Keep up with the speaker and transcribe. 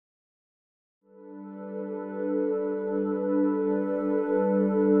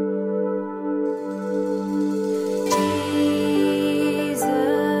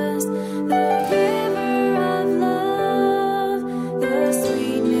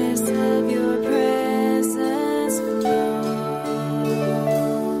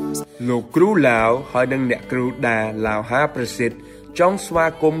លោកគ្រូឡាវហើយនិងអ្នកគ្រូដាឡាវហាប្រសិទ្ធចង់ស្វា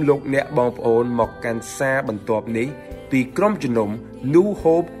គមន៍លោកអ្នកបងប្អូនមកកាន់សារបន្ទាប់នេះពីក្រុមជំនុំ New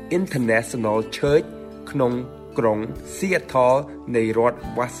Hope International Church ក្នុងក្រុង Seattle នៃរដ្ឋ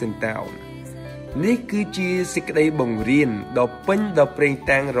Washington នេះគឺជាសេចក្តីបង្រៀនដ៏ពេញដ៏ប្រេង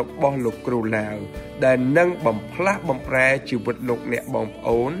តាំងរបស់លោកគ្រូឡាវដែលនឹងបំផ្លាស់បំប្រែជីវិតលោកអ្នកបងប្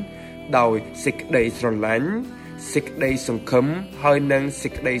អូនដោយសេចក្តីស្រឡាញ់សេចក្តីសង្ឃឹមហើយនិងសេ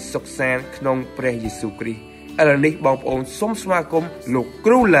ចក្តីសុខសាន្តក្នុងព្រះយេស៊ូវគ្រីស្ទឥឡូវនេះបងប្អូនសូមស្វាគមន៍លោក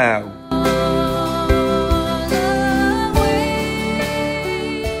គ្រូឡាវ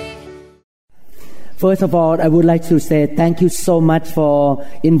First of all, I would like to say thank you so much for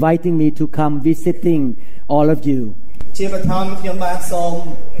inviting me to come visiting all of you. ជាបឋមខ្ញុំបាទសូម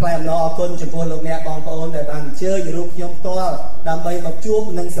ថ្លែងអំណរអគុណចំពោះលោកអ្នកបងប្អូនដែលបានអញ្ជើញរូបខ្ញុំផ្ទាល់ដើម្បីមកជួប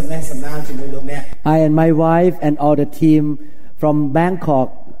និងសំណេះសំណាលជាមួយលោកអ្នក I and my wife and all the team from Bangkok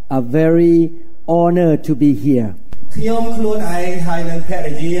are very honored to be here. ខ្ញុំខ្លួនឯងហើយនឹងភ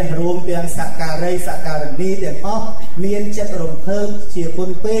រិយារួមទាំងសក្ការីសក្ការនីទាំងអស់មានចិត្តរំភើបជាពុន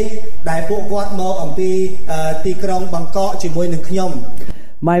ពេកដែលពួកគាត់មកអំពីទីក្រុងបាងកកជាមួយនឹងខ្ញុំ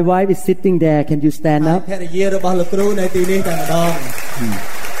My wife is sitting there. Can you stand up? ភរិយារបស់លោកគ្រូនៅទីនេះតែម្ដង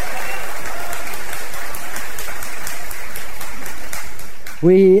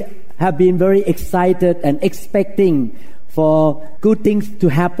We have been very excited and expecting for good things to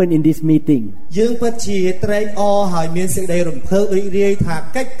happen in this meeting. យើងពិតជាត្រេកអរហើយមានសេចក្តីរំភើបរីករាយថា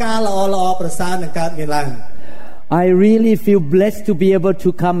កិច្ចការល្អៗប្រសើរនឹងកើតមានឡើង I really feel blessed to be able to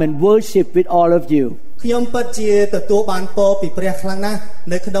come and worship with all of you. ខ្ញុំពិតជាទទួលបានពរពីព្រះខ្លាំងណាស់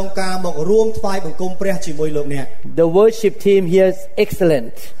នៅក្នុងការមករួមថ្វាយបង្គំព្រះជាមួយលោកអ្នក The worship team here is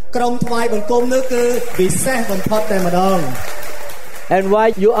excellent. ក្រុមថ្វាយបង្គំនោះគឺពិសេសបំផុតតែម្ដង And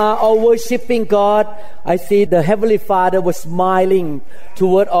while you are all worshiping God, I see the Heavenly Father was smiling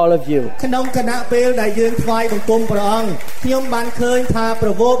toward all of you. ក្នុងគណៈពេលដែលយើងថ្វាយបង្គំព្រះអង្គខ្ញុំបានឃើញថាព្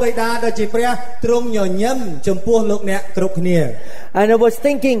រះវរបិតាដ៏ជាព្រះទ្រង់ញញឹមចំពោះលោកអ្នកគ្រប់គ្នា And I was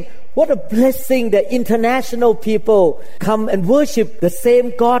thinking, what a blessing that international people come and worship the same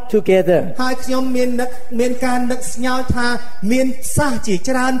God together. ហើយខ្ញុំមានការនឹកស្ញោយថាមានសាសជា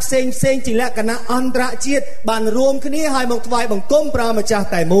ច្រើនផ្សេងជាលក្ខណៈអន្តរជាតិបានរួមគ្នាហើយមកថ្វាយបង្គំព្រះម្ចាស់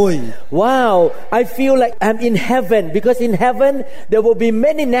តែមួយ Wow, I feel like I'm in heaven because in heaven there will be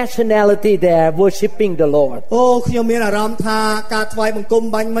many nationality there worshiping the Lord. អូខ្ញុំមានអារម្មណ៍ថាការថ្វាយបង្គំ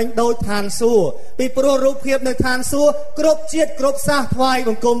បាញ់មិញដូចឋានសួគ៌ពីព្រោះរូបភាពនៅឋានសួគ៌គ្រប់ជាតិគ្រប់សាសថ្វាយ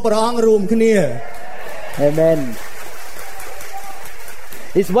បង្គំព្រះអង្គរួមគ្នា Amen.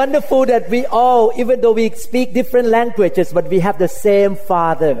 It's wonderful that we all, even though we speak different languages, but we have the same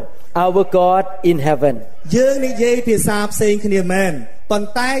Father, our God in heaven. យើងនិយាយភាសាផ្សេងគ្នាមែនប៉ុន្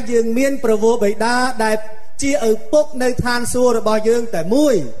តែយើងមានព្រះវរបិតាដែលជាឪពុកនៅឋានសួគ៌របស់យើងតែមួ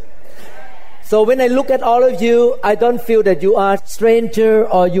យ So when I look at all of you, I don't feel that you are stranger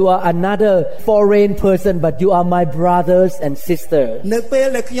or you are another foreign person, but you are my brothers and sisters. នៅពេល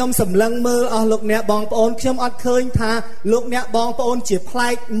ដែលខ្ញុំសម្លឹងមើលអស់លោកអ្នកបងប្អូនខ្ញុំអត់ឃើញថាលោកអ្នកបងប្អូនជាប្លែ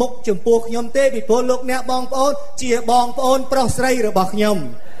កមុខចំពោះខ្ញុំទេពីព្រោះលោកអ្នកបងប្អូនជាបងប្អូនប្រុសស្រីរបស់ខ្ញុំ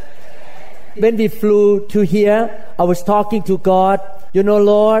When we flew to here, I was talking to God. You know,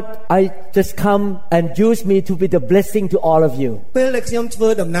 Lord, I just come and use me to be the blessing to all of you. ពេលដែលខ្ញុំធ្វើ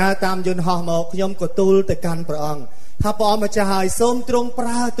ដំណើរតាមយន្តហោះមកខ្ញុំក៏ទូលទៅកាន់ព្រះអង្គថាព្រះអង្គម្ចាស់ហើយសូមទ្រង់ប្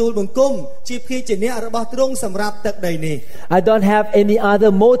រើទូលបង្គំជាភ័យជ្រះរបស់ទ្រង់សម្រាប់ទឹកដីនេះ I don't have any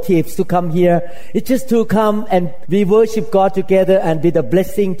other motives to come here. It's just to come and we worship God together and be the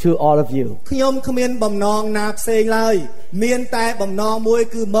blessing to all of you. ខ្ញុំគ្មានបំណងណាផ្សេងឡើយមានតែបំណងមួយ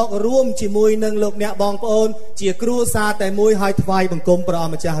គឺមករួមជាមួយនឹងលោកអ្នកបងប្អូនជាគ្រួសារតែមួយហើយថ្វាយបង្គំព្រះអ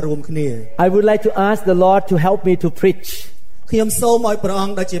ង្គម្ចាស់រួមគ្នា I would like to ask the Lord to help me to preach. ខ្ញុំសូមឲ្យព្រះអ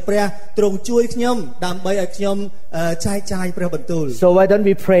ង្គដែលជាព្រះទ្រង់ជួយខ្ញុំដើម្បីឲ្យខ្ញុំចែកចាយព្រះបន្ទូល So why don't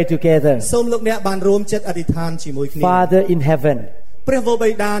we pray together? សូមលោកអ្នកបានរួមចិត្តអធិដ្ឋានជាមួយគ្នា Father in heaven, ព្រះវរបិ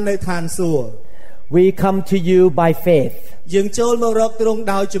តានៅឋានសួគ៌ we come to you by faith. យើងចូលមករកទ្រង់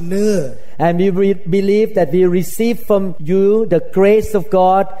ដោយជំនឿ And we believe that we receive from you the grace of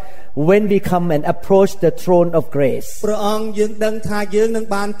God when we come and approach the throne of grace. ព្រះអង្គយើងដឹងថាយើងនឹង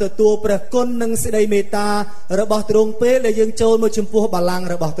បានទទួលព្រះគុណនិងសេចក្តីមេត្តារបស់ទ្រង់ពេលដែលយើងចូលមកចំពោះបល្ល័ង្ក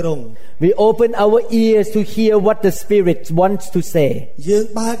របស់ទ្រង់ We open our ears to hear what the Spirit wants to say. យើង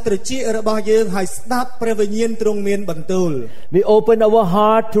បើកត្រចៀករបស់យើងឲ្យស្ដាប់ព្រះវិញ្ញាណទ្រង់មានបន្ទូល We open our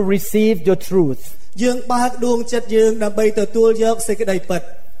heart to receive your truth. យើងបើកដួងចិត្តយើងដើម្បីទទួលយកសេចក្តីពិត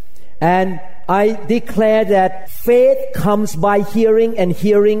And I declare that faith comes by hearing and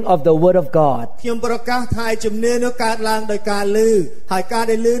hearing of the word of God. ខ្ញុំប្រកាសថាជំនឿនោះកើតឡើងដោយការឮហើយការ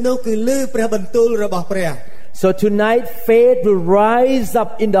ដែលឮនោះគឺឮព្រះបន្ទូលរបស់ព្រះ So tonight faith will rise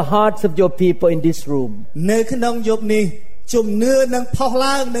up in the hearts of your people in this room. នៅក្នុងយប់នេះជំនឿនឹងផុស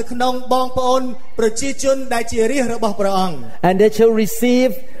ឡើងនៅក្នុងបងប្អូនប្រជាជនដែលជារាជរបស់ព្រះអង្គ And they shall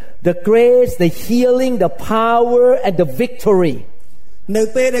receive the grace, the healing, the power and the victory. នៅ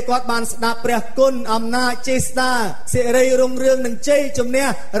ពេលដែលគាត់បានស្ដាប់ព្រះគុណអំណាចចេស្តាសិរីរុងរឿងនិងជ័យជំនះ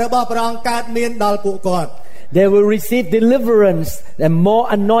របស់ព្រះអង្គកើតមានដល់ពួកគាត់ They will receive deliverance and more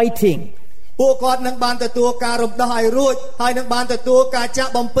anointing. ពួកគាត់នឹងបានទទួលការរំដោះឲ្យរួចហើយនឹងបានទទួលការចា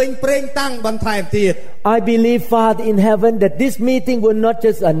ក់បំពេញប្រេងតាំងបន្ថែមទៀត I believe, Father in heaven, that this meeting will not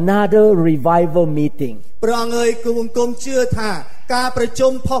just another revival meeting. ព្រះអង្គអើយគង់គុំជឿថាការប្រ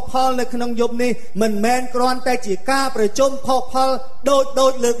ជុំផុសផុលនៅក្នុងយប់នេះមិនមែនគ្រាន់តែជាការប្រជុំផុសផុលដូ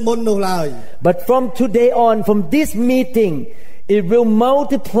ចលើកមុននោះឡើយ But from today on, from this meeting, it will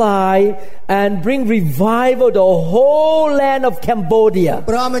multiply and bring revival to the whole land of Cambodia.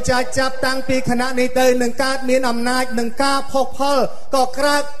 ព្រះម្ចាស់ចាប់តាំងពីខណៈនេះទៅនឹងកើតមានអំណាចនឹងការផុសផុលក៏ក្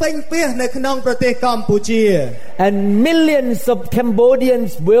រើកពេញពាសនៅក្នុងប្រទេសកម្ពុជា And millions of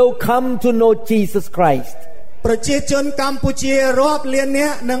Cambodians will come to know Jesus Christ. ប្រជាជនកម្ពុជារាប់លាននា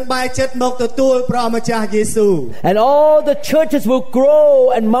ក់នឹងបែរចិត្តមកទទួលព្រះម្ចាស់យេស៊ូវ And all the churches will grow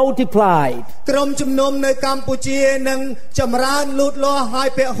and multiply. ក្រុមជំនុំនៅកម្ពុជានឹងចម្រើនលូតលាស់ហើយ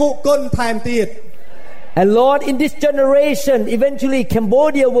ពហុគុណថែមទៀត And Lord, in this generation, eventually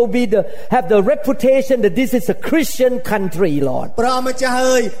Cambodia will have the reputation that this is a Christian country, Lord. ព្រះម្ចាស់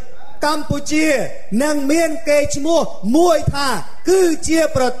អើយកម្ពុជានឹងមានកេរ្តិ៍ឈ្មោះមួយថាគឺជា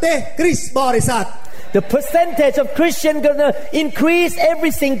ប្រទេសគ្រីស្ទបរិស័ទ The percentage of Christians going to increase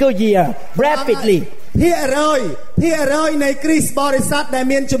every single year rapidly. ភាគរយនៃគ្រីស្ទបរិស័ទដែល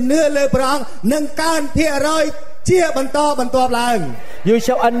មានជំនឿលើព្រះអង្គនឹងកើនភាគរយជាបន្តបន្ទាប់ឡើង You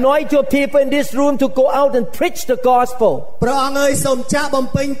shall anoint your people in this room to go out and preach the gospel. ព្រះអង្គអើយសូមចាក់បំ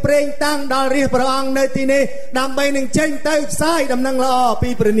ពេញប្រេងតាំងដល់រាជព្រះអង្គនៅទីនេះដើម្បីនឹងចេញទៅផ្សាយដំណឹងល្អពី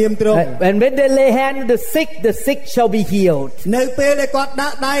ព្រះនាមទ្រង់ And when they lay hand on the sick shall be healed. នៅពេលដែលគាត់ដា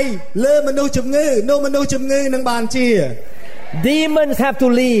ក់ដៃលើមនុស្សជំងឺនោះមនុស្សជំងឺនឹងបានជា Demons have to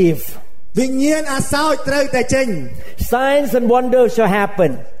leave. វិញ្ញាណអាសោចត្រូវតែចេញ Signs and wonders shall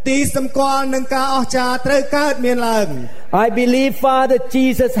happen. ទីសម្គាល់នឹងការអស្ចារ្យត្រូវកើតមានឡើង I believe, Father,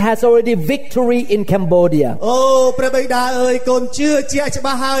 Jesus has already victory in Cambodia. អូព្រះបិតាអើយកូនជឿជាក់ច្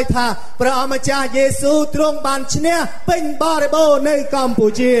បាស់ហើយថាព្រះអម្ចាស់យេស៊ូវទ្រង់បានឈ្នះពេញបរិបូរណ៍នៅកម្ពុ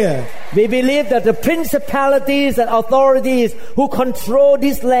ជា We believe that the principalities and authorities who control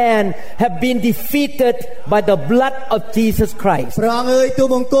this land have been defeated by the blood of Jesus Christ. ព្រះអង្គអើយទូល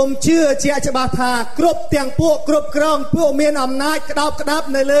បង្គំជឿជាក់ច្បាស់ថាគ្រប់ទាំងពួកគ្រប់គ្រងពួកមានអំណាចក្តោបក្តាប់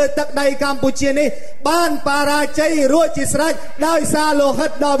នៅលើទឹកដីកម្ពុជានេះបានបរាជ័យរួចជាស្រេចដោយសារលោហិ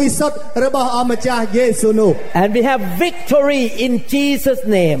តដ៏វិសុទ្ធរបស់អម្ចាស់យេស៊ូវនោះ And we have victory in Jesus'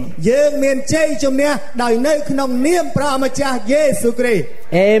 name. យើងមានជ័យជំនះដោយនៅក្នុងនាមព្រះអម្ចាស់យេស៊ូវគ្រីស្ទ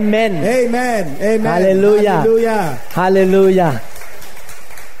Amen. Amen. Amen. Hallelujah. Hallelujah.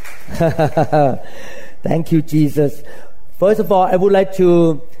 Thank you, Jesus. First of all, I would like to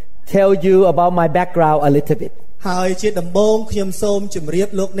tell you about my background a little bit. ហើយជាដំបូងខ្ញុំសូមជម្រាប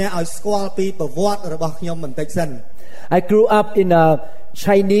លោកអ្នកឲ្យស្គាល់ពីប្រវត្តិរបស់ខ្ញុំបន្តិចសិន I grew up in a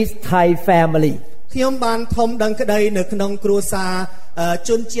Chinese Thai family. ខ្ញុំបានធំដឹងក្តីនៅក្នុងគ្រួសារ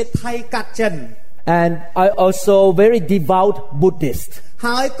ជនជាតិថៃកាត់ចិន And I also very devout Buddhist.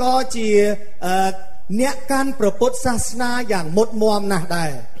 ហើយក៏ជាអ្នកកាន់ព្រះពុទ្ធសាសនាយ៉ាងមុតមាំណាស់ដែ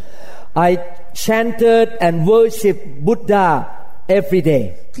រ I chanted and worshiped Buddha every day.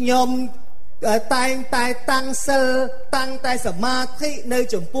 ខ្ញុំតែងតែតាំងសិលតាំងតែសមាធិនៅ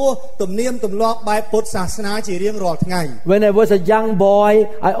ចំពោះទំនៀមទម្លាប់បែបពុទ្ធសាសនាជារៀងរាល់ថ្ងៃ When I was a young boy,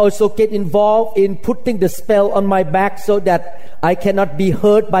 I also get involved in putting the spell on my back so that I cannot be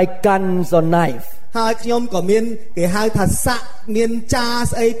hurt by guns or knife. ហើយខ្ញុំក៏មានគេហៅថាសាក់មានចា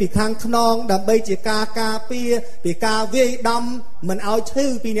ស្អីពីខាងខ្នងដើម្បីជាការការពារពីការវាយដំមិនឲ្យឈឺ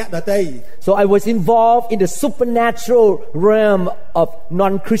ពីអ្នកដទៃ So I was involved in the supernatural realm of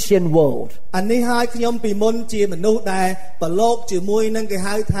non-Christian world. អានេះហើយខ្ញុំពីមុនជាមនុស្សដែលប្រឡូកជាមួយនឹងគេ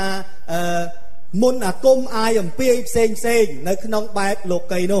ហៅថាមុនអាគមអាយអំពាយផ្សេងនៅក្នុងបែបលោ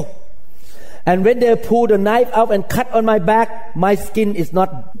កីនោះ And when they pull the knife out and cut on my back, my skin is not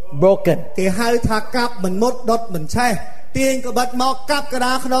broken. គេហៅថាកាប់មិនមុតដុតមិនឆេះទាញក្បិតមកកាប់ក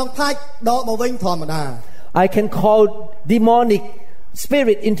ដាខ្នងផាច់ដកមកវិញធម្មតា I can call demonic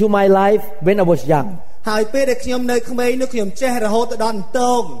spirit into my life when I was young. ហើយពេលដែលខ្ញុំនៅក្មេងនោះខ្ញុំចេះរហូតដល់អន្ទ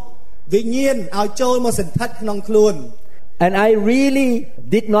ងវិញ្ញាណឲ្យចូលមកសន្ធិដ្ឋក្នុងខ្លួន And I really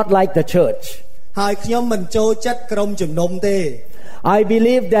did not like the church. ហើយខ្ញុំមិនចូលចិត្តក្រុមជំនុំទេ I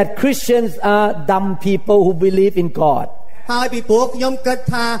believe that Christians are dumb people who believe in God. ហើយពីព្រោះខ្ញុំគិត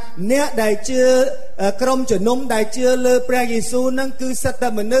ថាអ្នកដែលជឿក្រុមជំនុំដែលជឿលើព្រះយេស៊ូវនឹងគឺសិតតែ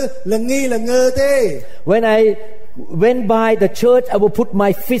មនុស្សល្ងីល្ងើទេ When I went by the church, I would put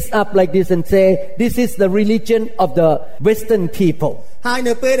my fist up like this and say, "This is the religion of the Western people." ហើយ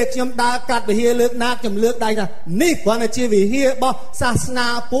នៅពេលដែលខ្ញុំដើរកាត់វិហារលើកណាកខ្ញុំលើកដៃថានេះគ្រាន់តែជាវិហាររបស់សាសនា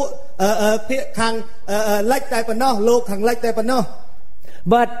ពួកភាគខាងលិចតែប៉ុណ្ណោះលោកខាងលិចតែប៉ុណ្ណោះ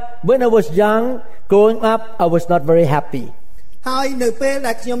But when I was young, growing up, I was not very happy. ហើយនៅពេល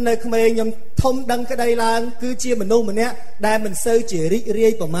ដែលខ្ញុំនៅក្មេងខ្ញុំធំដឹងក្តីឡើងគឺជាមនុស្សម្នាក់ដែលមិនសូវជារីករា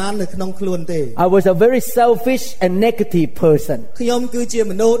យប្រមាណនៅក្នុងខ្លួនទេ I was a very selfish and negative person. ខ្ញុំគឺជា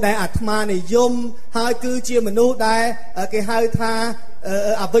មនុស្សដែលអាត្មានិយមហើយគឺជាមនុស្សដែលគេហៅថា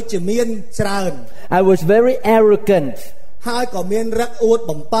អវិជ្ជមានច្រើន I was very arrogant. ហើយក៏មានរឹកអួត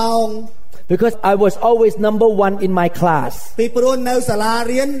បំប៉ោង Because I was always number 1 in my class. ពីព្រោះនៅសាលា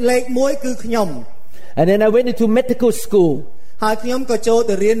រៀនលេខ1គឺខ្ញុំ And then I went into medical school. ហើយខ្ញុំក៏ចូល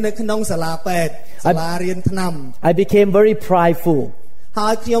ទៅរៀននៅក្នុងសាលាពេទ្យសាលារៀនថ្នាំ I became very prideful. ហើ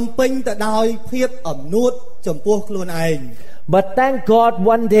យខ្ញុំពេញទៅដោយភាពអំនួតចំពោះខ្លួនឯង But thank God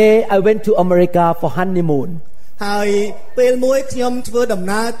one day I went to America for honeymoon. ហើយពេលមួយខ្ញុំធ្វើដំ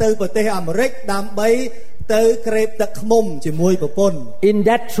ណើរទៅប្រទេសអាមេរិកដើម្បីទៅក្រេបទឹកឃ្មុំជាមួយប្រពន្ធ In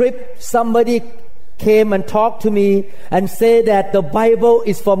that trip somebody came and talked to me and said that the Bible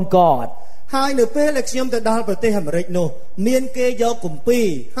is from God. ហើយនៅពេលដែលខ្ញុំទៅដល់ប្រទេសអាមេរិកនោះមានគេយកគម្ពីរ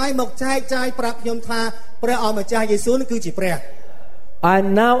ហើយមកចែកចាយប្រាប់ខ្ញុំថាព្រះអម្ចាស់យេស៊ូវគឺជាព្រះ And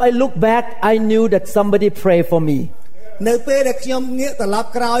now I look back, I knew that somebody prayed for me. នៅពេលដែលខ្ញុំងាកត្រឡប់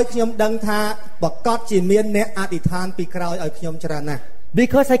ក្រោយខ្ញុំដឹងថាប្រកាសជាមានអ្នកអធិដ្ឋានពីក្រោយឲ្យខ្ញុំច្រើនណាស់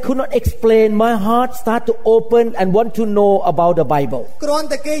Because I could not explain, my heart started to open and want to know about the Bible. គ្រាន់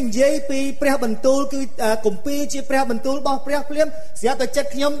តែគេនិយាយពីព្រះបន្ទូលគឺគម្ពីរជាព្រះបន្ទូលរបស់ព្រះភ្លាមស្រាប់តែចិត្ត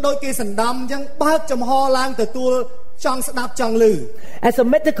ខ្ញុំដូចគេសណ្ដំអញ្ចឹងបើកចំហឡើងទទួលចង់ស្ដាប់ចង់ឮ As a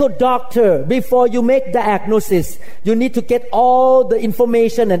medical doctor, before you make diagnosis, you need to get all the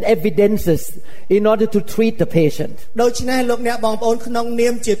information and evidences in order to treat the patient. ដូច្នេះលោកអ្នកបងប្អូនក្នុងនា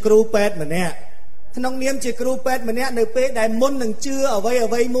មជាគ្រូពេទ្យម្នាក់ក្នុងនាមជាគ្រូពេទ្យម្នាក់នៅពេលដែលមុននឹងជឿអ្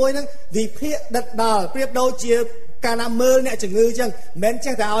វីមួយហ្នឹងវិភាគដិតដល់ប្រៀបដូចជាកាលណាមើលអ្នកជំងឺអញ្ចឹងមិន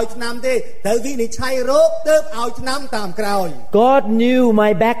ចេះតែឲ្យថ្នាំទេត្រូវវិនិច្ឆ័យរោគទើបឲ្យថ្នាំតាមក្រោយ God knew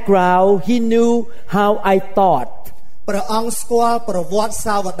my background. He knew how I thought. ព្រះអង្គស្គាល់ប្រវត្តិ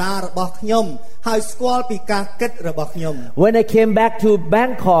សាវតារបស់ខ្ញុំហើយស្គាល់ពីការគិតរបស់ខ្ញុំ When I came back to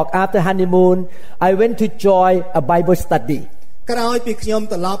Bangkok after honeymoon, I went to join a Bible study. ក្រោយពីខ្ញុំ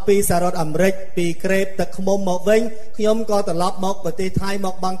ត្រឡប់ពីសហរដ្ឋអាមេរិកពីក្រេបទឹកឃ្មុំមកវិញខ្ញុំក៏ត្រឡប់មកប្រទេសថៃម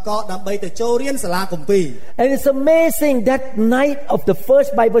កបាងកកដើម្បីទៅចូលរៀនសាលាគម្ពីរ And it's amazing that night of the first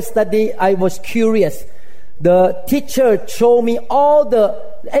Bible study I was curious. The teacher showed me all the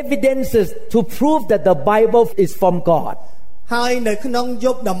evidences to prove that the Bible is from God. ហើយនៅក្នុងយ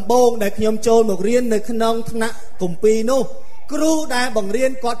ប់ដំបូងដែលខ្ញុំចូលមករៀននៅក្នុងថ្នាក់គម្ពីរនោះគ្រូដែលបង្រៀ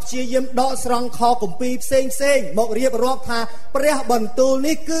នគាត់ព្យាយាមដកស្រង់ខគម្ពីរផ្សេងមករៀបរាប់ថាព្រះបន្ទូល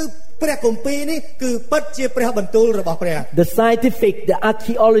នេះគឺព្រះគម្ពីរនេះគឺពិតជាព្រះបន្ទូលរបស់ព្រះ The scientific, the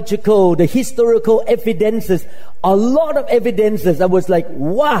archaeological, the historical evidences, a lot of evidences. I was like,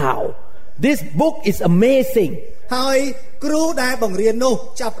 wow, this book is amazing. ហើយគ្រូដែលបង្រៀននោះ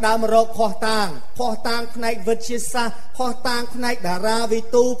ចាប់ផ្ដើមរកផុសតាងផ្នែកវិទ្យាសាស្ត្រផុសតាងផ្នែកតារាវិ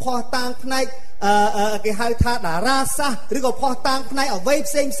ទូផុសតាងផ្នែកគេហៅថាតារាសាស្ត្រឬក៏ផុសតាងផ្នែកអ្វី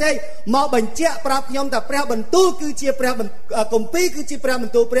ផ្សេងមកបញ្ជាក់ប្រាប់ខ្ញុំថាព្រះបន្ទូលគឺជាព្រះគម្ពីរគឺជាព្រះប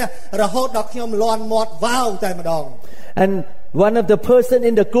ន្ទូលព្រះរហូតដល់ខ្ញុំលាន់មាត់វ៉ាវតែម្ដង And one of the person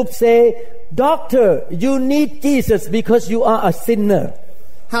in the group say, "Doctor, you need Jesus because you are a sinner."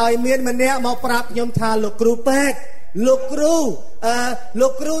 ហើយមានម្នាក់មកប្រាប់ខ្ញុំថាលោកគ្រូពេទ្យលោកគ្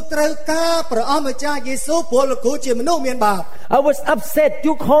រូត្រូវការព្រះអម្ចាស់យេស៊ូវព្រោះលោកគ្រូជាមនុស្សមានបាប I was upset.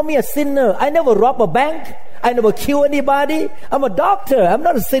 You call me a sinner. I never rob a bank. I never kill anybody. I'm a doctor. I'm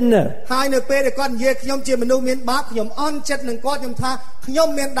not a sinner. ហើយនៅពេលដែលគាត់និយាយខ្ញុំជាមនុស្សមានបាបខ្ញុំអន់ចិត្តនឹងគាត់ខ្ញុំថាខ្ញុំ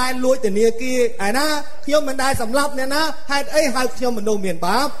មានដែរលួចធនាគារឯណាខ្ញុំមិនដែរសម្លាប់អ្នកណាហេតុអីហៅខ្ញុំមនុស្សមាន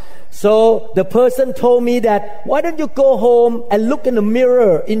បាប So the person told me that, why don't you go home and look in the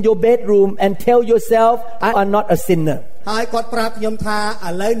mirror in your bedroom and tell yourself, I am not a sinner. ហើយគាត់ប្រាប់ខ្ញុំថាឥ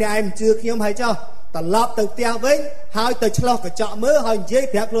ឡូវអ្នកឯងមិនជឿខ្ញុំហើយចុះត្រឡប់ទៅផ្ទះវិញហើយទៅឆ្លោះកញ្ចក់មើលហើយនិយាយ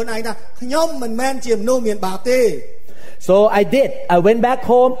ប្រាប់ខ្លួនឯងថាខ្ញុំមិនមែនជាមនុស្សមានបាបទេ So I did. I went back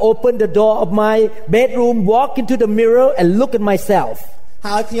home, opened the door of my bedroom, walked into the mirror and looked at myself.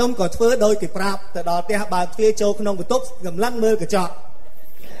 ហើយខ្ញុំក៏ធ្វើដោយគេប្រាប់ទៅដល់ផ្ទះបើកទ្វារចូលក្នុងបន្ទប់កម្លាំងមើលកញ្ចក់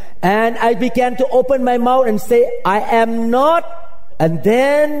And I began to open my mouth and say, I am not. And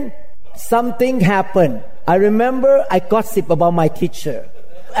then something happened. I remember I gossiped about my teacher.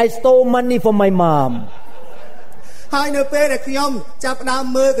 I stole money from my mom. ហើយនៅពេលដែលខ្ញុំចាប់ផ្ដើម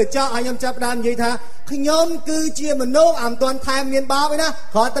មើលកញ្ចក់ហើយខ្ញុំចាប់ផ្ដើមនិយាយថាខ្ញុំគឺជាមនុស្សអំទាន់ថែមមានបាបឯណា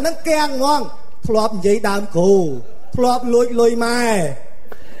គ្រាន់តែនឹងគាំងហ្មងធ្លាប់និយាយដើមគ្រូធ្លាប់លួចលុយម៉ែ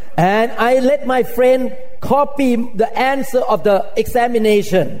And I let my friend copy the answer of the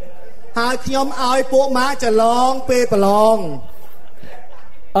examination. ហើយខ្ញុំឲ្យពួកម៉ាក់ច្រឡងពេលប្រឡង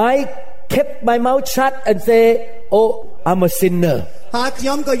I kept my mouth shut and say, "Oh, I'm a sinner." ហើយខ្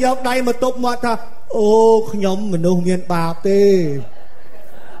ញុំក៏យកដៃមកទប់មាត់ថាអូខ្ញុំមនុស្សមានបាបទេ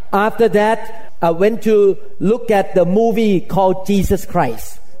After that, I went to look at the movie called Jesus Christ.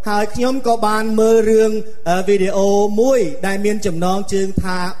 ហើយខ្ញុំក៏បានមើលរឿងវីដេអូមួយដែលមានចំណងជើង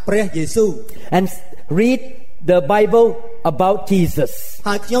ថាព្រះយេស៊ូវ And read the Bible about Jesus.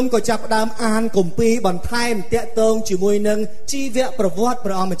 ហើយខ្ញុំក៏ចាប់ផ្ដើមអានគម្ពីរបន្ថែមតាក់ទងជាមួយនឹងជីវប្រវត្តិ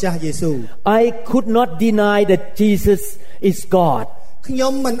ព្រះអង្គម្ចាស់យេស៊ូវ I could not deny that Jesus is God. ខ្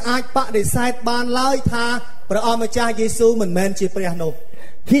ញុំមិនអាចបដិសេធបានឡើយថាព្រះអង្គម្ចាស់យេស៊ូវមិនមែនជាព្រះនោះ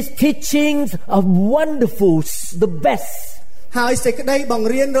His teachings are wonderful, the best. ហើយសេចក្តីបង្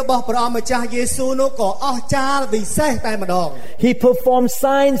រៀនរបស់ព្រះអង្គម្ចាស់យេស៊ូវនោះក៏អស្ចារ្យវិសេសតែម្ដង He performed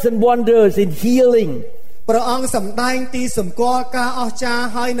signs and wonders in healing. ព្រះអង្គសម្ដែងទីសម្គាល់ការអស្ចារ្យ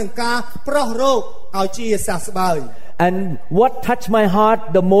ហើយនឹងការប្រោះរោគឲ្យជាសះស្បើយ And what touched my heart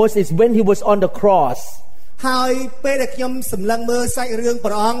the most is when he was on the cross. ហើយពេលដែលខ្ញុំសម្លឹងមើលសាច់រឿង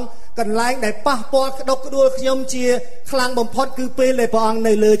ព្រះអង្គកន្លែងដែលប៉ះពាល់ក្តុកក្តួលខ្ញុំជាខ្លាំងបំផុតគឺពេលដែលព្រះអង្គ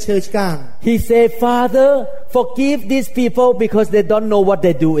នៅលើឈើឆ្កាង He said, "Father, forgive these people because they don't know what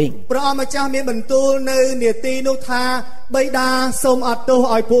they're doing." ព្រះអង្គម្ចាស់មានបន្ទូលនៅនាទីនោះថាបិតាសូមអត់ទោស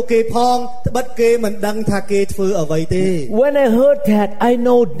ឲ្យពួកគេផងត្បិតគេមិនដឹងថាគេធ្វើអ្វីទេ When I heard that, I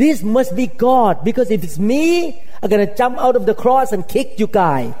know this must be God because if it's me, I'm going to jump out of the cross and kick you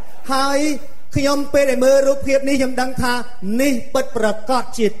guys. ហើយខ្ញុំពេលដែលមើលរូបភាពនេះខ្ញុំដឹងថានេះពិតប្រាកដ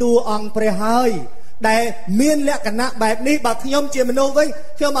ជាតួអង្គព្រះហើយដែលមានលក្ខណៈបែបនេះបើខ្ញុំជាមនុស្សវិញ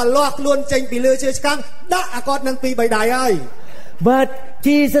ខ្ញុំអាលាស់ខ្លួនចេញពីលើឈើឆ្កាងដាក់អាគាត់នឹងពីរបីដៃហើយ But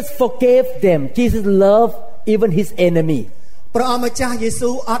Jesus forgave them. Jesus loved even his enemy. ព្រះអង្គម្ចាស់យេស៊ូ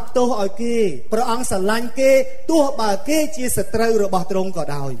វអត់ទោសឲ្យគេព្រះអង្គស្រឡាញ់គេទោះបើគេជាសត្រូវរបស់ទ្រង់ក៏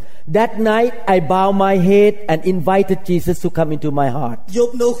ដោយ That night I bowed my head and invited Jesus to come into my heart. យ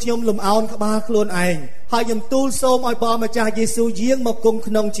ប់នោះខ្ញុំលំអោនក្បាលខ្លួនឯងហើយខ្ញុំទូលសូមឲ្យព្រះម្ចាស់យេស៊ូវយាងមកគង់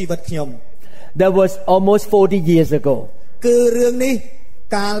ក្នុងជីវិតខ្ញុំ That was almost 40 years ago. គឺរឿងនេះ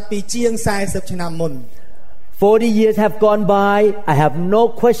កាលពីជាង40ឆ្នាំមុន 40 years have gone by. I have no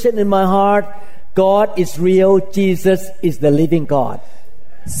question in my heart. God is real. Jesus is the living God.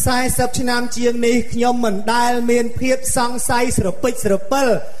 40ឆ្នាំជាងនេះខ្ញុំមិនដែលមានភាពសង្ស័យស្រពេចស្រពិល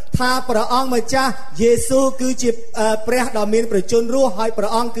ថាព្រះអង្គម្ចាស់យេស៊ូវគឺជាព្រះដ៏មានប្រជញ្ញរស់ហើយព្រះ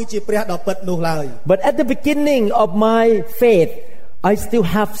អង្គគឺជាព្រះដ៏ពិតនោះឡើយ But at the beginning of my faith, I still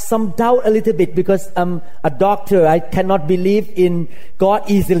have some doubt a little bit because I'm a doctor. I cannot believe in God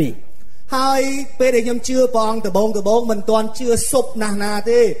easily. ហើយពេលដែលខ្ញុំជឿព្រះអង្គដំបូងមិនទាន់ជឿសុបណាស់ណា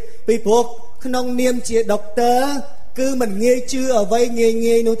ទេពីព្រោះក្នុងនាមជាដុកទ័រគឺមិនងាយជឿអ្វី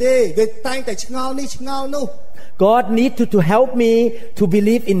ងាយនោះទេវាតែងតែឆ្ងល់នេះឆ្ងល់នោះ God need to help me to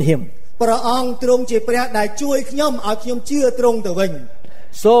believe in him. ព្រះអង្គទ្រង់ជាព្រះដែលជួយខ្ញុំឲ្យខ្ញុំជឿទ្រង់ទៅវិញ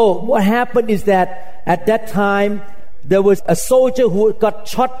So what happened is that at that time there was a soldier who got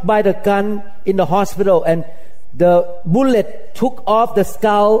shot by the gun in the hospital and the bullet took off the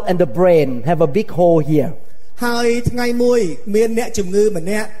skull and the brain have a big hole here. ហើយថ្ងៃមួយមានអ្នកជំងឺម្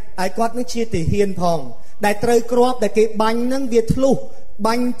នាក់ហើយគាត់នឹងជាទាហានផងដែលត្រូវគ្រាប់ដែលគេបាញ់នឹងវាធ្លុះ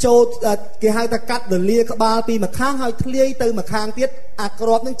បាញ់ចូលគេហៅថាកាត់រលាក្បាលពីម្ខាងហើយធ្លាយទៅម្ខាងទៀតអាគ្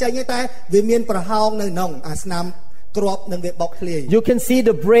រាប់នឹងចេញតែវាមានប្រហោងនៅក្នុងអាស្នាមគ្រាប់នឹងវាបុកធ្លាយ You can see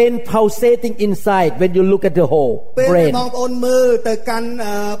the brain pulsating inside when you look at the whole brain. ពេលបងប្អូនមើលទៅកាន់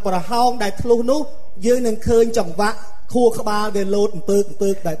ប្រហោងដែលធ្លុះនោះយើងនឹងឃើញចង្វាក់ខួរក្បាលវាលោតអំពើ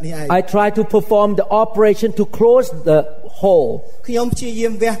បែបនេះឯង I try to perform the operation to close the hole. ខ្ញុំព្យាយា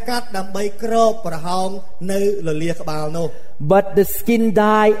មវះកាត់ដើម្បីគ្របប្រហោងនៅរលាក្បាលនោះ But the skin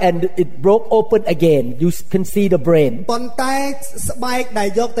died and it broke open again. You can see the brain. ប៉ុន្តែស្បែកដែល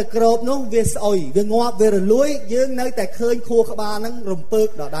យកទៅគ្របនោះវាស្អុយវាងាប់វារលួយយើងនៅតែឃើញខួរក្បាលហ្នឹងរំពើក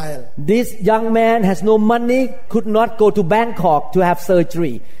ដដែល This young man has no money, could not go to Bangkok to have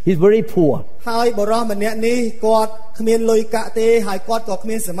surgery. He's very poor. ហើយបរិះម្នាក់នេះគាត់គ្មានលុយកាក់ទេហើយគាត់ក៏គ្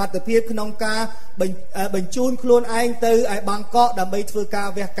មានសមត្ថភាពក្នុងការបញ្ជូនខ្លួនឯងទៅឯបាងកកដើម្បីធ្វើការ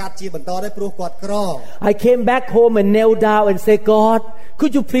វះកាត់ជាបន្តដែរព្រោះគាត់ក្រ I came back home and knelt down and said, God,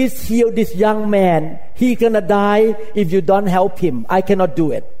 could you please heal this young man? He's gonna die if you don't help him. I cannot do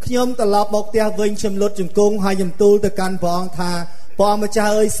it. ខ្ញុំត្រឡប់មកផ្ទះវិញខ្ញុំលុតជង្គង់ហើយខ្ញុំទូលទៅកាន់ព្រះអង្គថា ព្រះម្ចា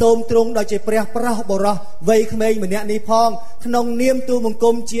ស់អើយសូមទ្រង់ដោយជាព្រះប្រោះបរោះវ័យក្មេងម្នាក់នេះផងក្នុងនាមទូលបង្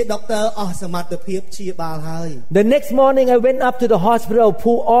គំជាដុកទ័រអស់សមត្ថភាពព្យាបាលហើយ The next morning I went up to the hospital,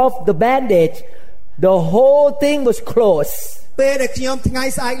 pull off the bandage. The whole thing was closed. ពេលដែលខ្ញុំថ្ងៃ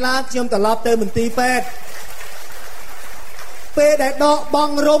ស្អែកឡើងខ្ញុំត្រឡប់ទៅមន្ទីរពេទ្យពេលដែលដកបង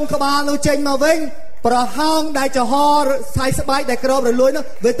រោមក្បាលនោះចេញមកវិញប្រហោងដែលចំហខ្សែស្បែកដែលក្របរលួយនោះ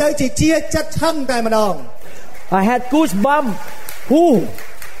វាទៅជាចិត្តឆឹងតែម្ដង I had goosebumps.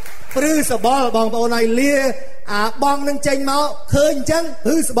 ព្រឺសបល់បងប្អូនហើយលាអាបងនឹងចេញមកឃើញអញ្ចឹងព្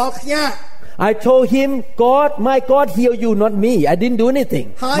រឺសបល់ខ្ញាក់ I told him, God, my God heal you, not me. I didn't do anything.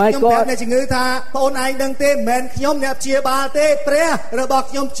 My God. អ្នកជំងឺថាបងឯងដឹងទេមិនមែនខ្ញុំអ្នកព្យាបាលទេព្រះរបស់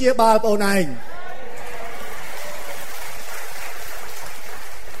ខ្ញុំព្យាបាលបងឯង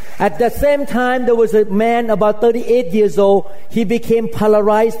At the same time, there was a man about 38 years old. He became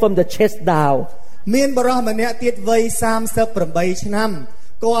paralyzed from the chest down. មានបរិសម្នាក់ទៀតវ័យ38ឆ្នាំ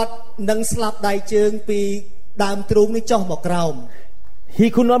គាត់នឹងស្លាប់ដៃជើងពីដើមទ្រូងនេះចុះមកក្រោម He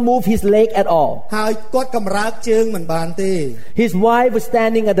could not move his leg at all. ហើយគាត់កម្រើកជើងមិនបានទេ His wife was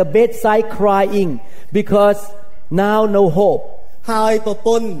standing at the bedside crying because now no hope. ហើយប្រព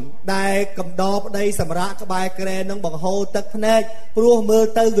ន្ធដែលកំដរប្តីសម្រាកក្បែរក្រែនឹងបង្ហូរទឹកភ្នែកព្រោះមើល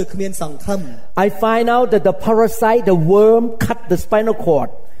ទៅវាគ្មានសង្ឃឹម I find out that the parasite, the worm, cut the spinal cord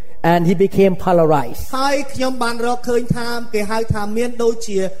and he became paralyzed. ហើយខ្ញុំបានរកឃើញថាគេហៅថាមានដូច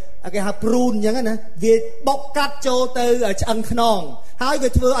ជាគេហៅព្រូនអញ្ចឹងណាវាបុកកាត់ចូលទៅឆ្អឹងខ្នងហើយវា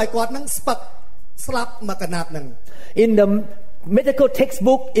ធ្វើឲ្យគាត់នឹងស្ពឹកស្លាប់មួយកណាត់ហ្នឹង In the medical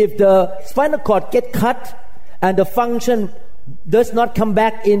textbook, if the spinal cord get cut and the function does not come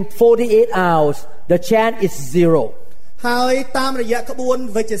back in 48 hours, the chance is 0. ហើយតាមរយៈក្បួន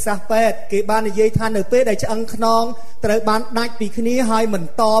វិទ្យាសាស្ត្រពេទ្យគេបាននិយាយថានៅពេលដែលឆ្អឹងខ្នងត្រូវបានដាច់ពីគ្នាហើយបន្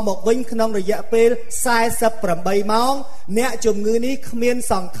តមកវិញក្នុងរយៈពេល48ម៉ោងអ្នកជំងឺនេះគ្មាន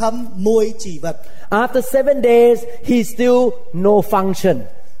សង្ឃឹមមួយជីវិត After 7 days he still no function.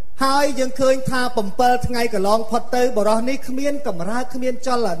 ហើយយើងឃើញថា7ថ្ងៃកន្លងផុតទៅបរិះនេះគ្មានកម្រើកគ្មានច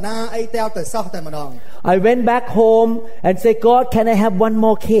លនាអីតែទៅសោះតែម្ដង I went back home and said, God, can I have one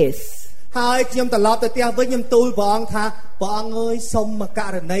more case? ហើយខ្ញុំត្រឡប់ទៅផ្ទះវិញខ្ញុំទូលព្រះអង្គថាព្រះអង្គអើយសូមមកក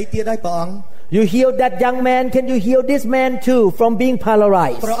រណីទៀតហើយព្រះអង្គ You healed that young man, can you heal this man too from being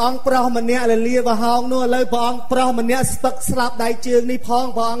paralyzed? ព្រះអង្គប្រុសម្នាក់លលាវហោងនោះឥឡូវព្រះអង្គប្រុសម្នាក់ស្ពឹកស្លាប់ដៃជើងនេះផង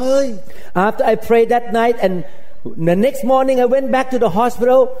ព្រះអង្គអើយ After I prayed that night and the next morning I went back to the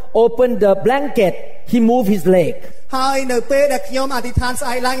hospital, opened the blanket, he moved his leg. ហើយនៅពេលដែលខ្ញុំអធិដ្ឋានស្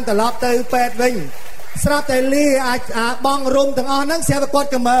អែកឡើងត្រឡប់ទៅពេទ្យវិញស្រាប់តែលាអាបងរុំទាំងអស់ហ្នឹងស្រាប់តែគាត់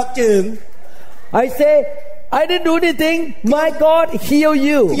កម្រើកជើង I say I didn't do anything. My God heal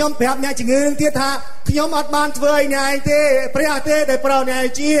you. ខ្ញុំប្រាប់អ្នកជំងឺនឹងទៀតថាខ្ញុំអត់បានធ្វើឲ្យអ្នកឯងទេព្រះទេដែលប្រោសអ្នកឯង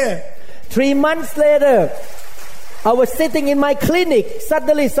ជា 3 months later I was sitting in my clinic.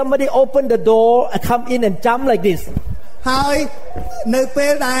 Suddenly somebody opened the door, come in and jump like this. ហើយនៅពេ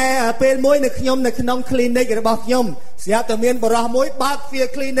លដែលពេលមួយនៅខ្ញុំនៅក្នុង clinic របស់ខ្ញុំស្រាប់តែមានបរិះមួយបើកទ្វារ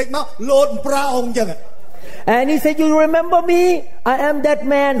clinic មកលោតប្រោងអញ្ចឹង And he said, you remember me? I am that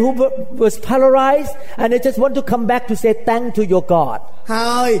man who was paralyzed and I just want to come back to say thank to your God.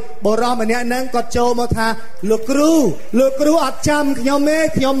 ហើយបរិះម្នាក់ហ្នឹងគាត់ចូលមកថាលោកគ្រូអត់ចាំខ្ញុំទេ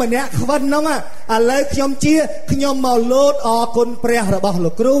ខ្ញុំម្នាក់ខ្វិនហ្នឹងឥឡូវខ្ញុំជាខ្ញុំមកលោតអរគុណព្រះរបស់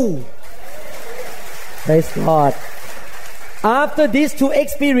លោកគ្រូ Praise God. After these two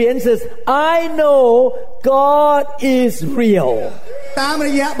experiences, I know God is real. តាមរ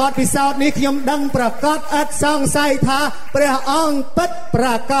យៈបទពិសោធន៍នេះខ្ញុំដឹងប្រកាសអត់សង្ស័យថាព្រះអង្គពិតប្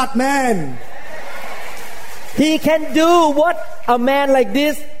រាកដមែន He can do what a man like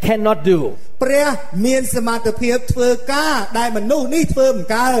this cannot do. ព្រះមានសមត្ថភាពធ្វើការដែលមនុស្សនេះធ្វើមិន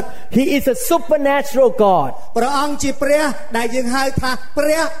កើត He is a supernatural God. ព្រះអង្គជាព្រះដែលយើងហៅថាព្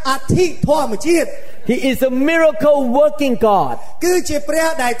រះអធិធម្មជាតិ He is a miracle working God. គឺជាព្រះ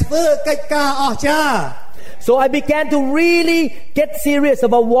ដែលធ្វើកិច្ចការអស្ចារ្យ So I began to really get serious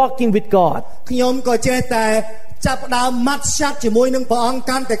about walking with God. ខ្ញុំក៏ចេះតែចាប់ផ្ដើមម៉ាត់ឆាត់ជាមួយនឹងព្រះអង្គ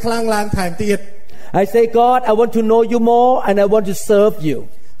កាន់តែខ្លាំងឡើងថែមទៀត I say God, I want to know you more and I want to serve you.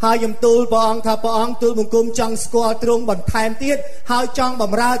 ហើយខ្ញុំទូលព្រះអង្គថាព្រះអង្គទូលបង្គំចង់ស្គាល់ទ្រង់បន្ថែមទៀតហើយចង់ប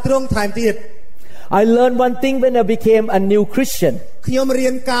ម្រើទ្រង់ថែមទៀត I learned one thing when I became a new Christian. ខ្ញុំរៀ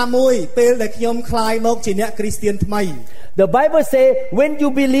នការមួយពេលដែលខ្ញុំក្លាយមកជាអ្នកគ្រីស្ទានថ្មី The Bible says when you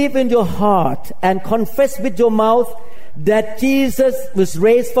believe in your heart and confess with your mouth that Jesus was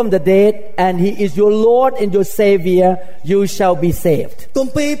raised from the dead and he is your Lord and your Savior, you shall be saved. គ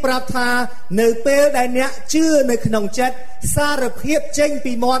ម្ពីរប្រាប់ថានៅពេលដែលអ្នកជឿនៅក្នុងចិត្តសារភាពចេញ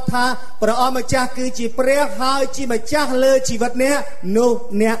ពីមាត់ថាព្រះអម្ចាស់គឺជាព្រះហើយជាម្ចាស់លើជីវិតអ្នកនោះ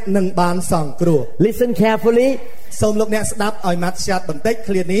អ្នកនឹងបានសង្គ្រោះ Listen carefully. សូមលោកអ្នកស្ដាប់ឲ្យម៉ាត់ឆ្លាតបន្តិច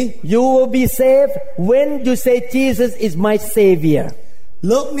ឃ្លានេះ You will be saved when you say Jesus is my Savior.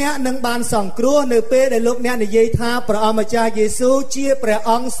 លោកអ្នកនឹងបានសង្គ្រោះនៅពេលដែលលោកអ្នកនិយាយថាព្រះអម្ចាស់យេស៊ូវជាព្រះ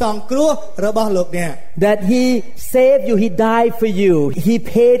អង្គសង្គ្រោះរបស់លោកអ្នក That he saved you, he died for you, he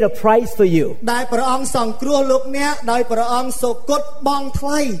paid a price for you. ដែលព្រះអង្គសង្គ្រោះលោកអ្នកដោយព្រះអង្គសូគុតបង់ថ្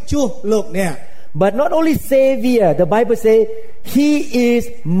លៃជួសលោកអ្នក But not only Savior, the Bible says he is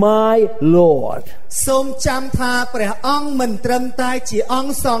my Lord. សូមចាំថាព្រះអង្គមិនត្រឹមតែជាអ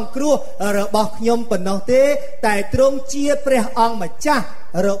ង្គសង្គ្រោះរបស់ខ្ញុំប៉ុណ្ណោះទេតែទ្រង់ជាព្រះអង្គម្ចាស់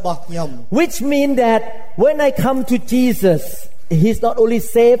របស់ខ្ញុំ Which means that when I come to Jesus, he's not only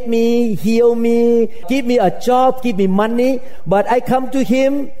save me, heal me, give me a job, give me money, but I come to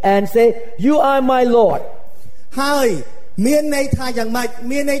him and say, you are my Lord. ហើយមានន័យថាយ៉ាងម៉េច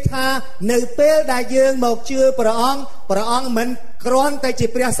មានន័យថានៅពេលដែលយើងមកជឿព្រះអង្គមិនគ្រាន់តែជា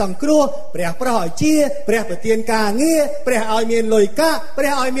ព្រះសង្គ្រោះព្រះប្រោះឲ្យជាព្រះប្រទានការងារព្រះឲ្យមានលុយកាក់ព្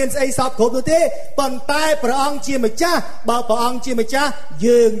រះឲ្យមានស្អីសពគ្រប់នោះទេប៉ុន្តែព្រះអង្គជាម្ចាស់បើព្រះអង្គជាម្ចាស់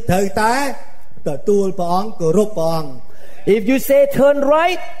យើងត្រូវតែទទួលព្រះអង្គគោរពព្រះអង្គ If you say turn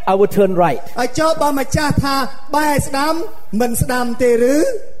right, I will turn right. ឲ្យចុះបើម្ចាស់ថាបែរស្ដាំមិនស្ដាំទេឬ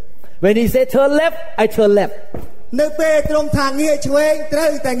When he say turn left, I turn left. នៅពេលទ្រង់ថាងាកឆ្វេងត្រូ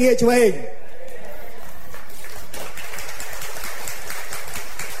វតែងាកឆ្វេង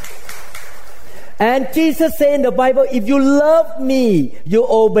And Jesus said in the Bible, if you love me, you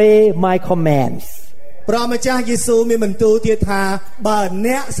obey my commands. ព្រះម្ចាស់យេស៊ូវមានបន្ទូលទៀតថាបើ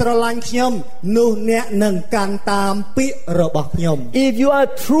អ្នកស្រឡាញ់ខ្ញុំនោះអ្នកនឹងកាន់តាមពាក្យរបស់ខ្ញុំ If you are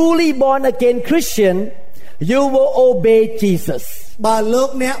truly born again Christian, you will obey Jesus. បើលោក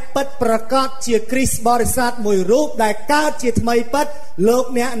អ្នកពិតប្រាកដជាគ្រីស្ទបរិស័ទមួយរូបដែលកើតជាថ្មីពិតលោក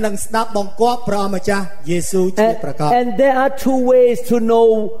អ្នកនឹងស្ដាប់បង្គាប់ព្រះម្ចាស់យេស៊ូវជាប្រកប And there are two ways to know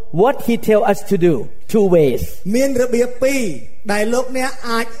what he tell us to do. Two ways. មានរបៀបពីរដែលលោកអ្នក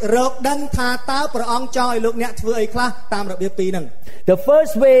អាចរកដឹងថាតើព្រះអង្គចង់ឲ្យលោកអ្នកធ្វើអីខ្លះតាមរបៀបពីរហ្នឹង The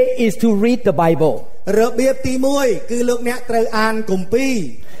first way is to read the Bible. របៀបទី1គឺលោកអ្នកត្រូវអានគម្ពីរ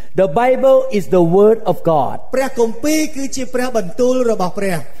The Bible is the word of God. ព្រះគម្ពីរគឺជាព្រះបន្ទូលរបស់ព្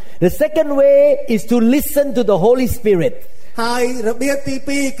រះ The second way is to listen to the Holy Spirit. ហើយរបៀបទី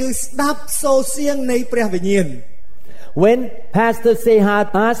2គឺស្ដាប់សូរសៀងនៃព្រះវិញ្ញាណ When Pastor Sehat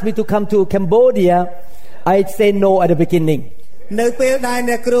asked me to come to Cambodia, I said no at the beginning. នៅពេលដែល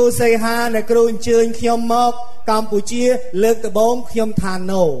អ្នកគ្រូសីហាអ្នកគ្រូអញ្ជើញខ្ញុំមកកម្ពុជាលើកដំបូងខ្ញុំថា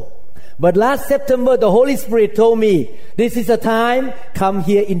no. But last September the Holy Spirit told me, this is a time, come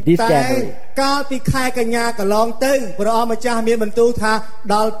here in this January. កាលពីខែកញ្ញាកន្លងទៅព្រះអម្ចាស់មានបន្ទូលថា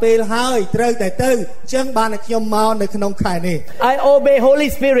ដល់ពេលហើយត្រូវតែទៅអញ្ចឹងបានខ្ញុំមកនៅក្នុងខែនេះ I obey Holy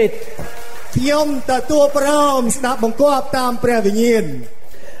Spirit. ខ្ញុំទទួលព្រមស្ដាប់បង្គាប់តាមព្រះវិញ្ញាណ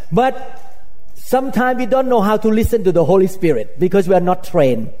But sometimes we don't know how to listen to the Holy Spirit because we are not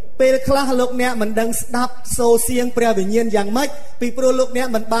trained. ពេលខ្លះលោកអ្នកមិនដឹងស្ដាប់សូរសៀងព្រះវិញ្ញាណយ៉ាងម៉េចពីព្រោះលោកអ្នក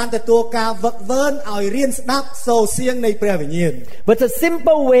មិនបានទទួលការវឹកវើឲ្យរៀនស្ដាប់សូរសៀងនៃព្រះវិញ្ញាណ But the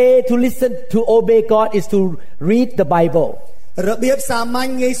simple way to listen to obey God is to read the Bible. របៀបសាមញ្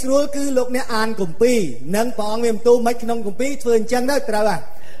ញងាយស្រួលគឺលោកអ្នកអានគម្ពីរនិងព្រះអង្គមានបន្ទូលមិនក្នុងគម្ពីរធ្វើអញ្ចឹងទៅត្រូវហ่ะ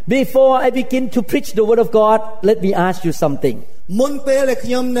Before I begin to preach the word of God, let me ask you something. មុនពេលដែល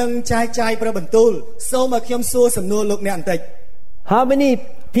ខ្ញុំនឹងចែកចាយព្រះបន្ទូលសូមឲ្យខ្ញុំសួរសំណួរលោកអ្នកបន្តិច How many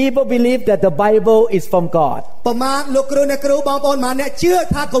people believe that the Bible is from God? ប្រមាណលោកគ្រូអ្នកគ្រូបងប្អូនម៉ាអ្នកជឿ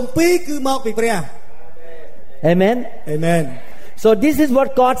ថាគម្ពីរគឺមកពីព្រះ Amen. Amen. So this is what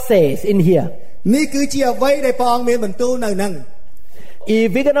God says in here. នេះគឺជាអ្វីដែលព្រះអង្គមានបន្ទូលនៅហ្នឹង If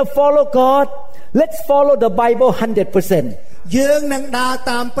we're going to follow God, let's follow the Bible 100%. យើងនឹងដើរ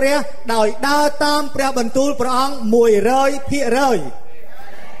តាមព្រះដោយដើរតាមព្រះបន្ទូលព្រះអង្គ 100%.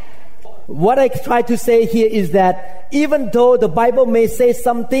 What I try to say here is that even though the Bible may say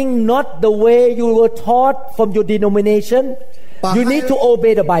something not the way you were taught from your denomination, you need to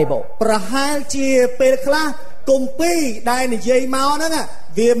obey the Bible. ប្រហែលជាពេលខ្លះគម្ពីរដែលនិយាយមកហ្នឹង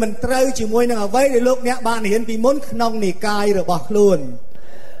វាមិនត្រូវជាមួយនឹងអ្វីដែលលោកអ្នកបានរៀនពីមុនក្នុងនិកាយរបស់ខ្លួន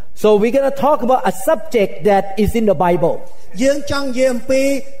So we're going to talk about a subject that is in the Bible. យើងចង់និយាយអំពី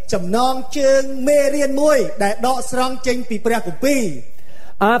ចំណងជើងមេរៀនមួយដែលដកស្រង់ចេញពីព្រះគម្ពីរ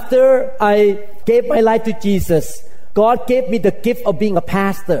After I gave my life to Jesus, God gave me the gift of being a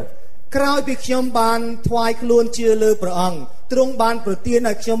pastor. ក្រោយពីខ្ញុំបានថ្វាយខ្លួនជឿលើព្រះអង្គទ្រង់បានប្រទាន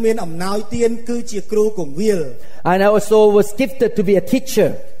ឲ្យខ្ញុំមានអំណោយទានគឺជាគ្រូគង្វាល And I also was gifted to be a teacher.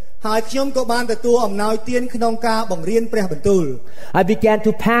 ហើយខ្ញុំក៏បានទទួលអំណោយទានក្នុងការបង្រៀនព្រះបន្ទូល I began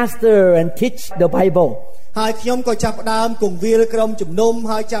to pastor and teach the Bible. ហើយខ្ញុំក៏ចាប់ផ្ដើមគង្វាលក្រុមជំនុំ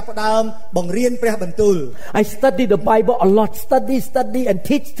ហើយចាប់ផ្ដើមបង្រៀនព្រះបន្ទូល I studied the Bible a lot, study and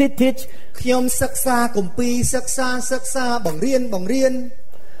teach. ខ្ញុំសិក្សាគម្ពីរសិក្សាបង្រៀន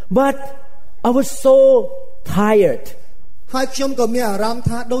But I was so tired. ហើយខ្ញុំក៏មានអារម្មណ៍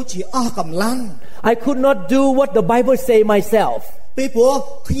ថាដូចជាអស់កម្លាំង I could not do what the Bible say myself. ពីព្រោះ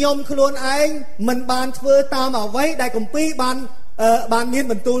ខ្ញុំខ្លួនឯងមិនបានធ្វើតាមអ្វីដែលគម្ពីរបានមាន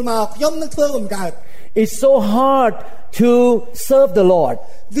បន្ទូលមកខ្ញុំនឹងធ្វើមិនកើត It's so hard to serve the Lord.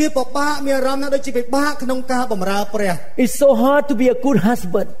 វាពិបាកមានអារម្មណ៍ថាដូចជាពិបាកក្នុងការបម្រើព្រះ It's so hard to be a good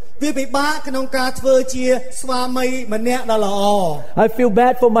husband. វាពិបាកក្នុងការធ្វើជាស្វាមីម្នាក់ដ៏ល្អ I feel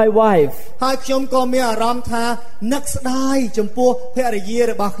bad for my wife. ហើយខ្ញុំក៏មានអារម្មណ៍ថានឹកស្ដាយចំពោះភរិយា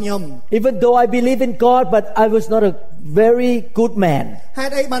របស់ខ្ញុំ Even though I believe in God, but I was not a very good man. ហេ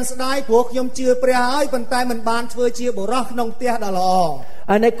តុអីបានស្ដាយព្រោះខ្ញុំជឿព្រះហើយប៉ុន្តែមិនបានធ្វើជាបុរសក្នុងផ្ទះដ៏ល្អ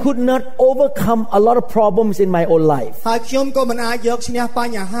And I could not overcome a lot of problems in my own life. ហើយខ្ញុំក៏មិនអាចយកឈ្នះប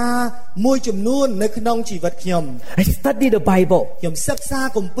ញ្ហាមួយចំនួននៅក្នុងជីវិតខ្ញុំ I studied the Bible. ខ្ញុំសិក្សា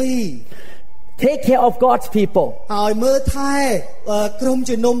គម្ពីរ Take care of God's people. ហើយមើលថែក្រុម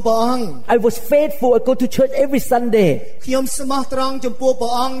ជំនុំព្រះអង្គ I was faithful. I go to church every Sunday. ខ្ញុំស្មោះត្រង់ចំពោះព្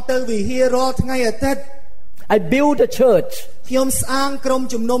រះអង្គទៅវិហាររាល់ថ្ងៃអាទិត្យ I built a church. ខ្ញុំស្អាងក្រុម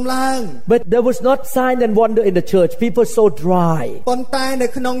ជំនុំឡើង But there was not sign and wonder in the church. People so dry. ប៉ុន្តែនៅ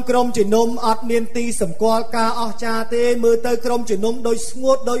ក្នុងក្រុមជំនុំអត់មានទីសម្គាល់ការអស្ចារ្យទេមើលទៅក្រុមជំនុំដូចស្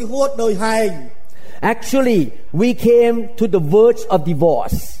ងួតដូចហួតដូចហែង Actually, we came to the verge of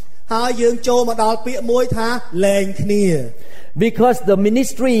divorce. ហើយយើងចូលមកដល់ពាក្យមួយថាលែងគ្នា Because the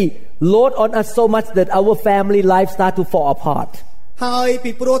ministry load on us so much that our family life start to fall apart. ហើយ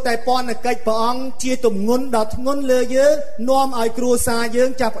ពីព្រោះតែពន្ធកិច្ចព្រះអង្គជាទម្ងន់ដ៏ធ្ងន់លើយើងនាំឲ្យគ្រួសារយើង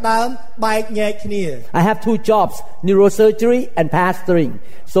ចាប់ផ្ដើមបែកញែកគ្នា I have 2 jobs, neurosurgery and pastoring.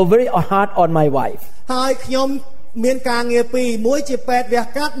 So very hard on my wife. ហើយខ្ញុំមានការងារពីរមួយជាពេទ្យវះ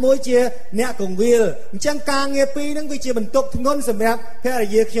កាត់មួយជាអ្នកកង្វៀលអញ្ចឹងការងារពីរហ្នឹងវាជាបន្ទុកធ្ងន់សម្រាប់ភរិ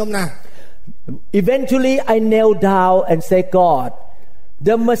យាខ្ញុំណាស់ Eventually I knelt down and say, God,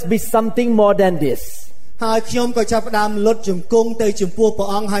 there must be something more than this. ហើយខ្ញុំក៏ចាប់ផ្ដើមលុតជង្គង់ទៅចំពោះព្រះ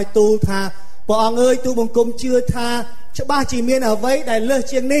អង្គហើយទូលថាព្រះអង្គអើយទូលបង្គំជឿថាច្បាស់ជាមានអ្វីដែលលើស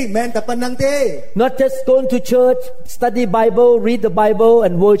ជាងនេះមិនមែនតែប៉ុណ្្នឹងទេ Not just going to church, study Bible, read the Bible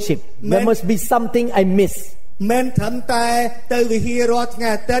and worship. There must be something I miss. មិនត្រឹមតែទៅវិហាររាល់ថ្ងៃ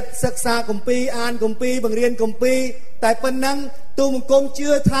អាទិត្យសិក្សាគម្ពីរអានគម្ពីរបង្រៀនគម្ពីរតែប៉ុណ្ណឹងទូលបង្គំជឿ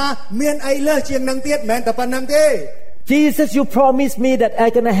ថាមានអីលើសជាងនឹងទៀតមិនមែនតែប៉ុណ្្នឹងទេ Jesus, you promised me that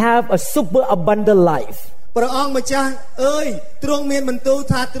I'm going to have a super abundant life. ព្រះអង្គម្ចាស់អើយទ្រង់មានបន្ទូល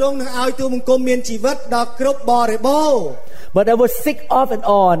ថាទ្រង់នឹងឲ្យទូលបង្គំមានជីវិតដ៏គ្រប់បរិបូរណ៍ But I was sick off and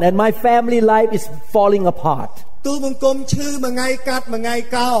on and my family life is falling apart. ទូលបង្គំឈឺមួយថ្ងៃកាត់មួយថ្ងៃ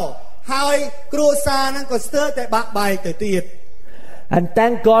កោហើយគ្រួសារហ្នឹងក៏ស្ទើរតែបាក់បែកទៅទៀត And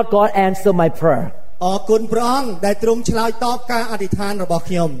thank God, God answered my prayer. អរគុណព្រះអង្គដែលទ្រង់ឆ្លើយតបការអធិដ្ឋានរបស់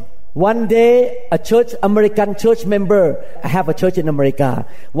ខ្ញុំ One day, American church member, I have a church in America.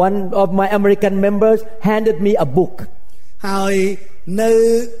 One of my American members handed me a book. ហើយ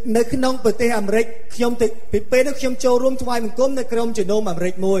នៅក្នុងប្រទេសអាមេរិកខ្ញុំទៅពេលនោះខ្ញុំចូលរួមថ្វាយបង្គំនៅក្រុមជំនុំអាមេ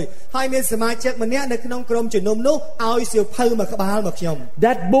រិកមួយហើយមានសមាជិកម្នាក់នៅក្នុងក្រុមជំនុំនោះឲ្យសៀវភៅមួយក្បាលមកខ្ញុំ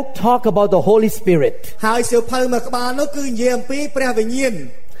That book talk about the Holy Spirit. ហើយសៀវភៅមួយក្បាលនោះគឺនិយាយអំពីព្រះវិញ្ញាណ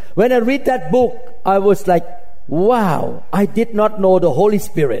When I read that book, I was like, wow, I did not know the Holy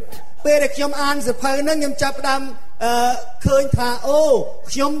Spirit. ពេលដែលខ្ញុំអានសៀវភៅហ្នឹងខ្ញុំចាប់ផ្ដើមឃើញថាអូ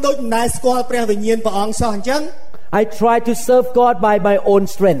ខ្ញុំដូចមិនដែលស្គាល់ព្រះវិញ្ញាណព្រះអង្គសោះអញ្ចឹង I tried to serve God by my own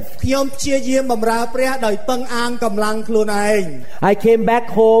strength. ខ្ញុំព្យាយាមបម្រើព្រះដោយពឹងអាងកម្លាំងខ្លួនឯង I came back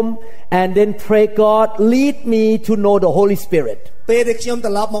home and then pray God lead me to know the Holy Spirit. ពេលដែលខ្ញុំត្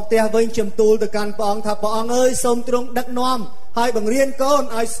រឡប់មកផ្ទះវិញខ្ញុំទូលទៅកាន់ព្រះអង្គថាព្រះអង្គអើយសូមទ្រង់ដឹកនាំហើយបង្រៀនកូន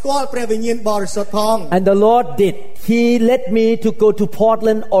ឲ្យស្គាល់ព្រះវិញ្ញាណបរិសុទ្ធផង And the Lord did. He led me to go to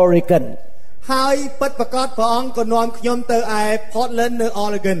Portland, Oregon. ហើយពិតប្រាកដព្រះអង្គក៏នាំខ្ញុំទៅឯ Portland នៅ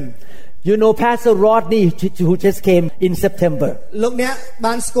Oregon. You know Pastor Rodney who just came in September. លោកអ្នក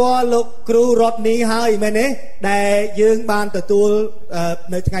បានស្គាល់លោកគ្រូ Rodney ហើយមែនទេដែលយើងបានទទួល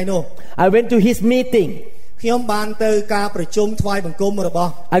នៅថ្ងៃនោះ I went to his meeting. ខ្ញុំបានទៅការប្រជុំថ្វាយបង្គំរប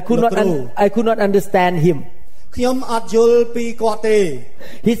ស់ I could not understand him. ខ្ញុំអត់យល់ពីគាត់ទេ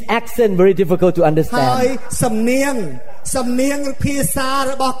His accent very difficult to understand. ហើយសំនៀង សំនៀងភាសា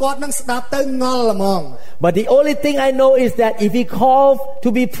របស់គាត់នឹងស្ដាប់ទៅងល់ហ្មង But the only thing I know is that if he called to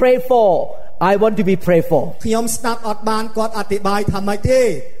be prayed for, I want to be prayed for. ខ្ញុំស្ដាប់អត់បានគាត់អធិប្បាយថាម៉េចទេ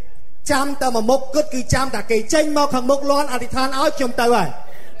ចាំតែមកមុខគិតគឺចាំតែគេចេញមកខាងមុខលាន់អធិដ្ឋានឲ្យខ្ញុំទៅហើយ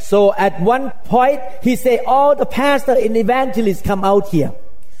So at one point he said all the pastor and evangelists come out here.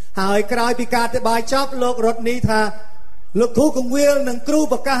 ហើយក្រោយពីការអធិប្បាយចប់លោករតនីថាលោកគ្រូកងវិលនិងគ្រូ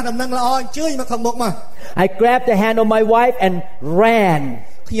ប្រកាសដំណឹងល្អអញ្ជើញមកខាងមុខមក I grabbed the hand of my wife and ran.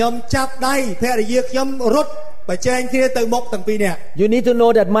 ខ្ញុំចាប់ដៃភរិយាខ្ញុំរត់បើចែងគ្នាទៅមុខទាំងពីរនាក់ You need to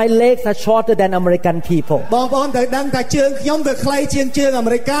know that my legs are shorter than American people. បងប្អូនត្រូវដឹងថាជើងខ្ញុំវាខ្លីជាងជើងអា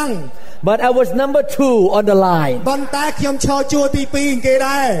មេរិកាំង But I was number 2 on the line. ប៉ុន្តែខ្ញុំឈរជួរទី2គេ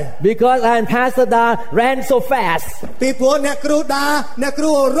ដែរ Because I and Pastor Da ran so fast. ពីព្រោះអ្នកគ្រូដាអ្នកគ្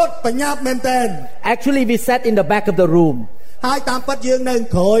រូរត់បញ្ញាប់មែនទែន Actually we sat in the back of the room. ហើយតាមពិតយើងនៅ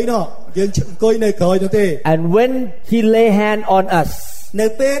ក្រោយនោះយើងអង្គុយនៅក្រោយនោះទេ And when he lay hand on us, នៅ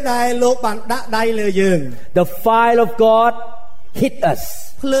ពេលដែលលោកបានដាក់ដៃលើយើង the fire of God hit us.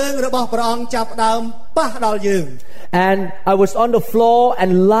 ភ្លើងរបស់ព្រះអង្គចាប់ផ្ដើមប៉ះដល់យើង And I was on the floor and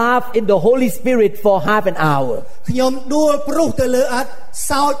laughed in the Holy Spirit for half an hour. ខ្ញុំដួលព្រុសទៅលើអត់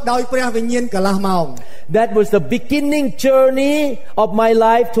សោចដោយព្រះវិញ្ញាណកន្លះម៉ោង That was the beginning journey of my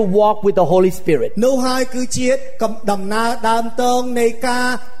life to walk with the Holy Spirit. នោះហើយគឺជាដំណើរដើមតងនៃការ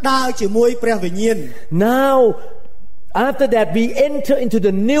ដើរជាមួយព្រះវិញ្ញាណ Now, after that, we enter into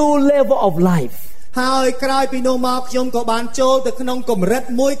the new level of life. ហើយក្រោយពីនោះមកខ្ញុំក៏បានចូលទៅក្នុងកម្រិត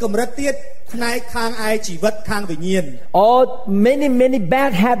មួយកម្រិតទៀតផ្នែកខាងឯជីវិតខាងវិញ្ញាណ All many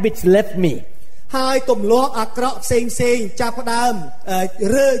bad habits left me. ហើយទម្លាប់អាក្រក់ផ្សេងចាប់ផ្ដើម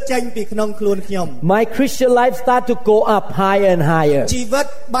រើចេញពីក្នុងខ្លួនខ្ញុំ My Christian life started to go up higher and higher. ជីវិត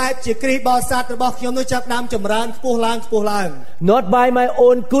បែបជាគ្រីស្ទបរិស័ទរបស់ខ្ញុំនោះចាប់ផ្ដើមចម្រើនខ្ពស់ឡើង Not by my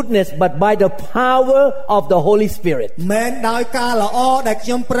own goodness, but by the power of the Holy Spirit. មិនដោយការល្អដែលខ្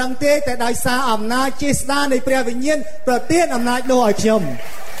ញុំប្រឹងទេតែដោយសារអំណាចជាស្ដារនៃព្រះវិញ្ញាណប្រទានអំណាចនោះឲ្យខ្ញុំ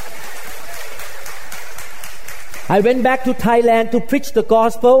I went back to Thailand to preach the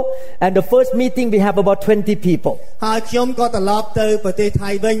gospel, and the first meeting we have about 20 people. ហើយខ្ញុំក៏ត្រឡប់ទៅប្រទេសថៃ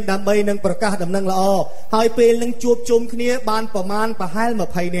វិញដើម្បីនឹងប្រកាសដំណឹងល្អហើយពេលនឹងជួបជុំគ្នាបានប្រមាណប្រហែល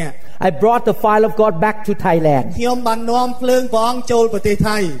20នាក់ I brought the fire of God back to Thailand. ខ្ញុំបាននាំភ្លើងព្រះអង្គចូលប្រទេស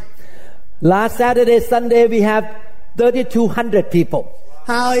ថៃ Last Saturday, Sunday, we have 3,200 people.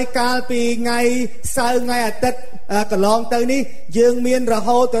 ហើយកាលពីថ្ងៃសៅរ៍ថ្ងៃអាទិត្យកន្លងទៅនេះយើងមានរ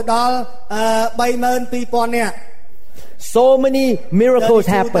ហូតទៅដល់ 32,000 នាក់ So many miracles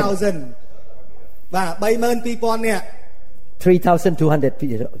happened. បាទ 32,000 នាក់ 3,200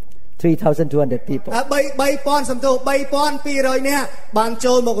 people. 3,200 people. 3,000 សំទោស 3,200 នាក់បាន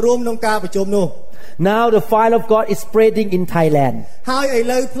ចូលមករួមក្នុងការប្រជុំនោះ Now the fire of God is spreading in Thailand. ហើយឥ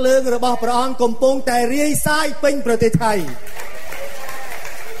ឡូវភ្លើងរបស់ព្រះអង្គកំពុងតែរាយសាយពេញប្រទេសថៃ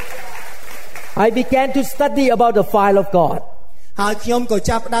I began to study about the fire of God. ហើយខ្ញុំក៏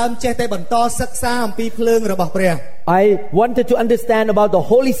ចាប់ផ្ដើមចេះតែបន្តសិក្សាអំពីភ្លើងរបស់ព្រះ I wanted to understand about the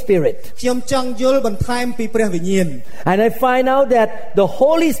Holy Spirit. ខ្ញុំចង់យល់បន្ថែមពីព្រះវិញ្ញាណ And I find out that the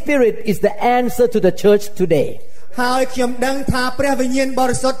Holy Spirit is the answer to the church today. ហើយខ្ញុំដឹងថាព្រះវិញ្ញាណប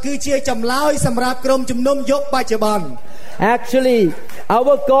រិសុទ្ធគឺជាចម្លើយសម្រាប់ក្រុមជំនុំយុគបច្ចុប្បន្ន Actually,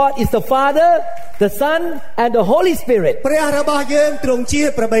 our God is the Father, the Son, and the Holy Spirit. ព្រះរបស់យើងទ្រង់ជា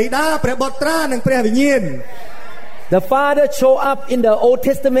ព្រះបិតាព្រះបុត្រានិងព្រះវិញ្ញាណ The Father show up in the Old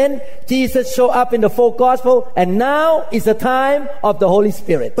Testament, Jesus show up in the four Gospel, and now is the time of the Holy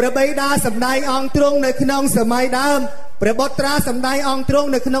Spirit. ព្រះបិតាសម្ដែងអង្គទ្រង់នៅក្នុងសម័យដើមព្រះបុត្រាសម្ដែងអង្គទ្រង់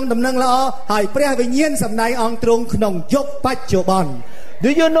នៅក្នុងដំណឹងល្អហើយព្រះវិញ្ញាណសម្ដែងអង្គទ្រង់ក្នុងយុគបច្ចុប្បន្ន Do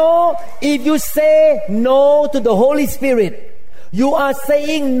you know if you say no to the Holy Spirit, you are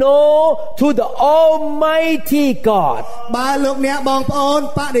saying no to the Almighty God. បើលោកអ្នកបងប្អូន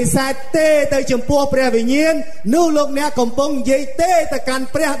បដិសេធទេទៅចំពោះព្រះវិញ្ញាណនោះលោកអ្នកកំពុងនិយាយទេទៅកាន់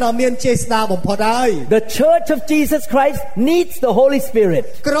ព្រះដ៏មានចេស្តាបំផុតហើយ The Church of Jesus Christ needs the Holy Spirit.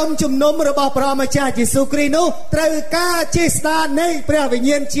 ក្រុមជំនុំរបស់ព្រះម្ចាស់យេស៊ូវគ្រីស្ទនោះត្រូវការចេស្តានៃព្រះវិញ្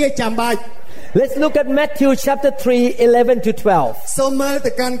ញាណជាចាំបាច់ Let's look at Matthew chapter 3, 11 to 12. សូមមើល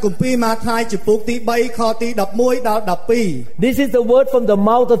ទៅកាន់គម្ពីរម៉ាថាយចំពុកទី3ខទី11ដល់12 This is the word from the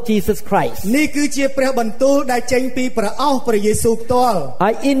mouth of Jesus Christ. នេះគឺជាព្រះបន្ទូលដែលចេញពីព្រះអស់ព្រះយេស៊ូវផ្ទាល់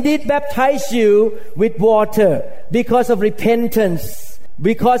I indeed baptize you with water because of repentance,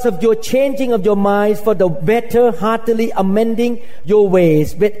 because of your changing of your minds for the better, heartily amending your ways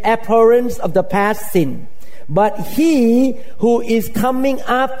with abhorrence of the past sin. But he who is coming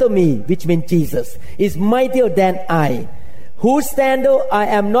after me, which means Jesus, is mightier than I, whose sandal I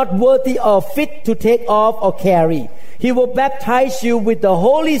am not worthy or fit to take off or carry. He will baptize you with the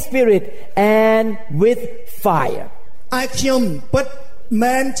Holy Spirit and with fire. ឯខ្ញុំពិត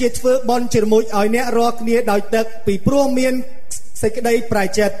មែនជាធ្វើបន់ជាមួយឲ្យអ្នករាល់គ្នាដោយទឹកពីព្រោះមានសេចក្តីប្រែ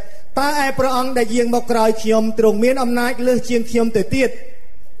ចិត្តតែឯព្រះអង្គដែលយាងមកក្រោយខ្ញុំទ្រង់មានអំណាចលើសជាងខ្ញុំទៅទៀត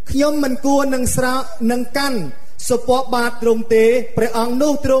ខ្ញុំមិនគួរនឹងស្រានឹងកាន់សុពណ៌បាតទ្រង់ទេព្រះអង្គ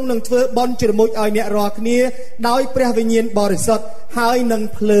នោះទ្រង់នឹងធ្វើបន់ជាមួយឲ្យអ្នករាល់គ្នាដោយព្រះវិញ្ញាណបរិសុទ្ធហើយនឹង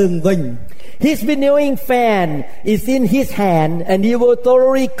ភ្លើងវិញ His winnowing fan is in his hand, and he will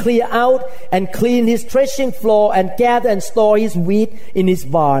thoroughly clear out and clean his threshing floor and gather and store his wheat in his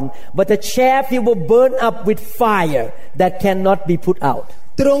barn. But the chaff he will burn up with fire that cannot be put out.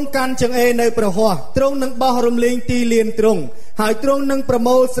 ទ្រង់កាន់ចង្អេរនៅប្រហោះទ្រង់នឹងបោះរំលែងទីលានទ្រង់ហើយទ្រង់នឹងប្រ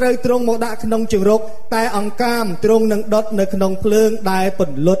មូលស្រូវទ្រង់មកដាក់ក្នុងជង្រុកតែអង្កាមទ្រង់នឹងដុតនៅក្នុងភ្លើងដែលព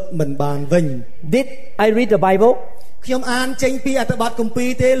ន្លត់មិនបានវិញ Did I read the Bible? ខ្ញុំអានចេញពីអត្ថបទគម្ពីរ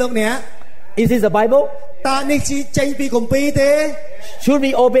ទេលោកអ្នក Is this the Bible? តើនេះជាចេញពីគម្ពីរទេ Should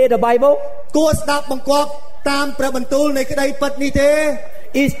we obey the Bible? គួរស្ដាប់បង្គាប់តាមព្រះបន្ទូលនៃក្តីពិតនេះទេ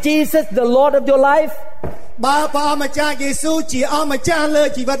Is Jesus the Lord of your life? បើព្រះអម្ចាស់យេស៊ូវជាអម្ចាស់លើ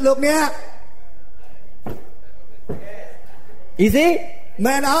ជីវិតលោកអ្នក Is he?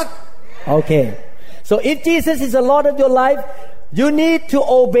 មែនអត់ Okay. So if Jesus is the Lord of your life, you need to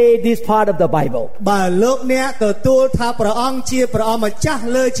obey this part of the Bible. បើលោកអ្នកទទួលថាព្រះអង្គជាព្រះអម្ចាស់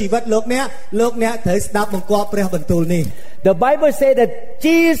លើជីវិតលោកអ្នកត្រូវស្ដាប់បង្គាប់ព្រះបន្ទូលនេះ The Bible says that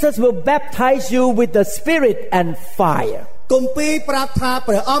Jesus will baptize you with the Spirit and fire. គម្ពីរប្រាប់ថា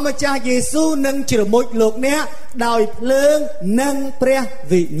ព្រះអម្ចាស់យេស៊ូវនឹងជ្រមុជលោកអ្នកដោយភ្លើងនិងព្រះ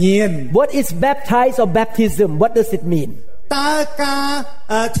វិញ្ញាណ What is baptize or baptism? What does it mean? តើការ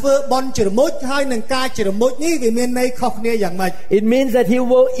ធ្វើបន់ជ្រមុជហើយនឹងការជ្រមុជនេះវាមានន័យខុសគ្នាយ៉ាងម៉េច It means that he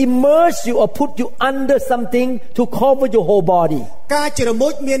will immerse you or put you under something to cover your whole body. ការជ្រមុ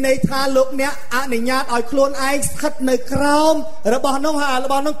ជមានន័យថាលោកអ្នកអនុញ្ញាតឲ្យខ្លួនឯងស្ថិតនៅក្រោមរបស់នោះហើយរ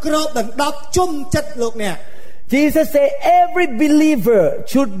បស់នោះគ្របដណ្ដប់ជុំចិត្តលោកអ្នក Jesus said every believer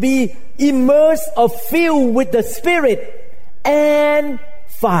should be immersed or filled with the Spirit and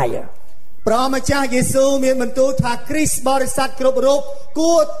fire. ព្រះម្ចាស់យេស៊ូវមានបន្ទូលថាគ្រីស្ទបរិស័ទគ្រប់រូប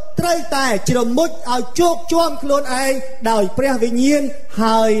គួរត្រូវតែជ្រមុជឲ្យជោគជាំខ្លួនឯងដោយព្រះវិញ្ញាណ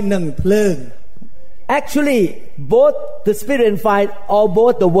ហើយនឹងភ្លើង Actually, both the Spirit and fire are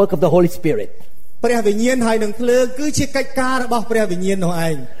both the work of the Holy Spirit. ព្រះវិញ្ញាណហើយនឹងភ្លើងគឺជាកិច្ចការរបស់ព្រះវិញ្ញាណនោះឯ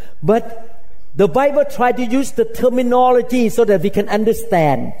ង But the Bible tried to use the terminology so that we can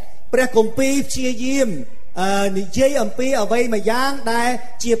understand. ព្រះគម្ពីរព្យាយាមនិយាយអំពីអ្វីមួយយ៉ាងដែល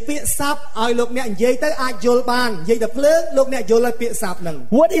ជាពាក្យស័ព្ទឲ្យលោកអ្នកនិយាយទៅអាចយល់បាននិយាយតែភ្លើងលោកអ្នកយល់ហើយពាក្យស័ព្ទហ្នឹង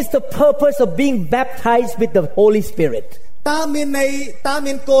What is the purpose of being baptized with the Holy Spirit? តើ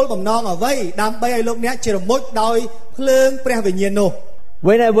មានគោលបំណងអ្វីដើម្បីឲ្យលោកអ្នកជ្រមុជដោយភ្លើងព្រះវិញ្ញាណនោះ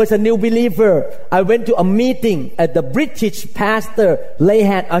When I was a new believer, I went to a meeting at the British pastor lay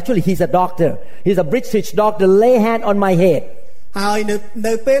hand. Actually, he's a doctor. He's a British doctor. Lay hand on my head. ហើយ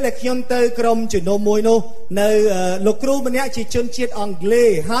នៅពេលដែលខ្ញុំទៅក្រុមជំនុំមួយនោះនៅលោកគ្រូម្នាក់ជាជនជាតិអង់គ្លេស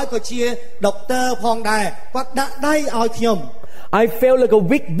ហើយក៏ជាដុកទ័រផងដែរគាត់ដាក់ដៃឲ្យខ្ញុំ I felt like a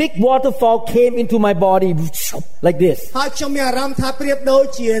big waterfall came into my body like this. ហើយខ្ញុំមានអារម្មណ៍ថាប្រៀបដូច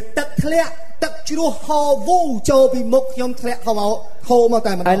ជាទឹកធ្លាក់ទឹកជ្រោះហូរវូចូលពីមុខខ្ញុំធ្លាក់ហូរមក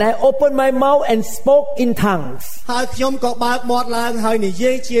តែម្ដង And I opened my mouth and spoke in tongues. ហើយខ្ញុំក៏បើកមាត់ឡើងហើយនិ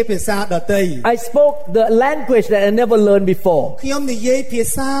យាយជាភាសាដទៃ I spoke the language that I never learned before. ខ្ញុំនិយាយភា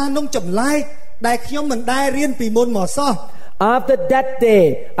សានោះចម្លែកដែលខ្ញុំមិនដែលរៀនពីមុនមកសោះ After that day,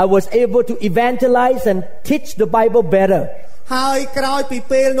 I was able to evangelize and teach the Bible better. ហើយក្រោយពី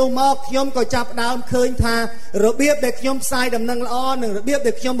ពេលនោះមកខ្ញុំក៏ចាប់ផ្ដើមឃើញថារបៀបដែលខ្ញុំផ្សាយដំណឹងល្អនិងរបៀប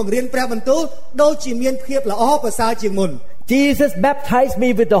ដែលខ្ញុំបង្រៀនព្រះបន្ទូលដូចជាមានភាពល្អប្រសើរជាងមុន Jesus baptized me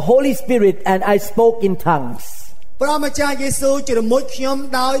with the Holy Spirit and I spoke in tongues. ព្រះម្ចាស់យេស៊ូវជ្រមុជខ្ញុំ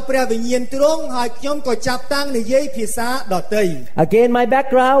ដោយព្រះវិញ្ញាណទ្រង់ហើយខ្ញុំក៏ចាប់តាំងនិយាយភាសាដទៃ Again my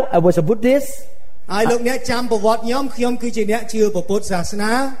background, I was a Buddhist. ហើយលោកអ្នកចាំប្រវត្តិខ្ញុំគឺជាអ្នកជឿព្រះពុទ្ធសាស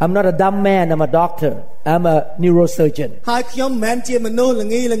នា I'm not a dumb man, I'm a doctor. I'm a neurosurgeon. ហើយខ្ញុំមិនមែនជាមនុស្សល្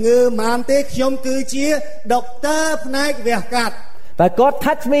ងីល្ងើម៉ានទេខ្ញុំគឺជាដុកទ័រផ្នែកវះកាត់ But God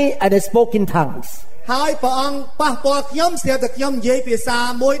touched me and I spoke in tongues. ហើយព្រះអង្គប៉ះពាល់ខ្ញុំស្រាប់តែខ្ញុំនិយាយភាសា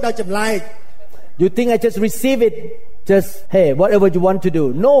មួយដ៏ចម្លែក You think I just receive it just hey whatever you want to do.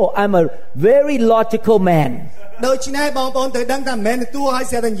 No, I'm a very logical man. ដូច្នេះបងប្អូនត្រូវដឹងថាមិនមែនទទួលឲ្យ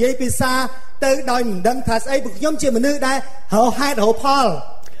ស្រាប់តែនិយាយភាសាទៅដោយមិនដឹងថាស្អីព្រោះខ្ញុំជាមនុស្សដែលរហហេតុរហផល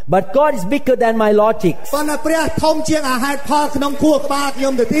But God is bigger than my logic. ប៉ុន្តែព្រះធំជាងហេតុផលក្នុងខួរក្បាលខ្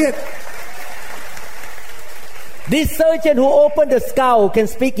ញុំទៅទៀត This surgeon who opened the skull can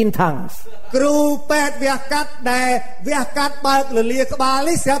speak in tongues. គ្រូពេទ្យវះកាត់ដែលវះកាត់បើកលលាក្បាល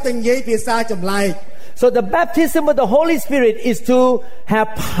នេះស្រាប់តែនិយាយភាសាចម្លែក So the baptism of the Holy Spirit is to have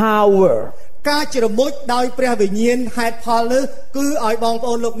power. ការជ្រមុជដោយព្រះវិញ្ញាណហេតុផលនេះគឺឲ្យបងប្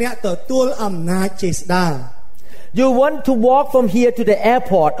អូនលោកអ្នកទទួលអំណាចជាស្ដេច You want to walk from here to the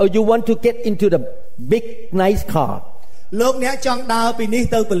airport or you want to get into the big nice car លោកអ្នកចង់ដើរពីនេះ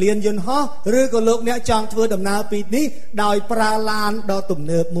ទៅពលានយន្តហោះឬក៏លោកអ្នកចង់ធ្វើដំណើរពីនេះដោយប្រើឡានដ៏ទំ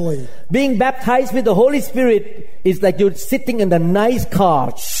នើបមួយ Being baptized with the Holy Spirit is like you're sitting in a nice car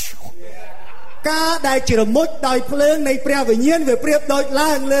ការដែលជ្រមុជដោយភ្លើងនៃព្រះវិញ្ញាណវាប្រៀបដូច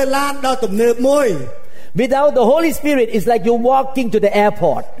ឡើងលើឡានដ៏ទំនើបមួយ Without the Holy Spirit it's like you're walking to the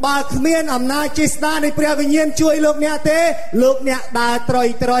airport បើគ្មានអំណាចជាស្ដេចនៃព្រះវិញ្ញាណជួយលោកអ្នកទេលោកអ្នកដើរត្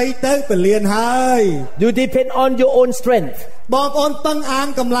រុយទៅពលានហើយ You depend on your own strength បងប្អូនពឹងអាន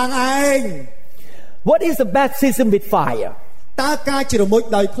កម្លាំងឯង What is the baptism with fire តើការជ្រមុជ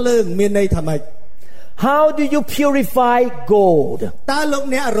ដោយភ្លើងមានន័យថាម៉េច How do you purify gold តើលោក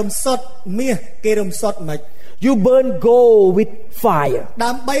អ្នករំសុទ្ធមាសគេរំសុទ្ធម៉េច You burn gold with fire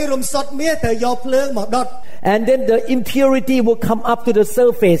ដើម្បីរំសុទ្ធមាសត្រូវយកភ្លើងមកដុត And then the impurity will come up to the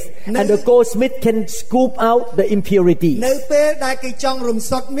surface and the goldsmith can scoop out the impurity នៅពេលដែលគេចង់រំ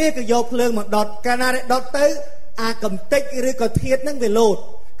សុទ្ធមាសគេយកភ្លើងមកដុតកាលណាដុតទៅអាកំទេចឬក៏ធាតុហ្នឹងវាលោត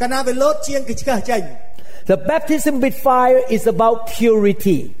កាលណាវាលោតជាងគេឆ្កឹះចេញ The baptism with fire is about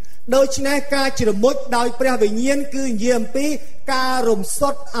purity ដូច្នេះការជ្រមុជដោយព្រះវិញ្ញាណគឺនិយាយអំពីការរំសុ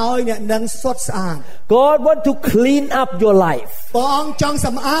ទ្ធឲ្យអ្នកនឹងសុទ្ធស្អាត God want to clean up your life ព្រះអង្គចង់ស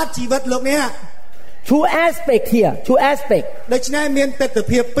ម្អាតជីវិតលោកអ្នក Two aspect here two aspect ដូច្នេះមានទិដ្ឋ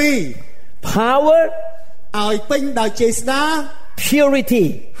ភាពពីរ Power ឲ្យពេញដោយចេស្តា Purity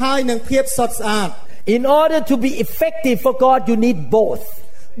ហើយនឹងភាពសុទ្ធស្អាត In order to be effective for God you need both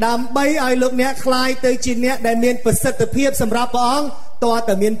ដើម្បីឲ្យលោកអ្នកคลายទៅជាអ្នកដែលមានប្រសិទ្ធភាពសម្រាប់ព្រះអង្គតើ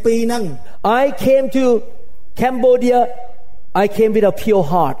តែមានពីរហ្នឹង I came to Cambodia I came with a pure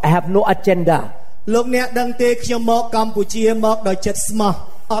heart I have no agenda លោកអ្នកដឹងទេខ្ញុំមកកម្ពុជាមកដោយចិត្តស្មោះ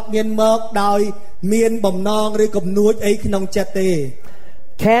អត់មានមកដោយមានបំណងឬគំនួចអីក្នុងចិត្តទេ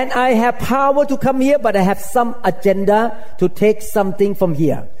Can I have power to come here but I have some agenda to take something from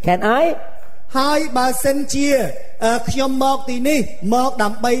here Can I ហើយបើសិនជាខ្ញុំមកទីនេះមកដើ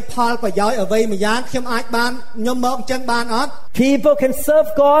ម្បីផលប្រយោជន៍អ្វីមួយយ៉ាងខ្ញុំអាចបានខ្ញុំមកអញ្ចឹងបានអត់ People can serve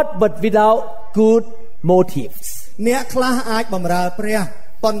God but without good motives អ្នកខ្លះអាចបម្រើព្រះ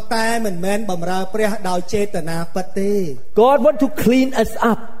ប៉ុន្តែមិនមែនបម្រើព្រះដោយចេតនាពិតទេ God want to clean us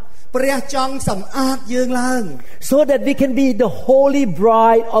up ព្រះចង់សម្អាតយើងឡើង so that we can be the holy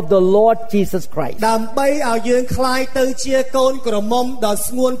bride of the Lord Jesus Christ ដើម្បីឲ្យយើងคล้ายទៅជាកូនក្រមុំដ៏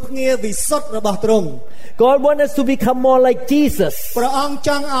ស្ងួនភ្ងាវិសុទ្ធរបស់ទ្រង់ God want us to become more like Jesus ព្រះអង្គច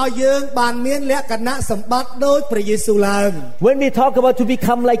ង់ឲ្យយើងបានមានលក្ខណៈសម្បត្តិដូចព្រះយេស៊ូវឡើង When we talk about to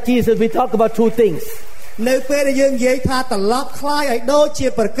become like Jesus we talk about two things នៅពេលដែលយើងនិយាយថាត្រឡប់คล้ายឲ្យដូចជា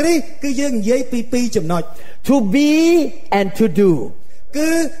ព្រះគ្រីស្ទគឺយើងនិយាយពីពីរចំណុច To be and to do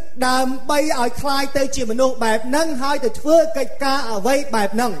គឺដើម្បីឲ្យคล้ายទៅជាមនុស្សបែបហ្នឹងហើយទៅធ្វើកិច្ចការអ្វីបែប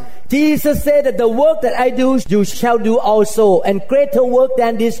ហ្នឹង Jesus said that the work that I do you shall do also and greater work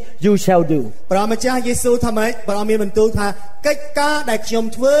than this you shall do ព្រះម្ចាស់យេស៊ូវថាម៉េចព្រះអង្គមានបន្ទូលថាកិច្ចការដែលខ្ញុំ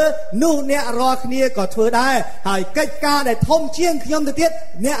ធ្វើនោះអ្នករាល់គ្នាក៏ធ្វើដែរហើយកិច្ចការដែលធំជាងខ្ញុំទៅទៀត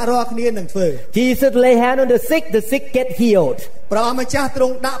អ្នករាល់គ្នានឹងធ្វើ Jesus lay hand on the sick get healed ព្រះម្ចាស់ទ្រ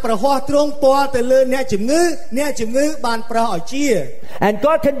ង់ដាក់ប្រហោះទ្រង់ពាល់ទៅលើអ្នកជំងឺបានប្រោសឲ្យជា And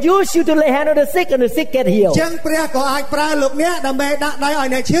God can use you to lay hand on the sick and the sick get healed ចឹងព្រះក៏អាចប្រើលោកអ្នកដើម្បីដាក់ដៃឲ្យ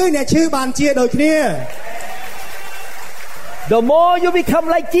អ្នកឈឺបានជាដូចគ្នា The more you become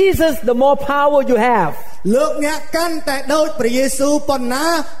like Jesus the more power you have លោកអ្នកកាន់តែដូចព្រះយេស៊ូវប៉ុណ្ណា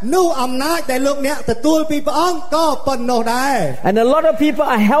នោះអំណាចដែលលោកអ្នកទទួលពីព្រះអង្គក៏ប៉ុណ្ណោះដែរ And a lot of people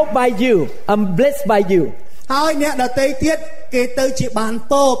are helped by you I'm blessed by you ហើយអ្នកដទៃទៀតគេទៅជាបាន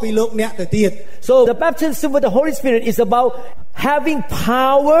ពរពីលោកអ្នកទៅទៀត So the baptism with the Holy Spirit is about having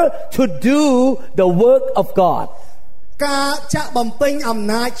power to do the work of God ការចាក់បំពេញអំ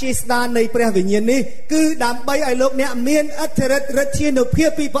ណាចជាស្ដេចនៃព្រះវិញ្ញាណនេះគឺដើម្បីឲ្យលោកអ្នកមានអធិឫទ្ធិឫទ្ធានុភាព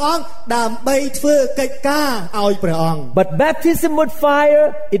ពីព្រះអង្គដើម្បីធ្វើកិច្ចការឲ្យព្រះអង្គ But baptism with fire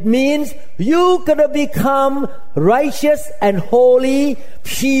it means you gonna become righteous and holy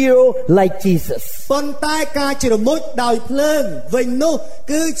pure like Jesus ប៉ុន្តែការជ្រមុជដោយភ្លើងវិញនោះ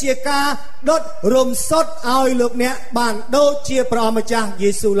គឺជាការដុតរំសុទ្ធឲ្យលោកអ្នកបានដូចជាព្រះម្ចាស់យេ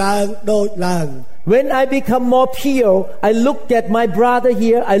ស៊ូវឡើងដូចឡើង When I become more pure I look at my brother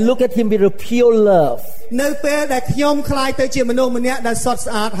here I look at him with a pure love នៅពេលដែលខ្ញុំคล้ายទៅជាមនុស្សម្នាក់ដែលសុទ្ធ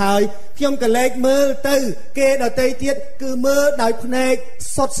ស្អាតហើយខ្ញុំក៏លែកមើលទៅគេដទៃទៀតគឺមើលដោយភ្នែក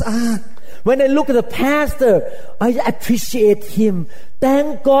សុទ្ធស្អាត When I look at the pastor, I appreciate him. Thank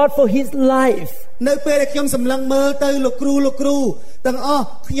God for his life. នៅពេលដែលខ្ញុំសម្លឹងមើលទៅលោកគ្រូទាំងអស់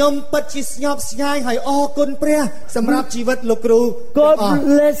ខ្ញុំពិតជាស្ញប់ស្ញែងហើយអរគុណព្រះសម្រាប់ជីវិតលោកគ្រូ God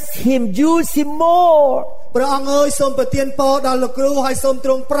bless him, use him more. ព្រះអង្គអើយសូមប្រទានពរដល់លោកគ្រូហើយសូមទ្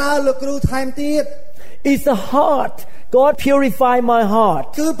រង់ប្រើលោកគ្រូថែមទៀត It's the heart. God purify my heart.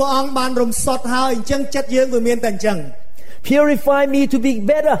 គឺព្រះអង្គបានរំសុទ្ធហើយអញ្ចឹងចិត្តយើងវាមានតែអញ្ចឹង Purify me to be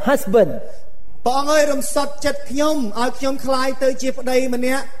better husband. ព្រះអង្គអើយរំសុទ្ធចិត្តខ្ញុំឲ្យខ្ញុំក្លាយទៅជាប្តីម្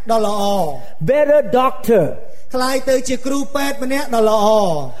នាក់ដ៏ល្អ Better doctor. ក្លាយទៅជាគ្រូពេទ្យម្នាក់ដ៏ល្អ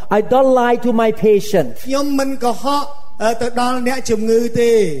I don't lie to my patient. ខ្ញុំមិនកុហកទៅដល់អ្នកជំងឺ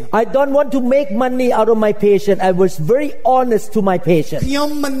ទេ I don't want to make money out of my patient. I was very honest to my patient. ខ្ញុំ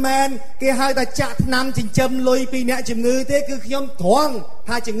មិនមែនគេហៅថាចាក់ថ្នាំចិញ្ចឹមលុយពីអ្នកជំងឺទេគឺខ្ញុំត្រង់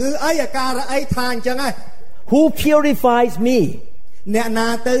ថាជំងឺអីអាការៈអីថាអញ្ចឹងហ៎ Who purifies me? អ្នកណា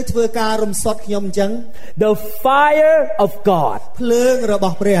ទៅធ្វើការរំសុទ្ធខ្ញុំអញ្ចឹង The fire of God. ភ្លើងរប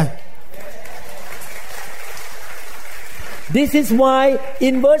ស់ព្រះ This is why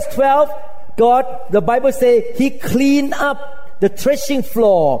in verse 12 God, the Bible says, He cleaned up the threshing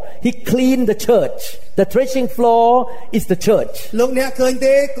floor. He cleaned the church. The threshing floor is the church. លោកអ្នកឃើញ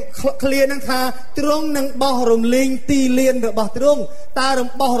ទេឃ្លានឹងថាទ្រង់នឹងបោះរំលែងទីលានរបស់ទ្រង់តើ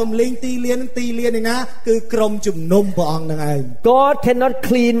បោះរំលែងទីលាននេះណាគឺក្រុមជំនុំព្រះអង្គនឹងឯង God cannot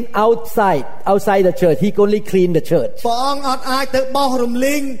clean outside the church. He can only clean the church. ព្រះអង្គអត់អាចទៅបោះរំ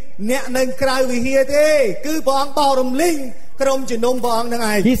លែងអ្នកនៅក្រៅវិហារទេគឺព្រះអង្គបោះរំលែងក្រុមជំនុំព្រះអង្គនឹង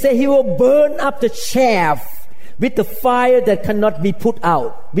ឯង He said He will burn up the chaff with the fire that cannot be put out,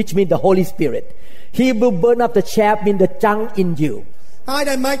 which means the Holy Spirit. He will burn up the chaff, mean the junk in you. ហើយ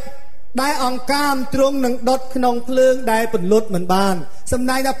ដែលម៉េចដែលអង្គកាមទ្រង់នឹងដុតក្នុងភ្លើងដែលពន្លត់មិនបានសំ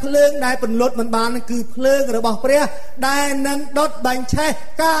ដែងថាភ្លើងដែលពន្លត់មិនបានគឺភ្លើងរបស់ព្រះដែលនឹងដុតបញ្ឆេះ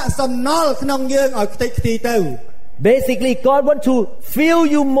កាកសំណល់ក្នុងយើងឲ្យខ្ទេចខ្ទីទៅ Basically, God wants to fill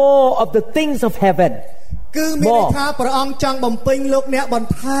you more of the things of heaven. គឺមានន័យថាព្រះអង្គចង់បំពេញលោកអ្នកបន្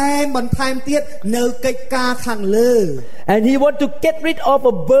ថែមទៀតនៅកិច្ចការខាងលើ And He want to get rid of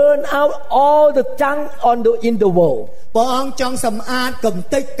or burn out all the junk in the world. ព្រះអង្គចង់សម្អាតកំ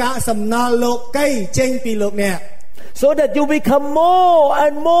ទេចកាកសំណល់លោកីចេញពីលោកអ្នក So that you become more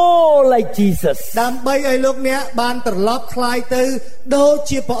and more like Jesus. ដើម្បីឲ្យលោកអ្នកបានត្រឡប់คล้ายទៅដូច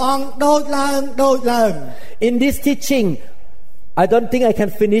ជាព្រះអង្គដូចឡើង In this teaching, I don't think I can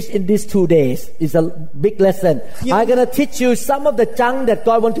finish in these 2 days. It's a big lesson. I'm going to teach you some of the junk that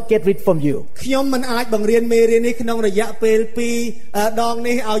God wants to get rid from you. ខ្ញុំមិនអាចបង្រៀនមេរៀននេះក្នុងរយៈពេល2ដង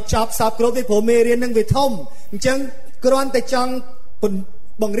នេះឲ្យចប់សពគ្រប់ទេព្រោះមេរៀននឹងវាធំអញ្ចឹងគ្រាន់តែចង់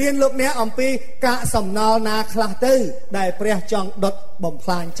បង្រៀនលោកអ្នកអំពីកាកសំណល់ណាខ្លះទៅដែលព្រះចង់ដុតបំផ្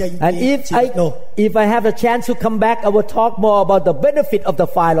លាញចេញពីជីវិតនោះ If I have a chance to come back, I will talk more about the benefit of the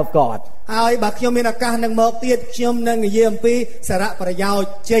fire of God. ហើយបើខ្ញុំមានឱកាសនឹងមកទៀតខ្ញុំនឹងនិយាយអំពីសារៈប្រយោជន៍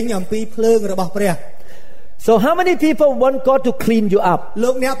ចេញអំពីភ្លើងរបស់ព្រះ So how many people want God to clean you up? លោ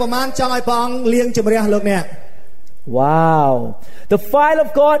កអ្នកប្រមាណចង់ឲ្យព្រះអង្គលាងជម្រះលោកអ្នក Wow. The fire of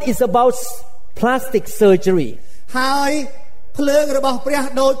God is about plastic surgery. ហើយភ្លើងរបស់ព្រះ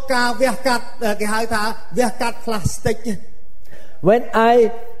ដូចការវះកាត់គេហៅថាវះកាត់ plastic When I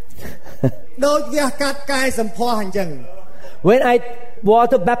ដូចវះកាត់កែសម្ផស្សអញ្ចឹង When I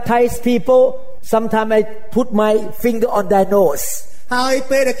water baptize people, sometimes I put my finger on their nose. ហើយ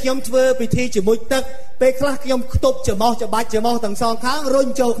ពេលដែលខ្ញុំធ្វើពិធីជាមួយទឹកពេលខ្លះខ្ញុំខ្ទប់ច្រមុះច្បាច់ច្រមុះទាំងសងខាងរុញ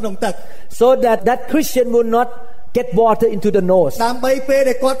ចូលក្នុងទឹក So that Christian will not get water into the nose. ដើម្បីពេល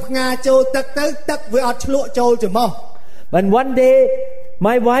ដែលគាត់ផ្ងាចូលទឹកទៅទឹកវាអត់ឆ្លក់ចូលច្រមុះ But one day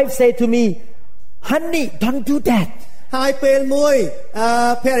my wife said to me, "Honey, don't do that." ហើយពេលមួយ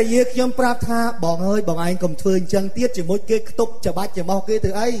ភរិយាខ្ញុំប្រាប់ថាបងអើយបងឯងកុំធ្វើអញ្ចឹងទៀតជាមួយគេខ្ទប់ច្បាច់ច្រមុះគេ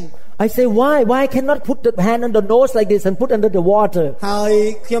ទៅអី I say why I cannot put the hand on the nose like this and put under the water ហើយ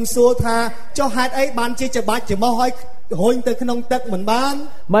ខ្ញុំសួរថាចុះហេតុអីបានជាច្បាច់ច្រមុះហើយរុញទៅក្នុងទឹកមិនបាន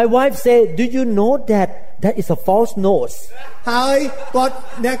My wife said, "Do you know that is a false nose?" ហើយគាត់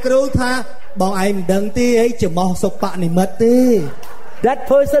អ្នកគ្រូថាបងឯងមិនដឹងទេអីច្រមុះសុបនិមិត្តទេ That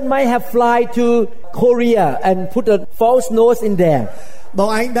person might have fly to Korea and put a false nose in there. បង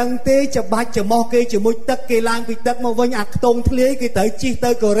ឯងដឹងទេច្បាច់ច្រមុះគេជាមួយទឹកគេឡើងពីទឹកមកវិញអាខ្ទង់ធ្លាយគេត្រូវជិះ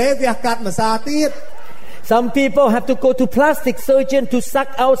ទៅកូរ៉េវះកាត់ភាសាទៀត Some people have to go to plastic surgeon to suck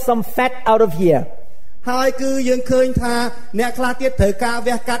out some fat out of here. ហើយគឺយើងឃើញថាអ្នកខ្លះទៀតត្រូវការ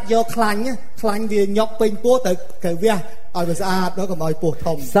វះកាត់យកខ្លាញ់វាញុកពេញពោះទៅវះឲ្យវាស្អាតដល់កុំឲ្យពោះ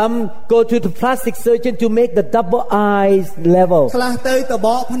ធំ Some go to the plastic surgeon to make the double eyes level. ខ្លះទៅតប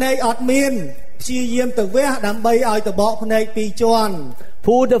កភ្នែកអត់មានព្យាយាមទៅវះដើម្បីឲ្យតបកភ្នែកពីរជាន់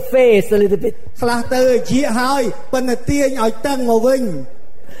Pull the face a little bit. ខ្លះទៅជាហើយប៉ុន្តែទាញឲ្យតឹងមកវិញ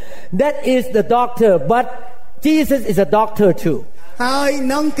That is the doctor, but Jesus is a doctor too. ហើយ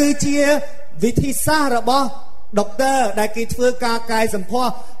នឹងគឺជាវិធីសាស្ត្ររបស់ដុកទ័រដែលគេធ្វើការកែសម្ផស្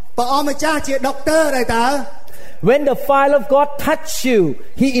សព្រះអង្គម្ចាស់ជាដុកទ័រដែរតើ When the fire of God touch you,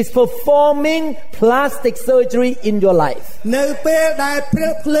 He is performing plastic surgery in your life. នៅពេលដែល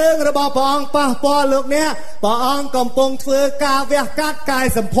ភ្លើងរបស់ព្រះអង្គប៉ះពាល់លោកអ្នកព្រះអង្គកំពុងធ្វើការវះកាត់កែ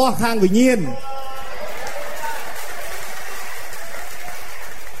សម្ផស្សខាងវិញ្ញាណ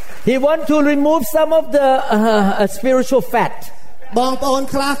He want to remove some of the spiritual fat. បងប្អូន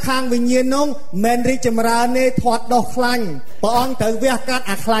ខ្លះខាងវិញ្ញាណនោះមិនរីកចម្រើនទេធាត់ដោះខ្លាញ់ព្រះអង្គត្រូវវះកាត់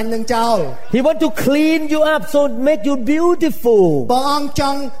អាខ្លាញ់នឹងចោល He want to clean you up so make you beautiful. ព្រះអង្គច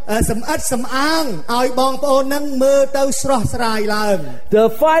ង់សម្អិតសម្អាងឲ្យបងប្អូននឹងមើលទៅស្រស់ស្រាយឡើង The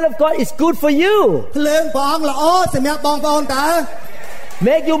fire of God is good for you. ភ្លើងព្រះអង្គល្អសម្រាប់បងប្អូនតើ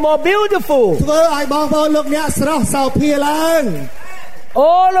Make you more beautiful. ធ្វើឲ្យបងប្អូនលោកអ្នកស្រស់សោភាឡើង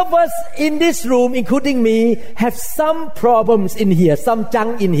All of us in this room, including me, have some problems in here, some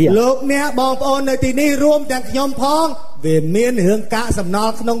junk in here. លោកអ្នកបងប្អូននៅទីនេះរួមទាំងខ្ញុំផងវាមានរឿងកាកសំណ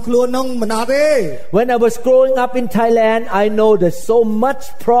ល់ក្នុងខ្លួននោះមិនអត់ទេ When I was growing up in Thailand, I know there's so much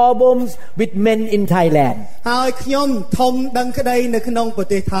problems with men in Thailand. ហើយខ្ញុំធំដឹងក្តីនៅក្នុងប្រ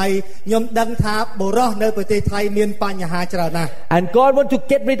ទេសថៃខ្ញុំដឹងថាបុរសនៅប្រទេសថៃមានបញ្ហាច្រើនណាស់ And God want to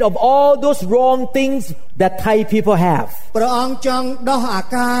get rid of all those wrong things that Thai people have. ព្រះអង្គចង់ដោះអា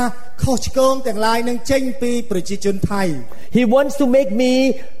ការខុសឆ្គងទាំងឡាយនឹងចេញពីប្រជាជនថៃ He wants to make me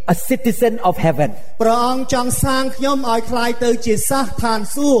a citizen of heaven. ព្រះអង្គចង់សាងខ្ញុំឲ្យក្លាយទៅជាសាសឋាន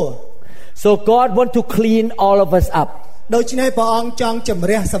សួគ៌ So God want to clean all of us up. ដូច្នេះព្រះអង្គចង់ជំ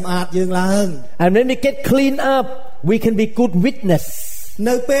រះសម្អាតយើងឡើង And when we get cleaned up, we can be good witness.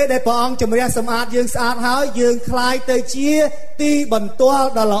 នៅពេលដែលព្រះអង្គជំរះសម្អាតយើងស្អាតហើយយើងក្លាយទៅជាទីបន្ទាល់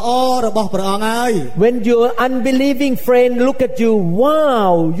ដ៏ល្អរបស់ព្រះអង្គហើយ When your unbelieving friend look at you,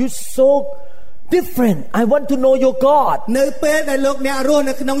 wow, you so different. I want to know your God. នៅពេលដែលលោកអ្នករស់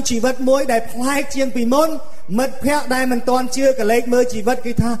នៅក្នុងជីវិតមួយដែលប្លែកជាងពីមុនមិត្តភ័ក្តិដែលមិនទាន់ជឿកលេចមើលជីវិត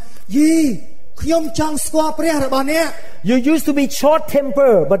គេថាយីខ្ញុំចង់ស្គាល់ព្រះរបស់អ្នក You used to be short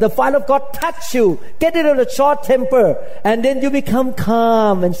temper, but the fire of God touch you. Get rid of the short temper, and then you become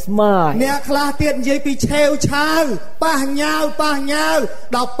calm and smile. អ្នកខ្លះទៀតនិយាយពីឆេវឆាវប៉ះញ៉ាវ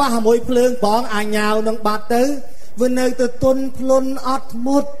ដល់ប៉ះមួយភ្លើងបងអាញ៉ាវនឹងបាត់ទៅវានៅទៅទន់ភ្លន់អត់ធ្ម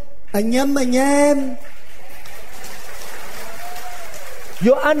ត់អញញែម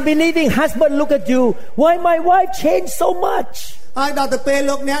Your unbelieving husband look at you. Why my wife changed so much? ហើយដល់ទៅពេល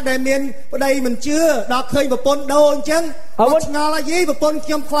លោកអ្នកដែលមានប្តីមិនជឿដល់ឃើញប្រពន្ធដូរអញ្ចឹងគាត់ឆ្ងល់ហើយប្រពន្ធខ្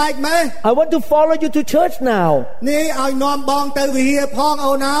ញុំខ្លាចម៉េះ I want to follow you to church now. នេះឲ្យនាំបងទៅវិហារផង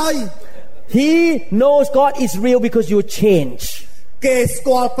អូនហើយ He knows God is real because you change. គេស្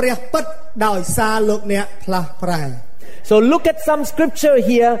គាល់ព្រះពិតដោយសារលោកអ្នកផ្លាស់ប្រែ So look at some scripture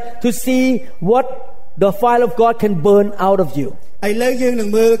here to see what the fire of God can burn out of you. ឥឡូវយើងនឹង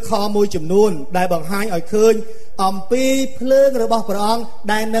មើលខមួយចំនួនដែលបង្ហាញឲ្យឃើញអំពីភ្លើងរបស់ព្រះអង្គ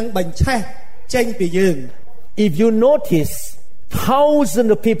ដែលនឹងបញ្ឆេះចេញពីយើង If you notice, thousands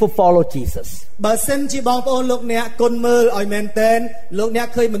of people follow Jesus. បើសិនជាបងប្អូនលោកអ្នកគុណមើលឲ្យមែនតែនលោកអ្នក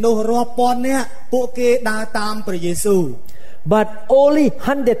ឃើញមនុស្សរាប់ពាន់នាក់ពួកគេដើរតាមព្រះយេស៊ូវ But only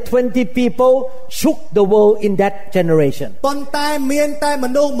 120 people shook the world in that generation. ប៉ុន្តែមានតែម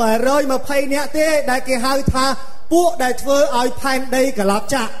នុស្ស120នាក់ទេដែលគេហៅថាពួកដែលធ្វើឲ្យផែនដីកលាប់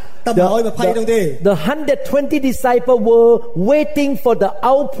ចាក់តែ120នោះទេ The 120 disciples were waiting for the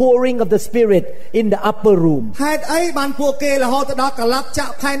outpouring of the Spirit in the upper room. ហេតុអីបានពួកគេរហូតដល់កលាប់ចា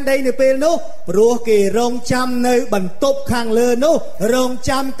ក់ផែនដីនៅពេលនោះព្រោះគេរងចាំនៅបន្ទប់ខាងលើនោះរង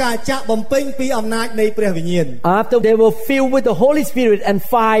ចាំការចាក់បំពេញពីអំណាចនៃព្រះវិញ្ញាណ After they were filled with the Holy Spirit and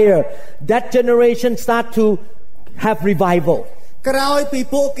fire, that generation start to have revival. ក្រោយពី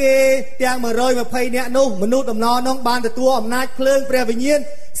ពួកគេទាំង120នាក់នោះមនុស្សដំណរនោះបានទទួលអំណាចភ្លើងព្រះវិញ្ញាណ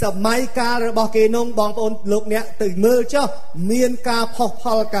សម័យកាលរបស់គេនោះបងប្អូនលោកអ្នកទៅមើលចុះមានការផុស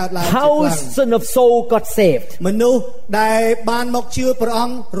ផុលកើតឡើង Thousands of souls got saved. មនុស្សដែលបានមកជឿព្រះអ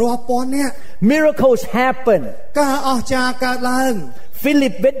ង្គរាប់ពាន់នាក់ Miracles happen. ការអស្ចារ្យកើតឡើង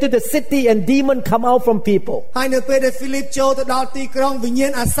Philip went to the city and demon come out from people. ហើយនៅពេលដែលហ្វីលីបចូលទៅដល់ទីក្រុងវិញ្ញា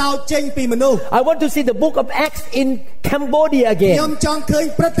ណអាសោចចេញពីមនុស្ស I want to see the book of Acts in Cambodia again. ខ្ញុំចង់ឃើញ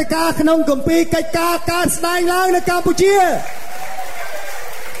ព្រឹត្តិការណ៍ក្នុងគម្ពីរកិច្ចការកើតស្ដែងឡើងនៅកម្ពុជា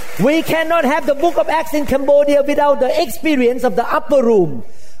We cannot have the book of Acts in Cambodia without the experience of the upper room.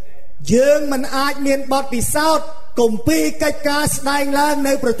 យើងមិនអាចមានបទពិសោធន៍គម្ពីរកិច្ចការស្ដែងឡើង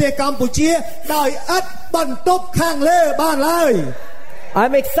នៅប្រទេសកម្ពុជាដោយឥតបន្ទប់ខាងលើបានឡើយ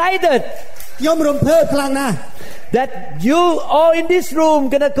I'm excited ខ្ញុំរំភើបខ្លាំងណាស់ that you all in this room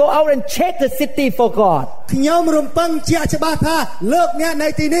gonna go out and check the city for God. ខ្ញុំរំពឹងជាក់ច្បាស់ថាលោកអ្នកនៅ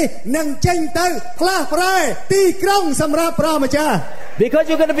ទីនេះនឹងចេញទៅផ្លាស់ប្រែទីក្រុងសម្រាប់ព្រះម្ចាស់ Because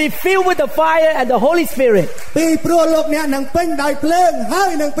you're going to be filled with the fire and the Holy Spirit. ពីព្រោះលោកអ្នកនឹងពេញដោយភ្លើងហើ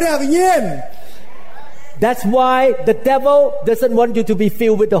យនឹងព្រះវិញ្ញាណ That's why the devil doesn't want you to be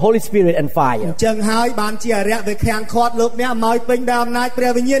filled with the Holy Spirit and fire. អញ្ចឹងហើយបានជាអរិយវាខាំងខាត់លោកអ្នកមកពេញដោយអំណាចព្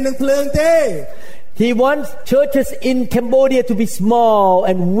រះវិញ្ញាណនិងភ្លើងទេ He wants churches in Cambodia to be small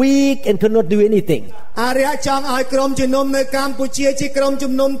and weak and cannot do anything. អរិយចង់ឲ្យក្រុមជំនុំនៅកម្ពុជាជាក្រុម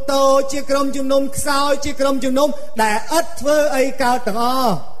ជំនុំតូចជាក្រុមជំនុំខ្សោយជាក្រុមជំនុំដែលឥតធ្វើអីកើតទាំងអ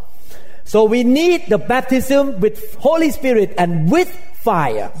ស់ So we need the baptism with Holy Spirit and with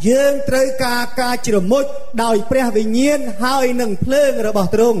fire. យើងត្រូវការជ្រមុជដោយព្រះវិញ្ញាណហើយនឹងភ្លើងរបស់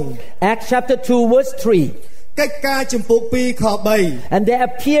ទ្រង់ Acts chapter 2 verse 3. កិច្ចការចំពុក 2 ខ 3 And there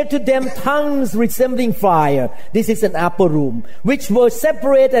appeared to them tongues resembling fire. This is an upper room, which were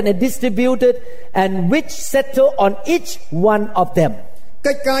separated and distributed, and which settled on each one of them.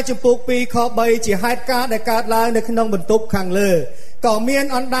 កិច្ចការចំពុក 2 ខ 3 ជាហេតុការណ៍ដែលកើតឡើងនៅក្នុងបន្ទប់ខាងលើក៏មាន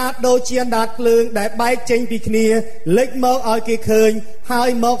អណ្ដាតដូចជាអណ្ដាតភ្លើងដែលបែកចេញពីគ្នាលេចមកឲ្យគេឃើញហើយ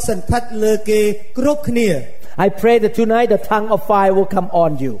មកសន្ធិដ្ឋលើគេគ្រប់គ្នា I pray that tonight the tongue of fire will come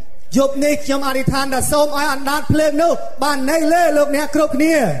on you. យប់នេះខ្ញុំអធិដ្ឋានថាសូមឲ្យអណ្ដាតភ្លើងនោះបាននៅលើលោកអ្នកគ្រប់គ្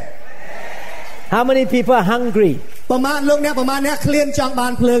នា How many people are hungry? ប្រមាណលោកអ្នកប្រមាណអ្នកឃ្លានចង់បា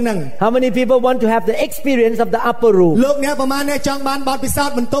នភ្លើងហ្នឹង How many people want to have the experience of the upper room? លោកអ្នកប្រមាណអ្នកចង់បានបទពិសោធ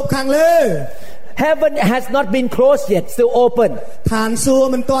ន៍បន្ទប់ខាងលើ Heaven has not been closed yet, still open. ឋានសួគ៌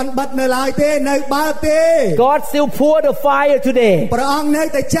មិនទាន់បិទនៅឡើយទេនៅបើកទេ God still pour the fire today. ព្រះអង្គនៅ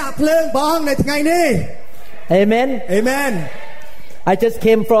តែចាក់ភ្លើងព្រះអង្គនៅថ្ងៃនេះ Amen. Amen. I just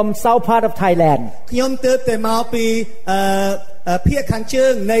came from south part of Thailand. ខ្ញុំទើបតែមកពីភាគខាងជើ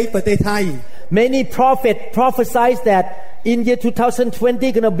ងនៃប្រទេសថៃ Many prophets prophesied that in year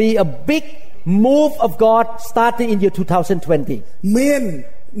 2020 going to be a big move of God starting in year 2020. មាន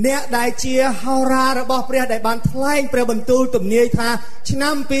អ្នកដែលជាហោរារបស់ព្រះដែលបានថ្លែងព្រះបន្ទូលទំនាយថាឆ្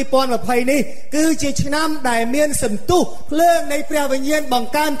នាំ2020នេះគឺជាឆ្នាំដែលមានសន្ទុះភ្លើងនៃព្រះវិញ្ញាណបង្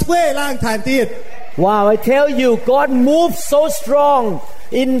កើនទ្វេឡើងថែមទៀត Wow, I tell you, God moved so strong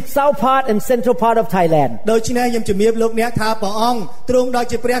in south part and central part of Thailand. ដូច្នេះខ្ញុំជំរាបលោកអ្នកថាព្រះអង្គទ្រង់ដោយ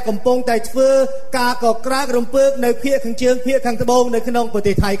ជាព្រះកំពុងតែធ្វើការកក្រើករំពើកនៅភាគខាងជើងភាគខាងត្បូងនៅក្នុងប្រ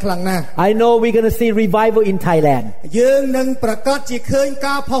ទេសថៃខ្លាំងណាស់ I know we're going to see revival in Thailand. យើងនឹងប្រកាសជាឃើញ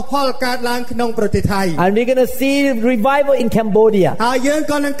ការផុសផុលកើតឡើងក្នុងប្រទេសថៃ And we're going to see revival in Cambodia. ហើយយើង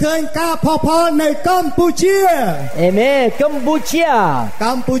ក៏នឹងឃើញការផុសផុលនៅកម្ពុជា Amen. Cambodia.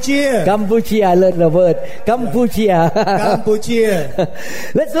 Cambodia, I learned the word. Cambodia.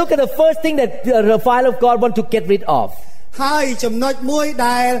 Let's look at the first thing that the fire of God want to get rid of. ហើយចំណុចមួយ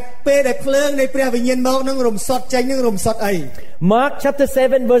ដែលពេលដែលភ្លើងនៃព្រះវិញ្ញាណមកនឹងរំសុទ្ធចេញនឹងរំសុទ្ធអី Mark chapter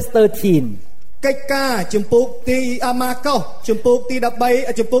 7 verse 13. កិច្ចការជំពូកទីម៉ាកុសជំពូកទី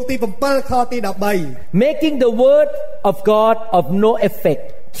13ជំពូកទី7ខទី13 Making the word of God of no effect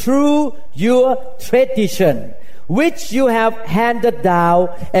through your tradition which you have handed down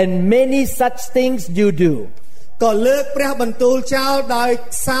and many such things you do. ក៏លើកព្រះបន្ទូលចោលដោយ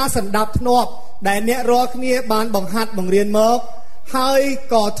សារសណ្ដាប់ធ្នាប់ដែលអ្នករាល់គ្នាបានបង្ហាត់បង្រៀនមកហើយ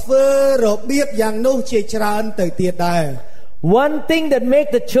ក៏ធ្វើរបៀបយ៉ាងនោះជាច្រើនទៅទៀតដែរ One thing that make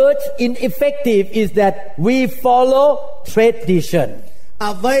the church ineffective is that we follow tradition.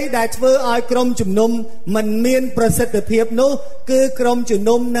 អ្វីដែលធ្វើឲ្យក្រុមជំនុំមិនមានប្រសិទ្ធភាពនោះគឺក្រុមជំ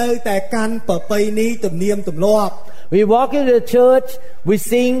នុំនៅតែកាន់ប្រពៃណីទំនៀមទម្លាប់ We walk into the church, we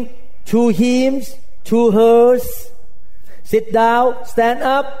sing 2 hymns, 2 hers, sit down, stand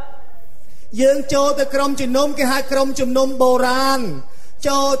up. យើងចូលទៅក្រុមជំនុំគេហៅក្រុមជំនុំបុរាណ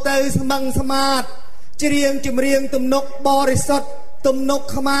ចូលទៅស្មឹងស្មាតច្រៀងចម្រៀងទំនុកបរិសុទ្ធទំនុក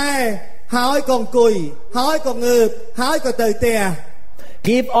ខ្មែរហើយក៏អង្គុយហើយក៏ងើបហើយក៏ទៅផ្ទះ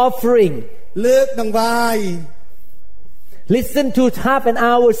Give offering, លើកដង្វាយ listen to half an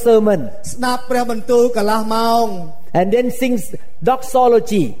hour sermon, ស្ដាប់ព្រះបន្ទូលកន្លះម៉ោង and then sing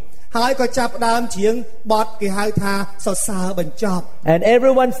doxology. ហើយក៏ចាប់ផ្ដើមច្រៀងបទគេហៅថាសរសើរបញ្ចប់ And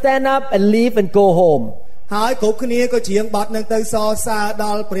everyone stand up and leave and go home. ហើយគ្រប់គ្នាក៏ច្រៀងបទនឹងទៅសរសើរដ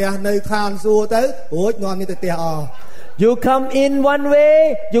ល់ព្រះនៅឋានសួគ៌ទៅរួចនាំគ្នាទៅផ្ទះអស់ You come in one way,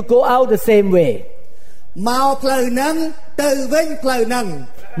 you go out the same way. មកផ្លូវហ្នឹងទៅវិញផ្លូវហ្នឹង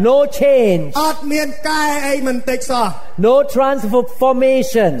No change. អត់មានកែអីមិនតិចសោះ No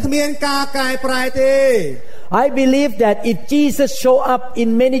transformation. គ្មានការកែប្រែទេ I believe that if Jesus show up in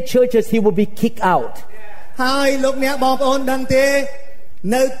many churches, he will be kicked out. ហើយលោកអ្នកបងប្អូនដឹងទេ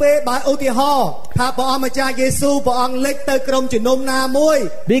នៅពេលបើឧទាហរណ៍ថាព្រះអង្គម្ចាស់យេស៊ូវព្រះអង្គលេចទៅក្រុមជំនុំណាមួយ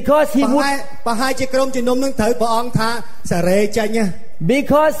Because he would ប្រហែលជាក្រុមជំនុំនឹងត្រូវព្រះអង្គថាសារ៉េចេញ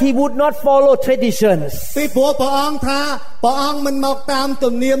Because he would not follow traditions. ពីព្រោះព្រះអង្គថាព្រះអង្គមិនមកតាម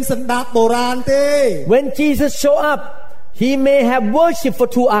ទំនៀមសណ្ដាប់បុរាណទេ When Jesus show up, he may have worship for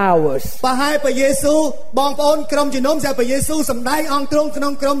 2 hours. បើហើយព្រះយេស៊ូវបងប្អូនក្រុមជំនុំដែលព្រះយេស៊ូវសម្ដែងអង្គទ្រង់ក្នុ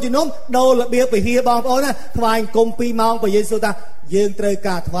ងក្រុមជំនុំដូររបៀបពហិបងប្អូនណាថ្វាយអង្គម2ម៉ោងព្រះយេស៊ូវថាយើងត្រូវ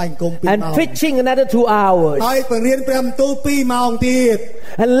ការថ្វាយអង្គម2ម៉ោង And preaching another 2 hours. ហើយបង្រៀនព្រះបន្ទូល2ម៉ោងទៀត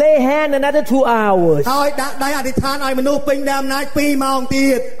And lay hand another 2 hours. ហើយដាក់ដៃអធិដ្ឋានឲ្យមនុស្សពេញដើមអំណាច2ម៉ោងទៀ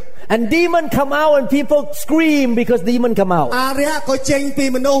ត And demon come out and people scream because demon come out. អារក្សក៏ចេញពី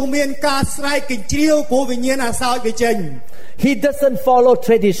មនុស្សមានការស្រែកកញ្ជ្រៀវព្រោះវិញ្ញាណអាសោចវាចេញ He doesn't follow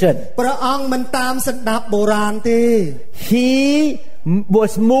tradition. ព្រះអង្គមិនតាមសណ្ដាប់បុរាណទេ He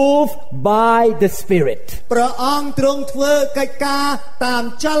was moved by the Spirit. ព្រះអង្គទ្រង់ធ្វើកិច្ចការតាម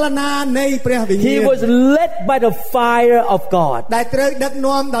ចលនានៃព្រះវិញ្ញាណ He was led by the fire of God. ដែលត្រូវដឹក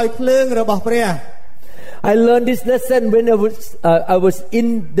នាំដោយភ្លើងរបស់ព្រះ I learned this lesson when I was in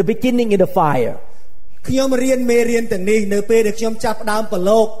the beginning in the fire. ខ្ញុំរៀនមេរៀនទាំងនេះនៅពេលដែលខ្ញុំចាប់ផ្ដើមប្រ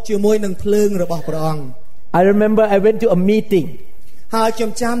ឡូកជាមួយនឹងភ្លើងរបស់ព្រះអង្គ I remember I went to a meeting. ហើយខ្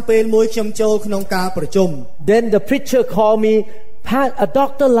ញុំចាំពេលមួយខ្ញុំចូលក្នុងការប្រជុំ Then the preacher called me,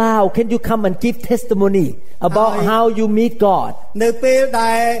 Dr. Lau, can you come and give testimony about how you meet God? នៅពេល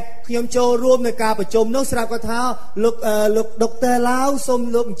ដែលខ្ញុំចូលរួមនៅការប្រជុំនោះស្រាប់គាត់ថាលោកដុកទ័រឡាវសូម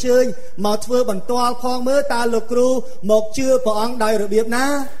លោកអញ្ជើញមកធ្វើបន្ទាល់ផងមើលតើលោកគ្រូមកជឿព្រះអង្គដោយរបៀបណា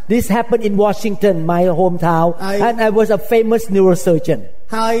This happened in Washington, my hometown, and I was a famous neurosurgeon.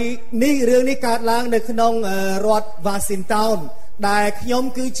 ហើយនេះរឿងនេះកើតឡើងនៅក្នុងរដ្ឋ Washington ដែលខ្ញុំ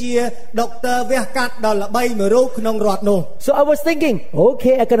គឺជាដុកទ័រវះកាត់ដ៏ល្បីមួយរូបក្នុងរដ្ឋនោះ So I was thinking,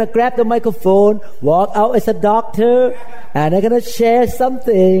 okay, I'm going to grab the microphone, walk out as a doctor, and I'm going to share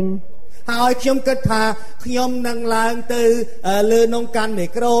something. ហើយខ្ញុំគិតថាខ្ញុំនឹងឡើងទៅលើនងកាន់មី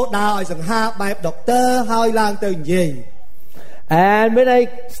ក្រូដើរឲ្យសង្ហាបែបដុកទ័រហើយឡើងទៅនិយាយ And when I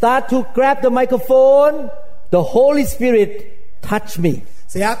start to grab the microphone, the Holy Spirit touched me.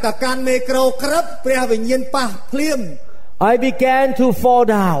 ស្រាប់តែកាន់មីក្រូក្រឹបព្រះវិញ្ញាណប៉ះភ្លាម I began to fall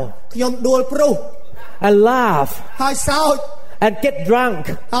down ខ្ញុំដួលព្រុស and laugh ហើយសើច and get drunk.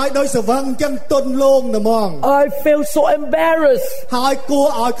 ហើយដោយសវឹងចឹងទន់លងហ្មង I felt so embarrassed. ហើយគួរ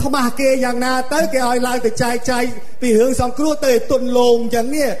ឲ្យខ្មាស់គេយ៉ាងណាទៅគេឲ្យឡើងទៅចែកចាយពីរឿងសង្គ្រោះទៅទន់លងចឹង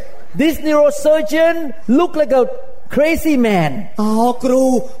នេះ This neurosurgeon looked like a crazy man. គ្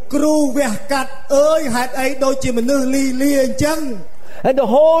រូវះកាត់អើយហេតុអីដូចជាមនុស្សលីលាអញ្ចឹង And the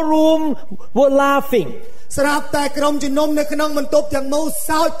whole room were laughing. ស្រាប់តែក្រុមជំនុំនៅក្នុងបន្ទប់ទាំងមូល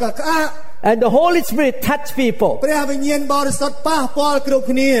សើចកក្អាក And the Holy Spirit touched people. ព្រះវិញ្ញាណបរិសុទ្ធប៉ះពាល់គ្រប់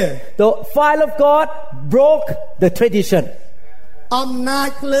គ្នា The fire of God broke the tradition. អំណាច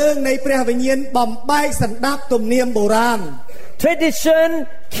ភ្លើងនៃព្រះវិញ្ញាណបំបែកសណ្ដាប់ទំនៀមបុរាណ Tradition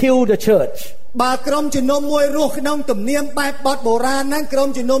killed the church. បើក្រុមជំនុំមួយរស់ក្នុងទំនៀមបែបបទបុរាណហ្នឹងក្រុម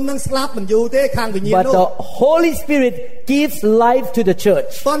ជំនុំនឹងស្លាប់មិនយូរទេខាងវិញ្ញាណនោះ But the Holy Spirit gives life to the church.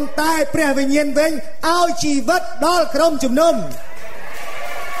 ប៉ុន្តែព្រះវិញ្ញាណវិញឲ្យជីវិតដល់ក្រុមជំនុំ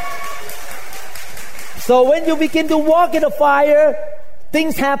So when you begin to walk in the fire,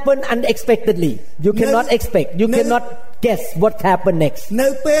 things happen unexpectedly. You cannot expect. You cannot guess what happened next. នៅ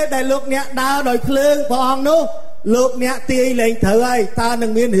ពេលដែលលោកអ្នកដើរដោយភ្លើងព្រះអង្គនោះលោកអ្នកទាយលែងត្រូវហើយតើនឹ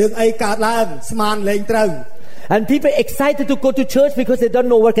ងមានរឿងអីកើតឡើងស្មានលែងត្រូវ And people excited to go to church because they don't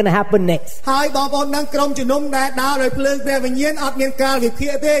know what's going to happen next. ហើយបងប្អូននឹងក្រុមជំនុំដែលដើរដោយភ្លើងព្រះវិញ្ញាណអត់មានកាលវិភា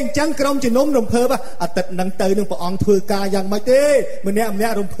គទេអញ្ចឹងក្រុមជំនុំរំភើបអាទិត្យនឹងទៅនឹងព្រះអង្គធ្វើការយ៉ាងម៉េចទេម្នា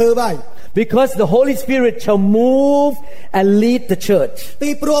ក់រំភើបហើយ Because the Holy Spirit shall move and lead the church. ពី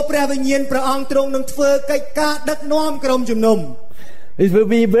ព្រោះព្រះវិញ្ញាណព្រះអង្គទ្រង់នឹងធ្វើកិច្ចការដឹកនាំក្រុមជំនុំ It will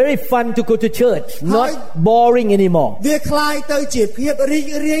be very fun to go to church, not boring anymore. វាคล้ายទៅជាភាពរីក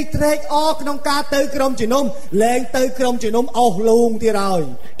រាយត្រេកអរក្នុងការទៅក្រុមជំនុំលែងទៅក្រុមជំនុំអស់លូងទៀតហើយ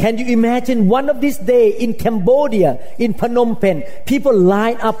Can you imagine one of these days in Cambodia, in Phnom Penh, people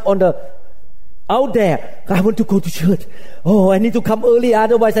line up on the out there. I want to go to church. Oh, I need to come early,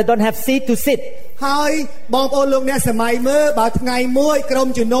 otherwise I don't have seat to sit. ហើយបងប្អូនលោកអ្នកសម័យមើលបើថ្ងៃមួយក្រុម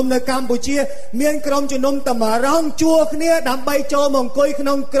ជំនុំនៅកម្ពុជាមានក្រុមជំនុំតែ100ជួរគ្នាដើម្បីចូលមកអង្គុយក្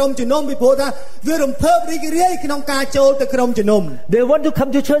នុងក្រុមជំនុំពីព្រោះថាវារំភើបរីករាយក្នុងការចូលទៅក្រុមជំនុំ They want to come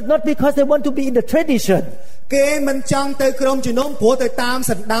to church not because they want to be in the tradition. គេមិនចង់ទៅក្រុមជំនុំព្រោះទៅតាម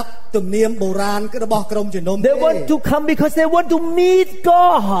សណ្ដាប់ទំនៀមបុរាណរបស់ក្រុមជំនុំ They want to come because they want to meet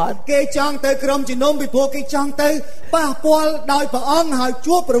God. គេចង់ទៅក្រុមជំនុំពីព្រោះគេចង់ទៅប៉ះពាល់ដោយព្រះអង្គហើយ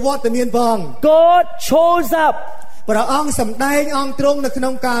ជួបប្រវត្តិមានព្រះអង្គ God shows up. ព្រះអង្គសម្ដែងអង្គទ្រង់នៅក្នុ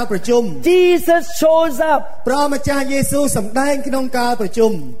ងការប្រជុំ Jesus shows up. ព្រះម្ចាស់យេស៊ូវសម្ដែងក្នុងការប្រ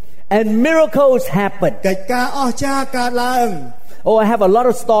ជុំ And miracles happen. កិច្ចការអស្ចារ្យកើតឡើង Oh, I have a lot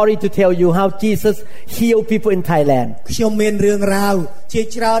of story to tell you how Jesus healed people in Thailand. ខ្ញុំមានរឿងរ៉ាវជា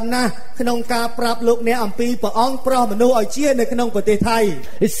ច្រើនណាស់ក្នុងការប្រាប់លោកអ្នកអំពីព្រះអង្គប្រោសមនុស្សឲ្យជានៅក្នុងប្រទេសថៃ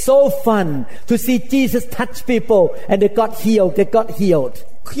It's so fun to see Jesus touch people and they got healed. They got healed.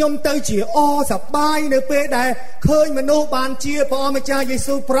 ខ្ញុំទៅជាអសប្បាយនៅពេលដែលឃើញមនុស្សបានជាព្រះអង្គម្ចាស់យេ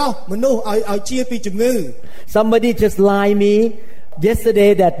ស៊ូវប្រោសមនុស្សឲ្យជាពីជំងឺ Somebody just lied me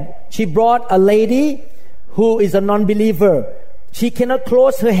yesterday that she brought a lady who is a non-believer. She cannot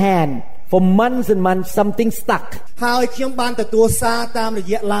close her hand for months and months. Something stuck. ហើយខ្ញុំបានទទួលសារតាមរ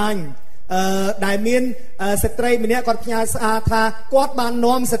យៈ LINE ដែលមានស្ត្រីម្នាក់គាត់ផ្ញើសារថាគាត់បាន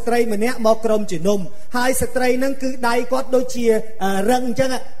នាំស្ត្រីម្នាក់មកក្រុមជំនុំហើយស្ត្រីហ្នឹងគឺដៃគាត់ដូចជារឹងអញ្ចឹង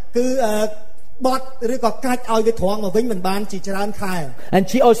គឺបត់ឬក៏កាច់ឲ្យវាត្រង់មកវិញមិនបានជាច្រើនខែ And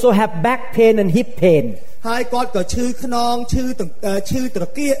she also have back pain and hip pain. ហើយគាត់ក៏ឈឺខ្នងឈឺត្រ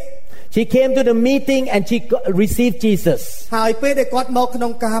គាក She came to the meeting and she received Jesus. ហើយពេលដែលគាត់មកក្នុ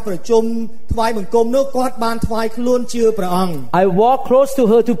ងការប្រជុំថ្វាយបង្គំនោះគាត់បានថ្វាយខ្លួនជឿព្រះអង្គ I walked close to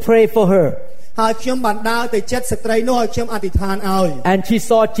her to pray for her. ហើយខ្ញុំបានដើរទៅជិតស្ត្រីនោះឲ្យខ្ញុំអធិដ្ឋានឲ្យ And she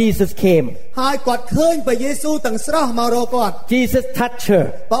saw Jesus came. ហើយគាត់ឃើញព្រះយេស៊ូវទាំងស្រស់មករកគាត់ Jesus touched her.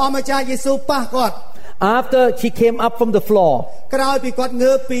 ព្រះអង្គម្ចាស់យេស៊ូវប៉ះគាត់ After she came up from the floor, ក្រោយពីគាត់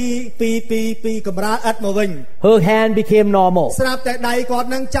ងើបពីកម្រាលឥដ្ឋមកវិញ her hand became normal. ស្រាប់តែដៃគាត់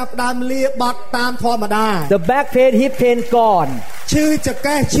នឹងចាប់ដើមលាបត់តាមធម្មតា The back pain, hip pain gone. ឈឺចង្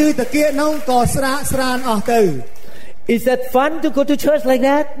កេះឈឺត្រគាកនោះក៏ស្រានអស់ទៅ Is that fun to go to church like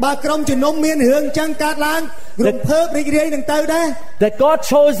that? បើក្រុមជំនុំមានរឿងចឹងកើតឡើងរំភើបរីករាយនឹងទៅដែរ That God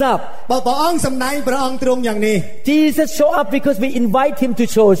shows up. បើព្រះអង្គសម្ដែងព្រះអង្គទ្រង់យ៉ាងនេះ Jesus show up because we invite him to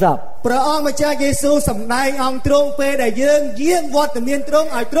show up. ព្រះអង្គម្ចាស់យេស៊ូវសម្ដែងអង្គទ្រង់ពេលដែលយើងយាងវត្តមានទ្រង់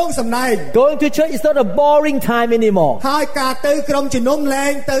ឲ្យទ្រង់សម្ដែង Going to church is not a boring time anymore. ហើយការទៅក្រុមជំនុំលែ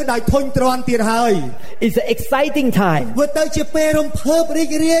ងទៅដោយធុញទ្រាន់ទៀតហើយ It's an exciting time. វាទៅជាពេលរំភើបរី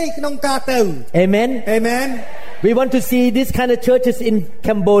ករាយក្នុងការទៅ Amen. Amen. We want to see this kind of churches in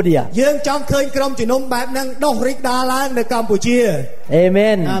Cambodia. យើងចង់ឃើញក្រុមជំនុំបែបហ្នឹងដុះរីកដាលឡើងនៅកម្ពុជា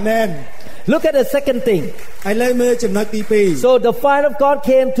Amen. Amen. Look at the second thing. ហើយលើមើលចំណុចទី 2 So the fire of God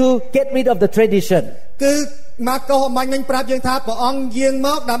came to get rid of the tradition. គឺម៉ាកុសអំញ្ញមិញប្រាប់យើងថាព្រះអង្គយាងម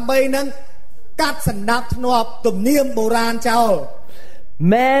កដើម្បីនឹងកាត់សណ្ដាប់ធ្នាប់ទំនៀមបុរាណចោល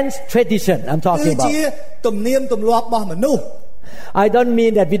Man's tradition I'm talking about. គឺជាទំនៀមទម្លាប់របស់មនុស្ស I don't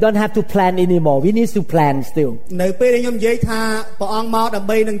mean that we don't have to plan anymore. We need to plan still. នៅពេលដែលខ្ញុំនិយាយថាព្រះអង្គមកដើម្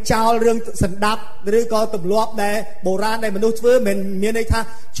បីនឹងចោលរឿងសណ្ដាប់ឬក៏ទម្លាប់ដែលបុរាណដែលមនុស្សធ្វើមិនមានន័យថា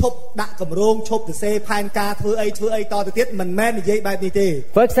ឈប់ដាក់កម្រងឈប់សរសេរផែនការធ្វើអីតទៅទៀតមិនមែននិយាយបែបនេះទេ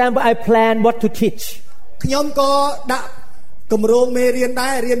For example, I plan what to teach. ខ្ញុំក៏ដាក់កម្រងមេរៀនដែ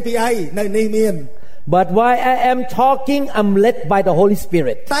ររៀនពីអីនៅនេះមាន But while I am talking, I'm led by the Holy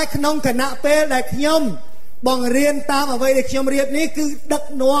Spirit. តែក្នុងគណៈពេលដែលខ្ញុំបង្រៀនតាមអ្វីដែលខ្ញុំរៀបនេះគឺដឹក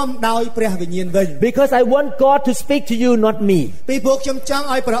នាំដោយព្រះវិញ្ញាណវិញ Because I want God to speak to you, not me. ពីព្រោះខ្ញុំចង់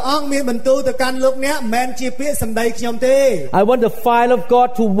ឲ្យព្រះអង្គមានបន្ទូលទៅកាន់លោកអ្នកមិនមែនជាពាក្យសម្ដីខ្ញុំទេ I want the fire of God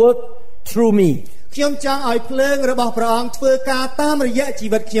to work through me. ខ្ញុំចង់ឲ្យភ្លើងរបស់ព្រះអង្គធ្វើការតាមរយៈជី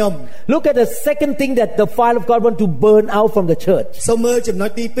វិតខ្ញុំ Look at the second thing that the fire of God want to burn out from the church. សូមមើលចំណុច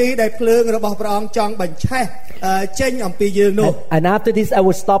ទី 2 ដែលភ្លើងរបស់ព្រះអង្គចង់បញ្ឆេះចេញអំពីយើងនោះ And after this I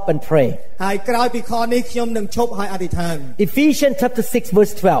will stop and pray. ហើយក្រោយពីខនេះខ្ញុំនឹងឈប់ហើយអធិដ្ឋាន Ephesians chapter 6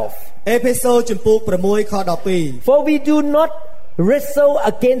 verse 12. អេភេសូចំពោះ6ខ12 For we do not wrestle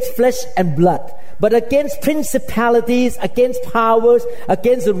against flesh and blood, but against principalities, against powers,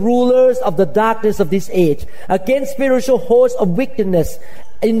 against the rulers of the darkness of this age, against spiritual hosts of wickedness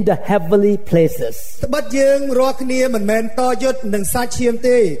in the heavenly places. ត្បិតយើងរាល់គ្នាមិនមែនតយុទ្ធនឹងសាច់ឈាម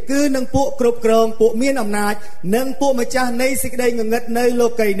ទេគឺនឹងពួកគ្រប់គ្រងពួកមានអំណាចនិងពួកម្ចាស់នៃសេចក្តីងងឹតនៅលោ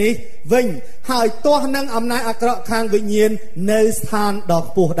កីយ៍នេះវិញហើយទាស់នឹងអំណាចអាក្រក់ខាងវិញ្ញាណនៅស្ថានដ៏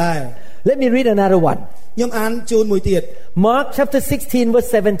ខ្ពស់ដែរ Let me read another one. ខ្ញុំអានជូនមួយទៀត Mark chapter 16 verse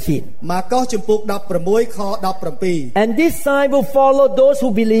 17. ម៉ាកុសចំពុក16ខ17 And this sign will follow those who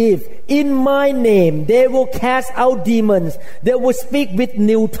believe. In my name they will cast out demons. They will speak with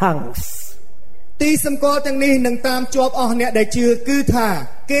new tongues. ទីសម្គាល់ទាំងនេះនឹងតាមជាប់អស់អ្នកដែលជឿគឺថា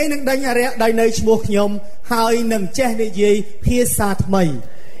គេនឹងដេញអារក្សដោយនៅឈ្មោះខ្ញុំហើយនឹងចេះនិយាយភាសាថ្មី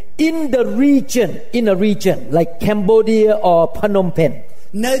In a region like Cambodia or Phnom Penh.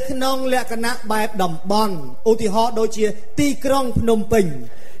 នៅក្នុងលក្ខណៈបែបតំបន់ឧទាហរណ៍ដូចជាទីក្រុងភ្នំពេញ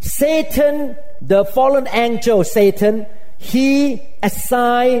Satan, the fallen angel Satan, he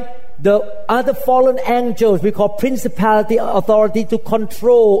assigned the other fallen angels we call principality or authority to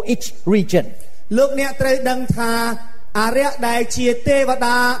control each region. លោកអ្នកត្រូវដឹងថាអារក្សដែលជាទេវ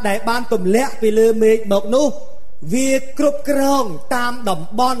តាដែលបានទម្លាក់ពីលើមេឃមកនោះវាគ្រប់គ្រងតាមតំ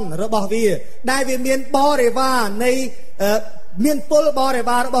បន់របស់វាដែលវាមានបរិវារនៃ មានពលបរិ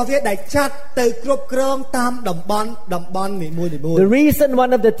វាររបស់វាដែលចាត់ទៅគ្រប់គ្រងតាមតំបន់នីមួយៗ The reason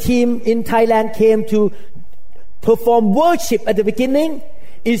one of the team in Thailand came to perform worship at the beginning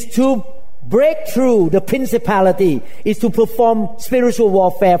is to break through the principality, is to perform spiritual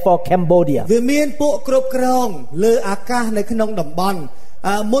warfare for Cambodia. វាមានពួកគ្រប់គ្រងលើអាកាសនៅក្នុងតំបន់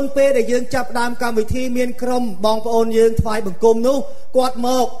មុនពេលដែលយើងចាប់ផ្ដើមកម្មវិធីមានក្រុមបងប្អូនយើងថ្វាយបង្គំនោះគាត់ម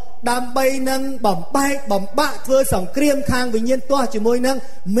កដើម្បីនឹងបំបែកបំបាក់ធ្វើសង្គ្រាមខាងវិញ្ញាណទាស់ជាមួយនឹង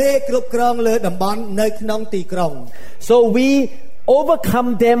មេគ្រប់គ្រងលើតំបន់នៅក្នុងទីក្រុង So we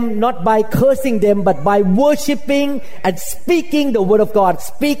overcome them not by cursing them but by worshiping and speaking the word of God,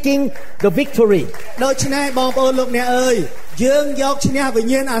 speaking the victory. ដូច្នេះបងប្អូនលោកអ្នកអើយយើងយកឈ្នះវិ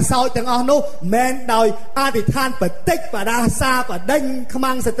ញ្ញាណអាសោចទាំងអស់នោះមិនដោយអធិដ្ឋានបតិចបដាសាបដិញខ្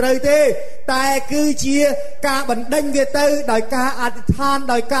មាំងសត្រូវទេតែគឺជាការបណ្ដេញវាទៅដោយការអធិដ្ឋាន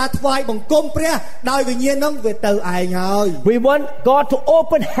ដោយការថ្វាយបង្គំព្រះដោយវិញ្ញាណនោះវាទៅឯងហើយ We want God to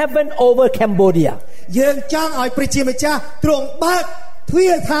open heaven over Cambodia. យើងចង់ឲ្យព្រះជាម្ចាស់ទ្រង់បើកទ្វា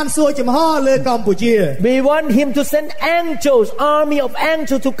រឋានសួគ៌ចំហលើកម្ពុជា We want him to send angels, army of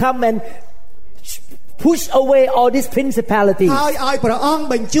angels to come and push away all these principalities. ហើយឲ្យព្រះអង្គ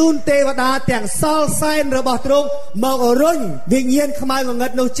បញ្ជូនទេវតាទាំងសល់សែនរបស់ទ្រង់មករុញវិញ្ញាណខ្មៅងងឹ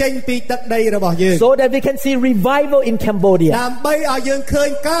តនោះចេញពីទឹកដីរបស់យើង So that we can see revival in Cambodia. ដើម្បីឲ្យយើងឃើញ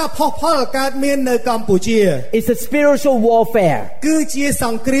ការផុសផុលកើតមាននៅកម្ពុជា It's a spiritual warfare. គឺជាស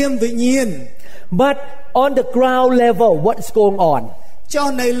ង្គ្រាមវិញ្ញាណ But on the ground level, what's going on? ចុះ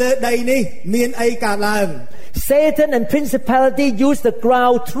នៅលើដីនេះមានអីកើតឡើង Satan and principality use the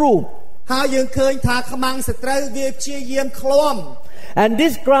ground troop. ហើយយើងឃើញថាខ្មាំងសត្រូវវាព្យាយាមឃ្លាំ And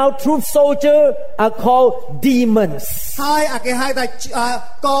this ground troop soldier are called demons. ហើយគេហៅថា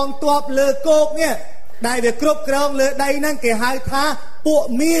កងទ័ពលើគោកនេះដែលវាគ្រប់គ្រងលើដីហ្នឹងគេហៅថាពួក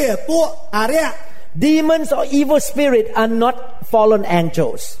មាពួកអារក្ស Demons or evil spirit are not fallen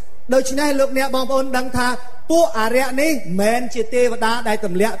angels. ដូច្នេះលោកអ្នកបងប្អូនដឹងថាពួកអារក្សនេះមិនមែនជាទេវតាដែលទ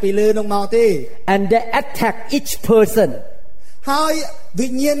ម្លាក់ពីលើនោះមកទេ And they attack each person. ហើយវិ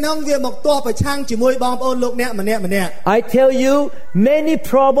ញ្ញាណនោះវាមកទាស់ប្រឆាំងជាមួយបងប្អូនលោកអ្នកម្នាក់ I tell you many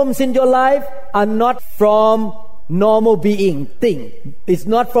problems in your life are not from normal being thing. It's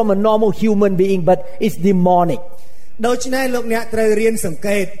not from a normal human being but it's demonic. ដូច្នេះលោកអ្នកត្រូវរៀនសង្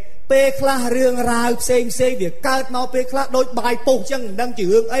កេតពេលខ្លះរឿងរ៉ាវផ្សេងវាកើតមកពេលខ្លះដូចបាយពុះអញ្ចឹងមិនដឹងជា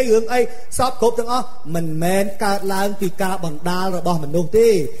រឿងអីសពគ្រប់ទាំងអស់មិនមែនកើតឡើងពីការបណ្ដាលរបស់មនុស្សទេ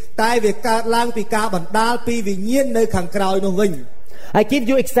តែវាកើតឡើងពីការបណ្ដាលពីវិញ្ញាណនៅខាងក្រោយនោះវិញ I give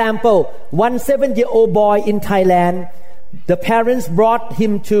you example. 1 7-year-old boy in Thailand, the parents brought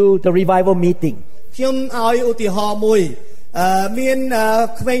him to the revival meeting. ខ្ញុំឲ្យឧទាហរណ៍មួយមាន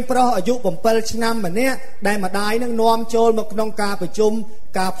ក្មេងប្រុសអាយុ7ឆ្នាំម្នាក់ដែលម្ដាយនឹងនាំចូលមកក្នុងការប្រជុំ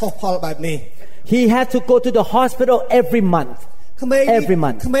ការផុសផុលបែបនេះ He had to go to the hospital every month. ក្មេង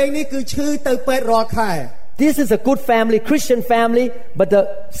នេះគឺឈឺទៅពេទ្យរាល់ខែ This is a good family, Christian family, but the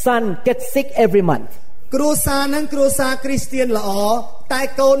son gets sick every month. គ្រួសារនឹងគ្រួសារគ្រីស្ទានល្អតែ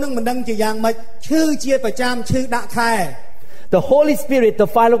កូននឹងមិនដឹងជាយ៉ាងម៉េចឈឺជាប្រចាំឈឺដាក់ខែ The Holy Spirit, the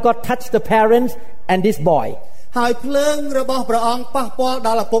fire of God touched the parents and this boy. ហើយភ្លើងរបស់ព្រះអង្គប៉ះពាល់ដ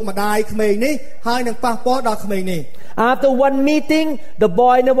ល់ឪពុកម្ដាយក្មេងនេះហើយនឹងប៉ះពាល់ដល់ក្មេងនេះ After one meeting, the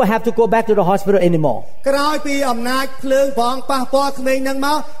boy never have to go back to the hospital anymore. ក្រោយពីអំណាចភ្លើងព្រះអង្គប៉ះពាល់ក្មេងនឹងម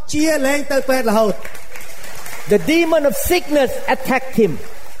កជាលែងទៅពេទ្យរហូត The demon of sickness attacked him.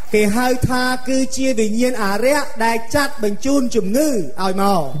 គេហៅថាគឺជាវិញ្ញាណអារក្សដែលចាត់បញ្ជូនជំងឺឲ្យម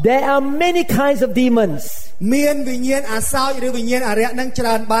ក There are many kinds of demons. មានវិញ្ញាណអាសោចឬវិញ្ញាណអារក្សនឹងច្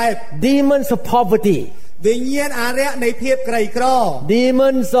រើនបែប Demons of poverty. វិញ្ញាណអារក្សនៃភាពក្រីក្រ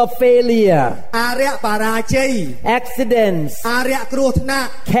Demons of failure. អារក្សបរាជ័យ Accidents. អារក្សគ្រោះថ្នាក់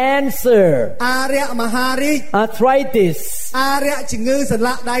Cancer. អារក្សមហារីក Arthritis. អារក្សជំងឺសន្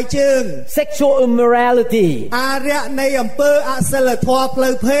លាក់ដៃជើង Sexual immorality. អារក្សនៃអំពើអសិលធម៌ផ្លូ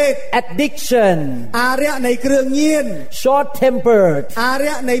វភេទ Addiction. អារក្សនៃគ្រឿងញៀន Short-tempered. អារ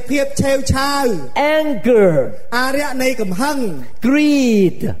ក្សនៃភាពឆេវឆាវ Anger. អារក្សនៃកំហឹង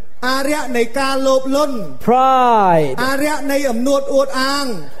Greed. អារក្សនៃការលោភលន់ Pride. អារក្សនៃអំនួតអួតអាង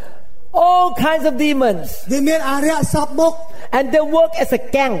All kinds of demons. វាមានអារក្សសពមុខ And they work as a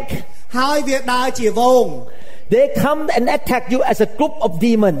gang. ហើយវាដើរជាវង They come and attack you as a group of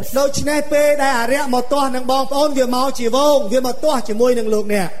demons. ដូច្នេះពេលដែលអារក្សមកទាស់នឹងបងប្អូនវាមកជាវងវាមកទាស់ជាមួយនឹងលោក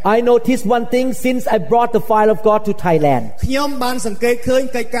អ្នក I noticed one thing since I brought the fire of God to Thailand. ខ្ញុំបានសង្កេតឃើញ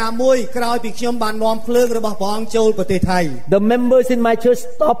កិច្ចការមួយក្រោយពីខ្ញុំបាននាំភ្លើងរបស់ព្រះអង្គចូលប្រទេសថៃ The members in my church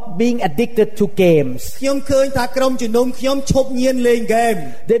stopped being addicted to games. ខ្ញុំឃើញថាក្រុមជំនុំខ្ញុំឈប់ញៀនលេងហ្គេម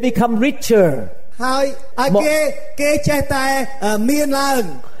They become richer. ហើយគេចេះតែមានឡើង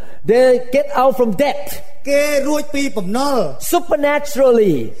They get out from debt. គេរួចពីបំណុល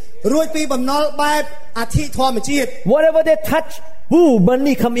supernaturally រួចពីបំណុលបែបអធិធម្មជាតិ whatever they touch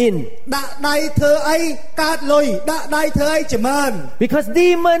money come in ដាក់ដៃធ្វើអីកើតលុយដាក់ដៃធ្វើអីចម្រើន because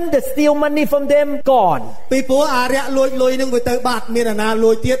demon that steal money from them gone ពីព្រោះអារក្សលួចលុយនឹងវាទៅបាត់មានអាណា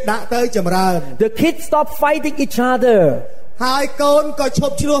លួចទៀតដាក់ទៅចម្រើន the kids stop fighting each other ហើយកូនក៏ឈ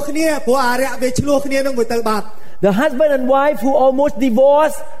ប់ឆ្លោះគ្នាព្រោះអារក្សវាឆ្លោះគ្នានឹងវាទៅបាត់ the husband and wife who almost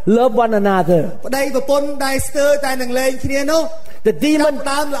divorced love one another ប្តីប្រពន្ធដែលស្ទើរតែនឹងលែងគ្នានោះ the demon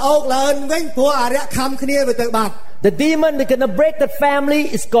ដើមល្អកឡើងវិញព្រោះអារក្សខំគ្នាវាទៅបាត់ the demon that gonna break that family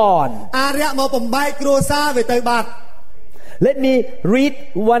is gone អារក្សមកបំបែកគ្រួសារវាទៅបាត់ let me read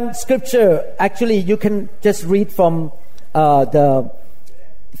one scripture actually you can just read from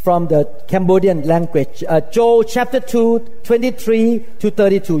the Cambodian language Joel chapter 2 23 to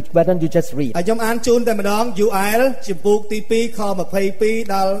 32 why don't you just read ខ្ញុំអានជូនតែម្ដង UL ជំពូកទី2ខ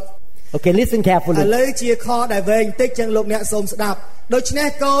22ដល់ okay listen carefully ឥឡូវជាខដែលវែងបន្តិចចឹងលោកអ្នកសូមស្ដាប់ដូច្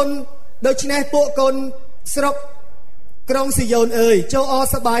នេះពួកកូនស្រុកក្រុងស៊ីយ៉ូនអើយចូលអរ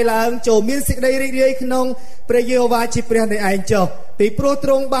សប្បាយឡើងចូលមានសេចក្តីរីករាយក្នុងព្រះយេហូវ៉ាជាព្រះនៃឯងចុះពីព្រោះទ្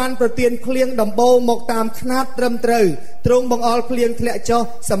រង់បានប្រទានភ្លៀងដំបូងមកតាមខ្នាតត្រឹមត្រូវទ្រង់បង្អល់ភ្លៀងធ្លាក់ចុះ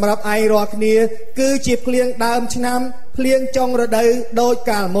សម្រាប់ឯងរាល់គ្នាគឺជាភ្លៀងដើមឆ្នាំភ្លៀងចុងរដូវដូច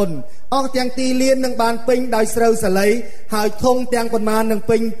កាលមុនអស់ទាំងទីលាននឹងបានពេញដោយស្រូវសាលីហើយធុងទាំងប៉ុន្មាននឹង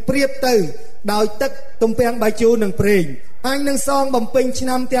ពេញព្រៀបទៅដោយទឹកទំពាំងបាយជូរនិងប្រេងអញនឹងសងបំពេញឆ្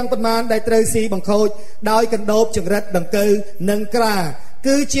នាំទាំងប៉ុន្មានដែលត្រូវស៊ីបង្ខូចដោយកណ្ដោបចង្រិតដង្កូវនិងក្រា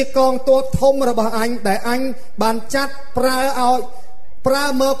គឺជាកងទ័ពធំរបស់អញដែលអញបានចាត់ប្រើ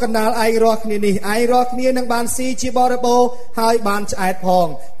មកកណ្ដាលឯងរាល់គ្នានេះឯងរាល់គ្នានឹងបានស៊ីជាបរិបូរហើយបានឆ្អែតផង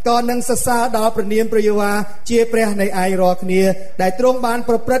ក៏នឹងសរសើរដល់ព្រះនាមព្រះយេហូវ៉ាជាព្រះនៃឯងរាល់គ្នាដែលទ្រង់បាន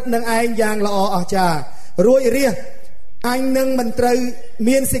ប្រព្រឹត្តនឹងឯងយ៉ាងល្អអស្ចារ្យរួចរាសអញនឹងមិនត្រូវ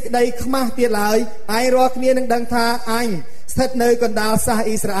មានសេចក្តីខ្មាស់ទៀតឡើយឯងរាល់គ្នានឹងដឹងថាអញស្ថិតនៅកណ្ដាលសាស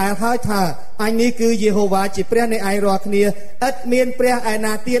អ៊ីស្រាអែលហើយថាអញនេះគឺយេហូវ៉ាជាព្រះនៃឯងរាល់គ្នាឥតមានព្រះឯ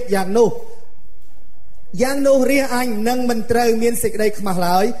ណាទៀតយ៉ាងនោះរាសអញនឹងមិនត្រូវមានសេចក្តីខ្មាស់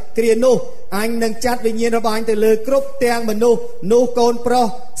ឡើយគ្រានោះអញនឹងចាត់វិញ្ញាណរបស់អញទៅលើគ្រប់ទាំងមនុស្សនោះកូនប្រុស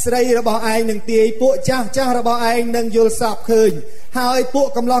ស្រីរបស់ឯងនឹងទាយពួកចាស់របស់ឯងនឹងយល់សពឃើញហើយពួក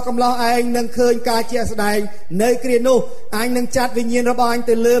កំឡោះឯងនឹងឃើញការជាក់ស្ដែងនៅគ្រានោះអញនឹងចាត់វិញ្ញាណរបស់អញ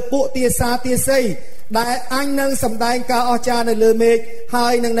ទៅលើពួកទាសាទាសីដែលអញនឹងសម្ដែងការអស្ចារ្យនៅលើមេឃហើ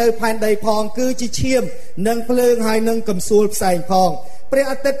យនឹងនៅផែនដីផងគឺជាឈាមនិងភ្លើងហើយនឹងកំសួលផ្សែងផងព្រះ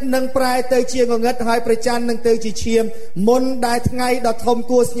អាទិត្យនឹងប្រែទៅជាងងឹតហើយព្រះច័ន្ទនឹងទៅជាឈាមមុនដែលថ្ងៃដ៏ធំ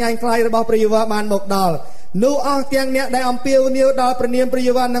គួរស្ញាញ់ខ្លាយរបស់ព្រះយេហូវ៉ាបានមកដល់នោះអស់ទាំងអ្នកដែលអំពាវនាវដល់ព្រះនាមព្រះ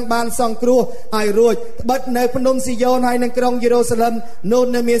យេហូវ៉ានឹងបានសង្គ្រោះឲ្យរួចត្បិតនៅភ្នំស៊ីយ៉ូនហើយនឹងក្រុងយេរូសាឡឹមនោះ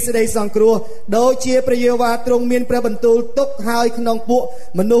នឹងមានសេចក្តីសង្គ្រោះដូចជាព្រះយេហូវ៉ាទ្រង់មានព្រះបន្ទូលទុកហើយក្នុងពួក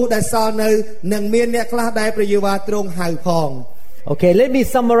មនុស្សដែលសល់នៅនឹងមានអ្នកខ្លះដែលព្រះយេហូវ៉ាទ្រង់ហៅផង Okay let me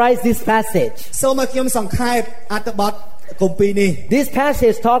summarize this passage សូមឲ្យខ្ញុំសង្ខេបអត្ថបទគម្ពីរនេះ This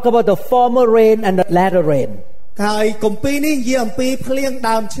passage talk about the former rain and the latter rain ហើយគម្ពីរនេះនិយាយអំពីភ្លៀង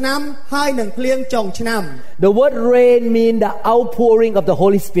ដើមឆ្នាំហើយនិងភ្លៀងចុងឆ្នាំ The word rain mean the outpouring of the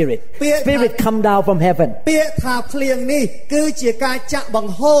Holy Spirit Spirit come down from heaven ពាក្យថាភ្លៀងនេះគឺជាការចាក់ប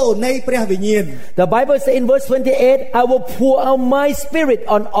ង្ហូរនៃព្រះវិញ្ញាណ The Bible say in verse 28 I will pour out my spirit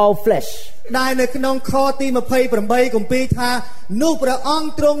on all flesh ដែលនៅក្នុងខទី28គម្ពីរថានោះព្រះអង្គ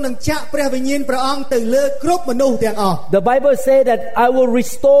ទ្រង់នឹងចាក់ព្រះវិញ្ញាណព្រះអង្គទៅលើគ្រប់មនុស្សទាំងអស់ The Bible say that I will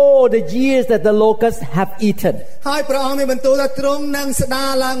restore the years that the locusts have eaten ហើយព្រះអង្គមានបន្ទូលថាទ្រង់នឹងស្ដារ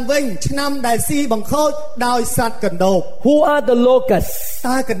ឡើងវិញឆ្នាំដែលស៊ីបង្ខូចដោយសត្វកណ្ដូប Who are the locusts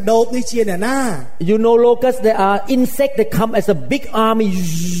តើកណ្ដូបនេះជាអ្នកណា You know locusts they are insects that come as a big army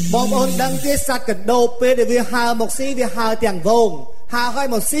បងប្អូនដឹងទេសត្វកណ្ដូបពេលដែលវាហើរមកស៊ីវាហើរទាំងវងហើរឲ្យ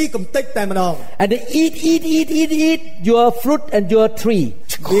មកស៊ីកំតិចតែម្ដង And they eat your fruit and your tree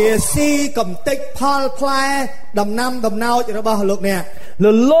វាស៊ីកំតិចផលផ្លែដំណាំដំណោចរបស់លោកអ្នក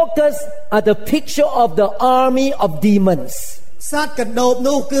The locusts are the picture of the army of demons សត្វកណ្ដូប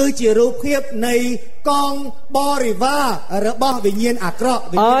នោះគឺជារូបភាពនៃកងបរិវាររបស់វិញ្ញាណអាក្រក់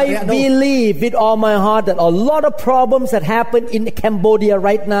I believe with all my heart that a lot of problems that happen in Cambodia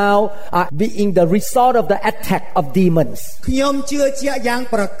right now are being the result of the attack of demons ខ្ញុំជឿជាក់យ៉ាង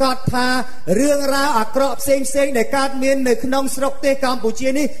ប្រកបថារឿងរ៉ាវអាក្រក់ផ្សេងៗដែលកើតមាននៅក្នុងស្រុកទេសកម្ពុជា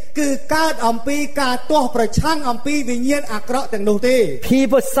នេះគឺកើតអំពីការទាស់ប្រឆាំងអំពីវិញ្ញាណអាក្រក់ទាំងនោះទេ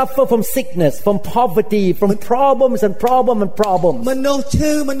People suffer from sickness from poverty from problems មនុស្ស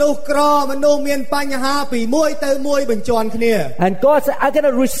ឈឺមនុស្សក្រមនុស្សមានបញ្ បញ្ហាពីមួយទៅមួយបញ្ជាន់គ្នា And God said, I'm going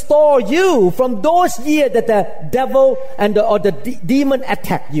to restore you from those years that the devil and or the demon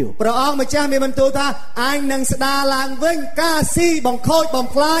attacked you. ព្រះអង្គម្ចាស់មានបន្ទូលថាអញនឹងស្ដារឡើងវិញការស៊ីបង្ខូចបំ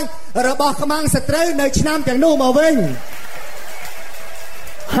ផ្លាញរបស់ខ្មាំងសត្រូវនៅឆ្នាំទាំងនោះមកវិញ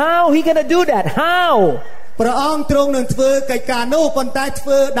How he going to do that? How? ព្រះអង្គទ្រង់នឹងធ្វើកិច្ចការនោះប៉ុន្តែធ្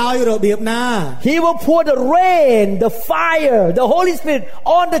វើដោយរបៀបណា He will pour the rain, the fire, the Holy Spirit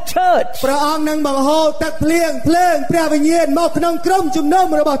on the church. ព្រះអង្គនឹងបង្ហូរទឹកភ្លៀងព្រះវិញ្ញាណមកក្នុងក្រុមជំនុំ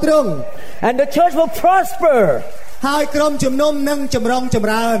របស់ទ្រង់ And the church will prosper. ហើយក្រុមជំនុំនឹងចម្រុងចម្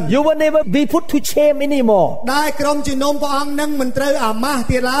រើន You will never be put to shame anymore. ដែលក្រុមជំនុំព្រះអង្គនឹងមិនត្រូវអាម៉ាស់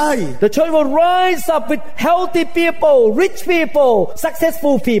ទៀតឡើយ The church will rise up with healthy people, rich people,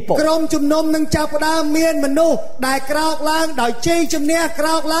 successful people. ក្រុមជំនុំនឹងចាប់ផ្ដើមមានមនុស្សដែលក្រោកឡើងដោយជ័យជំនះក្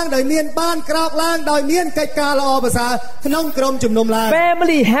រោកឡើងដោយមានបានក្រោកឡើងដោយមានកិច្ចការល្អប្រសើរក្នុងក្រុមជំនុំឡើង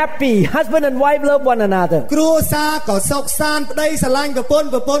Family happy, husband and wife love one another. គ្រួសារក៏សុខសាន្តប្តីស្រឡាញ់ប្រព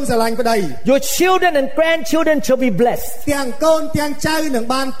ន្ធស្រឡាញ់ប្តី Your children and grandchildren shall be blessed. ទាំងកូនទាំងចៅនឹង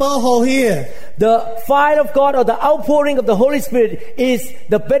បានពរហូរហៀ The fire of God or the outpouring of the Holy Spirit is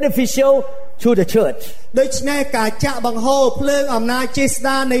the beneficial to the church. ដូច្នេះការចាក់បង្ហូរភ្លើងអំណាចចេស្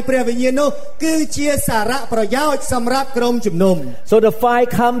តានៃព្រះវិញ្ញាណនោះគឺជាសារៈប្រយោជន៍សម្រាប់ក្រុមជំនុំ So the fire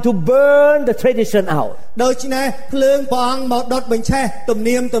come to burn the tradition out. ដូច្នេះភ្លើងព្រះអង្គមកដុតបញ្ឆេះទំ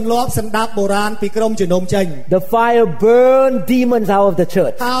នៀមទម្លាប់សណ្ដាប់បុរាណពីក្រុមជំនុំចេញ The fire burn demons out of the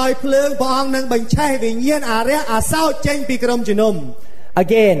church. ហើយភ្លើងព្រះអង្គនឹងបញ្ឆេះវិញ្ញាណអារក្សអាសោចចេញពីក្រុមជំនុំ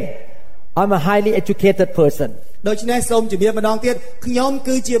Again, I'm a highly educated person. ដូច្នេះសូមជម្រាបម្ដងទៀតខ្ញុំ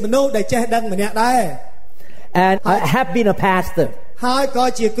គឺជាមនុស្សដែលចេះដឹងម្នាក់ដែរ And I have been a pastor. ហើយក៏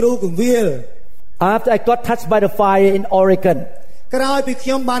ជាគ្រូគង្វាល After I got touched by the fire in Oregon, ក្រោយពីខ្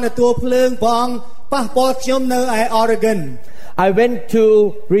ញុំបានទទួលភ្លើងព្រះអង្គប៉ះពាល់ខ្ញុំនៅឯ Oregon, I went to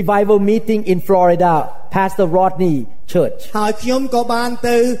revival meeting in Florida, Pastor Rodney Church. ហើយខ្ញុំក៏បាន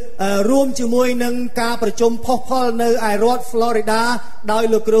ទៅរួមជាមួយនឹងការប្រជុំផុសផុលនៅឯរដ្ឋ Florida ដោយ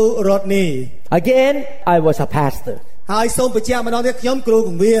លោកគ្រូ Rodney. Again, I was a pastor. ហើយសូមបញ្ជាក់ម្ដងទៀតខ្ញុំគ្រូគ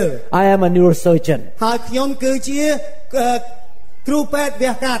ង្វាល I am a neurosurgeon. ហើយខ្ញុំគឺជាគ្រូពេទ្យ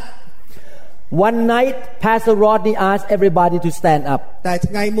វះកាត់ One night, Pastor Rodney asked everybody to stand up. តែ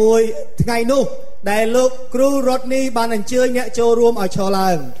ថ្ងៃនោះដែលលោកគ្រូ Rodney បានអញ្ជើញអ្នកចូលរួមឲ្យឈរឡើ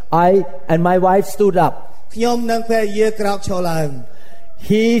ង I and my wife stood up. ខ្ញុំនិងភរិយាក្រោកឈរឡើង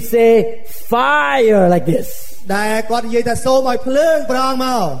He said, "Fire!" like this. ដែលគាត់និយាយថាសូមឲ្យភ្លើងព្រះអង្គម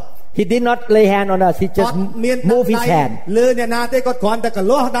ក He did not lay hand on us. He just moved his hand. លើអ្នកណាទេគាត់គ្រាន់តែក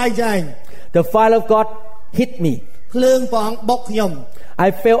លាស់ដៃចែង The fire of God hit me. ភ្លើងព្រះអង្គបុកខ្ញុំ I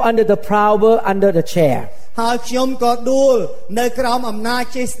fell under the power under the chair. ហើយខ្ញុំក៏ដួលនៅក្រោមអំណាច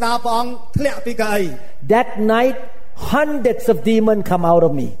ចេស្តាព្រះអង្គធ្លាក់ពីកៅអី That night, hundreds of demons come out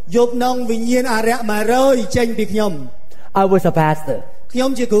of me. យប់នោះវិញ្ញាណអារក្ស100ចេញពីខ្ញុំ I was a pastor. ខ្ញុំ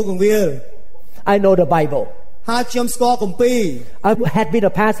ជាគ្រូគង្វាល I know the Bible. ហើយខ្ញុំស្គាល់គម្ពីរ I had been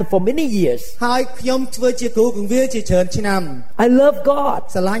a pastor for many years. ហើយខ្ញុំធ្វើជាគ្រូគង្វាលជាច្រើនឆ្នាំ I love God.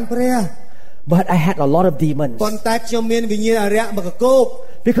 ស្រឡាញ់ព្រះ But I had a lot of demons. ប៉ុន្តែខ្ញុំមានវិញ្ញាណអារក្សមកកក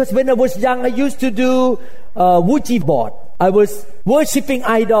Because when I was young, I used to do Ouija board. I was worshipping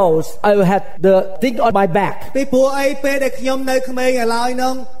idols. I had the thing on my back. ពីព្រោះអីពេលដែលខ្ញុំនៅក្មេងឥឡូវ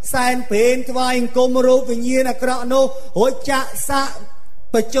នោះសែនព្រេនថ្វាយអង្គមរូបវិញ្ញាណអាក្រក់នោះរួចចាក់សាក់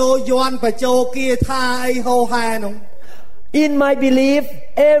បញ្ចោយន់បញ្ចោគាថាអីហោហែនោះ In my belief,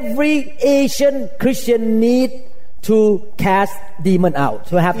 every Asian Christian need to cast demon out.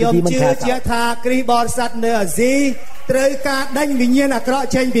 To have the demon cast out. ខ្ញុំជឿជាក់ថាគ្រីស្ទបរិស័ទនៅអាស៊ីត្រូវការដេញវិញ្ញាណអាក្រក់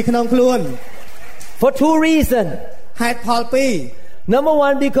ចេញពីក្នុងខ្លួន For two reasons. ហេតុផលពីរ Number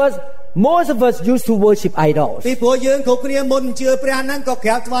one, because most of us used to worship idols. ពីព្រោះយើងគ្រប់គ្នាមុនជឿព្រះហ្នឹងក៏ក្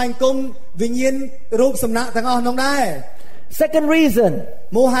រាបថ្វាយអង្គមវិញ្ញាណរូបសំណាកទាំងអស់នោះដែរ Second reason,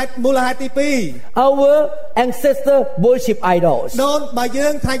 មូលហេតុទី2 our ancestor worship idols. ដូនបើយើ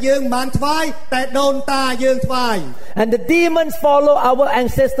ងថាយើងមិនបានថ្វាយតែដូនតាយើងថ្វាយ And the demons follow our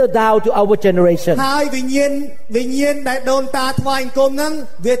ancestor down to our generation. ហើយវិញ្ញាណដែលដូនតាថ្វាយអង្គមហ្នឹង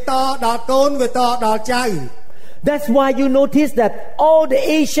វាតដល់កូនវាតដល់ចៅ That's why you notice that all the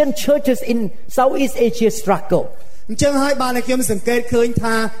Asian churches in Southeast Asia struggle. អញ្ចឹងហើយបានខ្ញុំសង្កេតឃើញ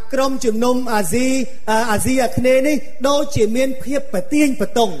ថាក្រុមជំនុំអាស៊ីអាគ្នេយ៍នេះដូចជាមានភាពប្រទៀងប្រ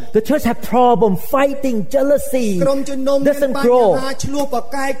ទង់ The church have problem fighting jealousy. ក្រុមជំនុំមាន doesn't បញ្ grow. ហាឆ្លោះប្រ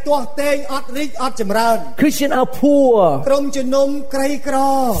កែកទាស់ទែងអត់រីកអត់ចម្រើន Christians are poor. ក្រុមជំនុំក្រីក្រ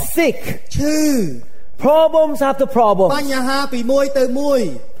Sick. ឈឺ Problems after problems. បញ្ហាពីមួយទៅមួយ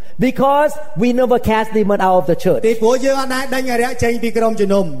Because we never cast demon out of the church. ពីព្រោះយើងអត់ដែលដេញអារក្សចេញពីក្រុមជំ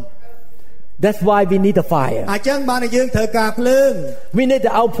នុំ That's why we need the fire. អញ្ចឹងបានយើងត្រូវការភ្លើង We need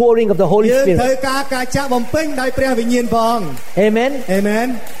the outpouring of the Holy យើងត្រូវ Spirit. ការចាក់បំពេញដោយព្រះវិញ្ញាណព្រះអង្គ Amen. Amen.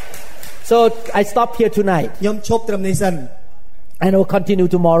 So I stop here tonight ខ្ញុំឈប់ត្រឹមនេះសិន and I'll continue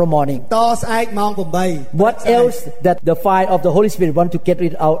tomorrow morning. តស្អែកម៉ោង 8 What else that the fire of the Holy Spirit want to get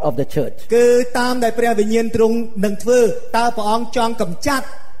rid out of the church? គឺតាមដែលព្រះវិញ្ញាណទ្រង់នឹងធ្វើតើព្រះអង្គចង់កម្ចាត់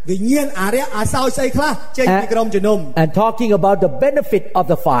វិញ្ញាណអារក្សអាសោយស្អីខ្លះចេញពីក្រុមជំនុំ And talking about the benefit of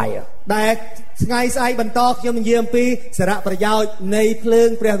the fire. ដែលថ្ងៃស្អែកបន្តខ្ញុំនិយាយអំពីសារៈប្រយោជន៍នៃភ្លើង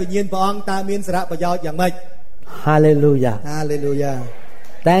ព្រះវិញ្ញាណព្រះអង្គតើមានសារៈប្រយោជន៍យ៉ាងម៉េច Hallelujah. Hallelujah.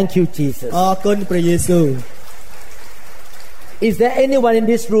 Thank you, Jesus. អរគុណព្រះយេស៊ូវ Is there anyone in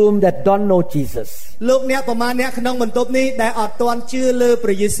this room that don't know Jesus? លោកអ្នកប្រមាណអ្នកក្នុងបន្ទប់នេះដែលអត់ទាន់ជឿលើព្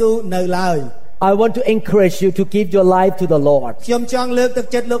រះយេស៊ូវនៅឡើយ I want to encourage you to give your life to the Lord. ខ្ញុំចង់លើកទឹក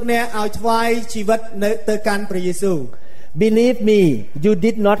ចិត្តលោកអ្នកឲ្យថ្វាយជីវិតទៅកាន់ព្រះយេស៊ូវ Believe me, you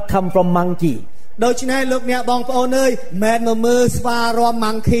did not come from monkey. ដូច្នេះលោកអ្នកបងប្អូនអើយមិនមែនមកមើលស្វារំ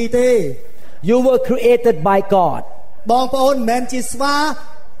ម៉ាំងឃីទេ You were created by God. បងប្អូនមិនមែនជាស្វា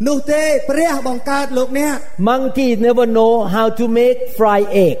នោះទេព្រះបង្កើតលោកអ្នក Monkey never know how to make fried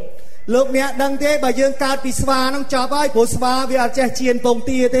egg. លោកអ្នកដឹងទេបើយើងកើតពីស្វានឹងចប់ហើយព្រោះស្វាវាអត់ចេះចៀនពង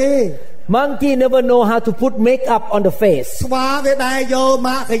ទាទេ Monkey never know how to put makeup on the face. ស្វាវាដែរយក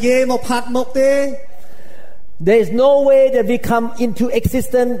ម៉ាកកាយេមកផាត់មុខទេ There is no way that we come into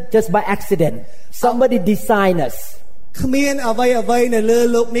existence just by accident. Somebody designed us. គ្មានអ្វីនៅលើ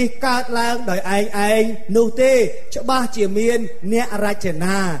លោកនេះកើតឡើងដោយឯងនោះទេច្បាស់ជាមានអ្នករច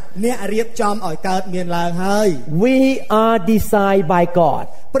នាអ្នករៀបចំឲ្យកើតមានឡើងហើយ We are designed by God.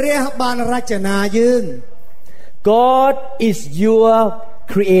 ព្រះបានរចនាយើង God is your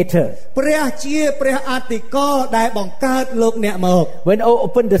creator. ព្រះជាព្រះអធិការដែលបង្កើតលោកអ្នកមក When I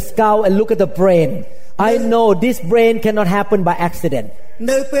open the skull and look at the brain, I know this brain cannot happen by accident.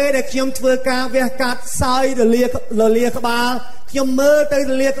 នៅពេលដែលខ្ញុំធ្វើការវះកាត់សោយរលាក្បាលខ្ញុំមើលទៅ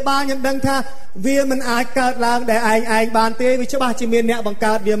រលាក្បាលខ្ញុំដឹងថាវាមិនអាចកើតឡើងដែលឯងបានទេវាច្បាស់ជាមានអ្នកបង្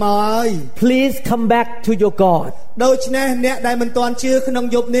កើតវាមកហើយ Please come back to your God. ដូច្នេះអ្នកដែលមិនទាន់ជឿក្នុង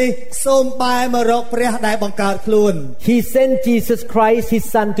យប់នេះសូមបែរមករកព្រះដែលបង្កើតខ្លួន He sent Jesus Christ, His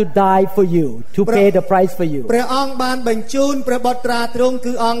Son, to die for you, to pay the price for you. ព្រះអង្គបានបញ្ជូនព្រះបុត្រាទ្រង់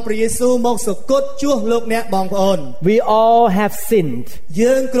គឺអង្គព្រះយេស៊ូវមកសគត់ជួសលោកអ្នកបងប្អូន We all have sinned.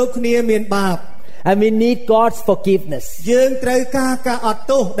 យើងគ្រប់គ្នាមានបាប And we need God's forgiveness. យើងត្រូវការអត់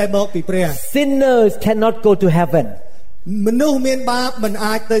ទោសដែលមកពីព្រះ Sinners cannot go to heaven មនុស្សមានបាបមិន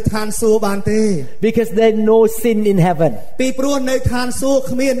អាចទៅឋានសួគ៌បានទេ because there's no sin in heaven. ពីព្រោះនៅឋានសួគ៌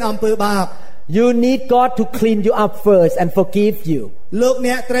គ្មានអំពើបាប You need God to clean you up first and forgive you. លោក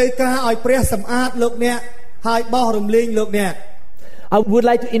អ្នកត្រូវការឲ្យព្រះសម្អាតលោកអ្នកហើយបោះរំលែងលោកអ្នក I would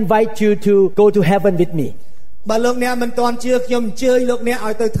like to invite you to go to heaven with me. បើលោកអ្នកមិនទាន់ជឿខ្ញុំអញ្ជើញលោកអ្នក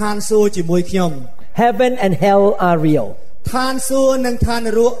ឲ្យទៅឋានសួគ៌ជាមួយខ្ញុំ Heaven and hell are real. ឋានសួគ៌និងឋានន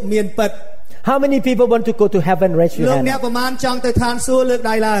រកមានពិត How many people want to go to heaven? Raise your លោកអ្នក hand. ប្រមាណចង់ទៅឋានសួគ៌លើក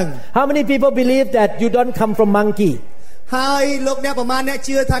ដៃឡើង How many people believe that you don't come from monkey? ហើយលោកអ្នកប្រមាណអ្នក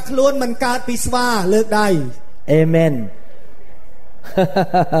ជឿថាខ្លួនមិនកើតពីស្វាលើកដៃ Amen.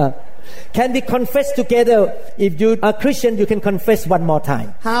 Can we confess together? If you are Christian, you can confess one more time.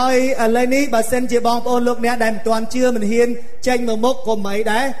 ហើយឥឡូវនេះបើសិនជាបងប្អូនលោកអ្នកដែលមិនទាន់ជឿមិនហ៊ានចេញមកមុខក៏មិនអី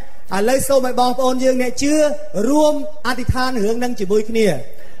ដែរឥឡូវសូមឲ្យបងប្អូនយើងអ្នកជឿរួមអធិដ្ឋានរឿងនឹងជាមួយគ្នា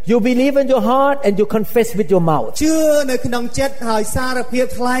You believe in your heart and you confess with your mouth. ជឿនៅក្នុងចិត្តហើយសារភាព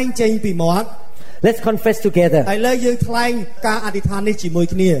ថ្លែងចេញពីមាត់ Let's confess together. ឥឡូវយើងថ្លែងការអធិដ្ឋាននេះជាមួយ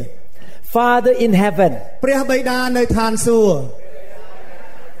គ្នា Father in heaven, ព្រះបិតានៅឋានសួគ៌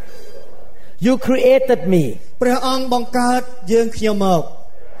you created me. ព្រះអង្គបង្កើតយើងខ្ញុំមក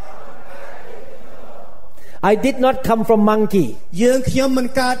I did not come from monkey. យើងខ្ញុំមិន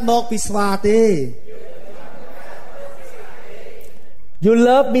កើតមកពីស្វាទេ You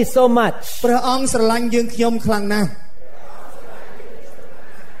love me so much. ព្រះអង្គស្រឡាញ់យើងខ្ញុំខ្លាំងណាស់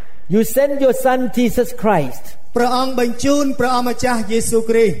You sent your son Jesus Christ ព្រះអង្គបញ្ជូនព្រះអម្ចាស់យេស៊ូវ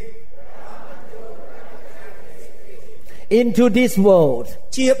គ្រីស្ទ into this world.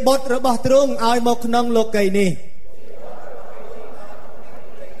 ជាបុត្ររបស់ទ្រង់ឲ្យមកក្នុងលោកីយ៍នេះ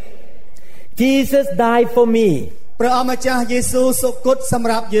Jesus died for me. ព្រះអម្ចាស់យេស៊ូវសុគតសម្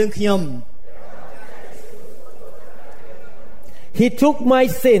រាប់យើងខ្ញុំ He took my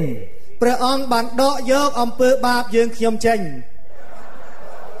sin. ព្រះអង្គបានដកយកអំពើបាបយើងខ្ញុំចេញ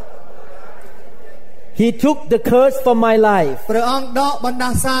He took the curse from my life. ព្រះអង្គដកបណ្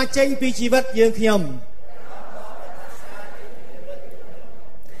ដាសាចេញពីជីវិតយើងខ្ញុំ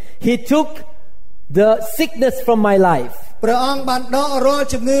He took the sickness from my life. ព្រះអង្គបានដករាល់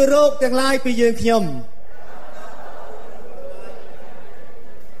ជំងឺរោគទាំងឡាយពីយើងខ្ញុំ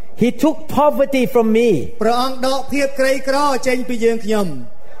He took poverty from me ព្រះអង្គដកភាពក្រីក្រចេញពីយើងខ្ញុំ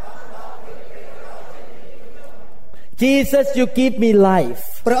Jesus you give me life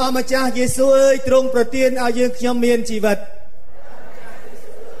ព្រះអម្ចាស់យេស៊ូវអើយទ្រង់ប្រទានឲ្យយើងខ្ញុំមានជីវិត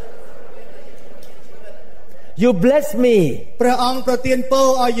You bless me ព្រះអង្គប្រទានពរ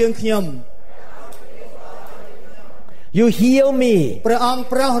ឲ្យយើងខ្ញុំ You heal me ព្រះអង្គ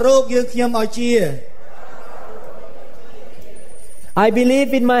ប្រោសរោគយើងខ្ញុំឲ្យជា I believe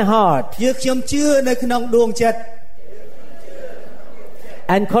in my heart យើងខ្ញុំជឿនៅក្នុងដួងចិត្ត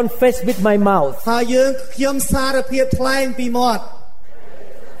and confess with my mouth ហើយយើងខ្ញុំសារភាពថ្លែងពីមាត់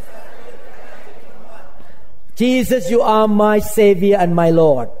Jesus you are my savior and my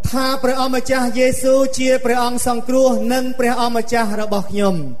Lord ថាព្រះអម្ចាស់យេស៊ូវជាព្រះអង្គសង្គ្រោះនិងព្រះអម្ចាស់របស់ខ្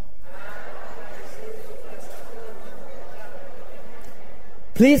ញុំ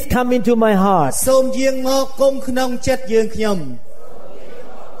Please come into my heart សូមយាងមកគង់ក្នុងចិត្តយើងខ្ញុំ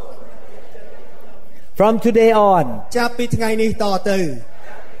From today on ចាប់ពីថ្ងៃនេះតទៅ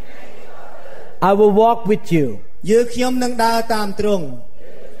I will walk with you យើងខ្ញុំនឹងដើរតាមទ្រង់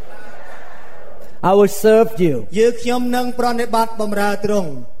I will serve you យើងខ្ញុំនឹងប្រណិប័តបម្រើទ្រង់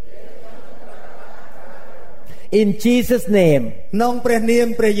In Jesus name ក្នុងព្រះនាម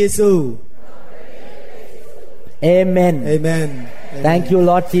ព្រះយេស៊ូវ Amen Amen Thank you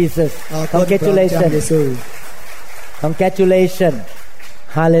Lord Jesus Congratulations Congratulations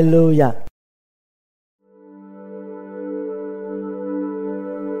Hallelujah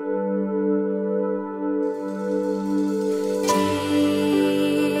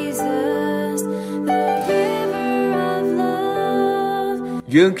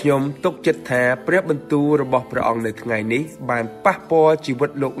យើងខ្ញុំទុកចិត្តថាព្រះបន្ទូលរបស់ព្រះអង្គនៅថ្ងៃនេះបានប៉ះពាល់ជីវិត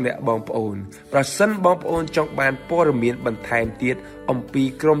លោកអ្នកបងប្អូនប្រសិនបងប្អូនចង់បានព័ត៌មានបន្ថែមទៀតអំពី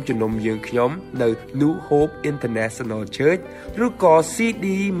ក្រុមជំនុំយើងខ្ញុំនៅ New Hope International Church ឬក៏ CD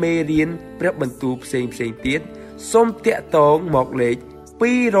មេរៀនព្រះបន្ទូលផ្សេងៗទៀតសូមតាក់ទងមកលេខ200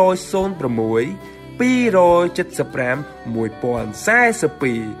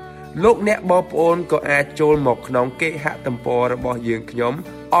 លោកអ្នកបងប្អូនក៏អាចចូលមកក្នុងគេហទំព័ររបស់យើងខ្ញុំ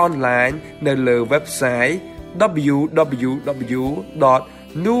អនឡាញនៅលើ website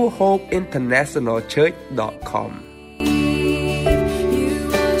www.newhopeinternationalchurch.com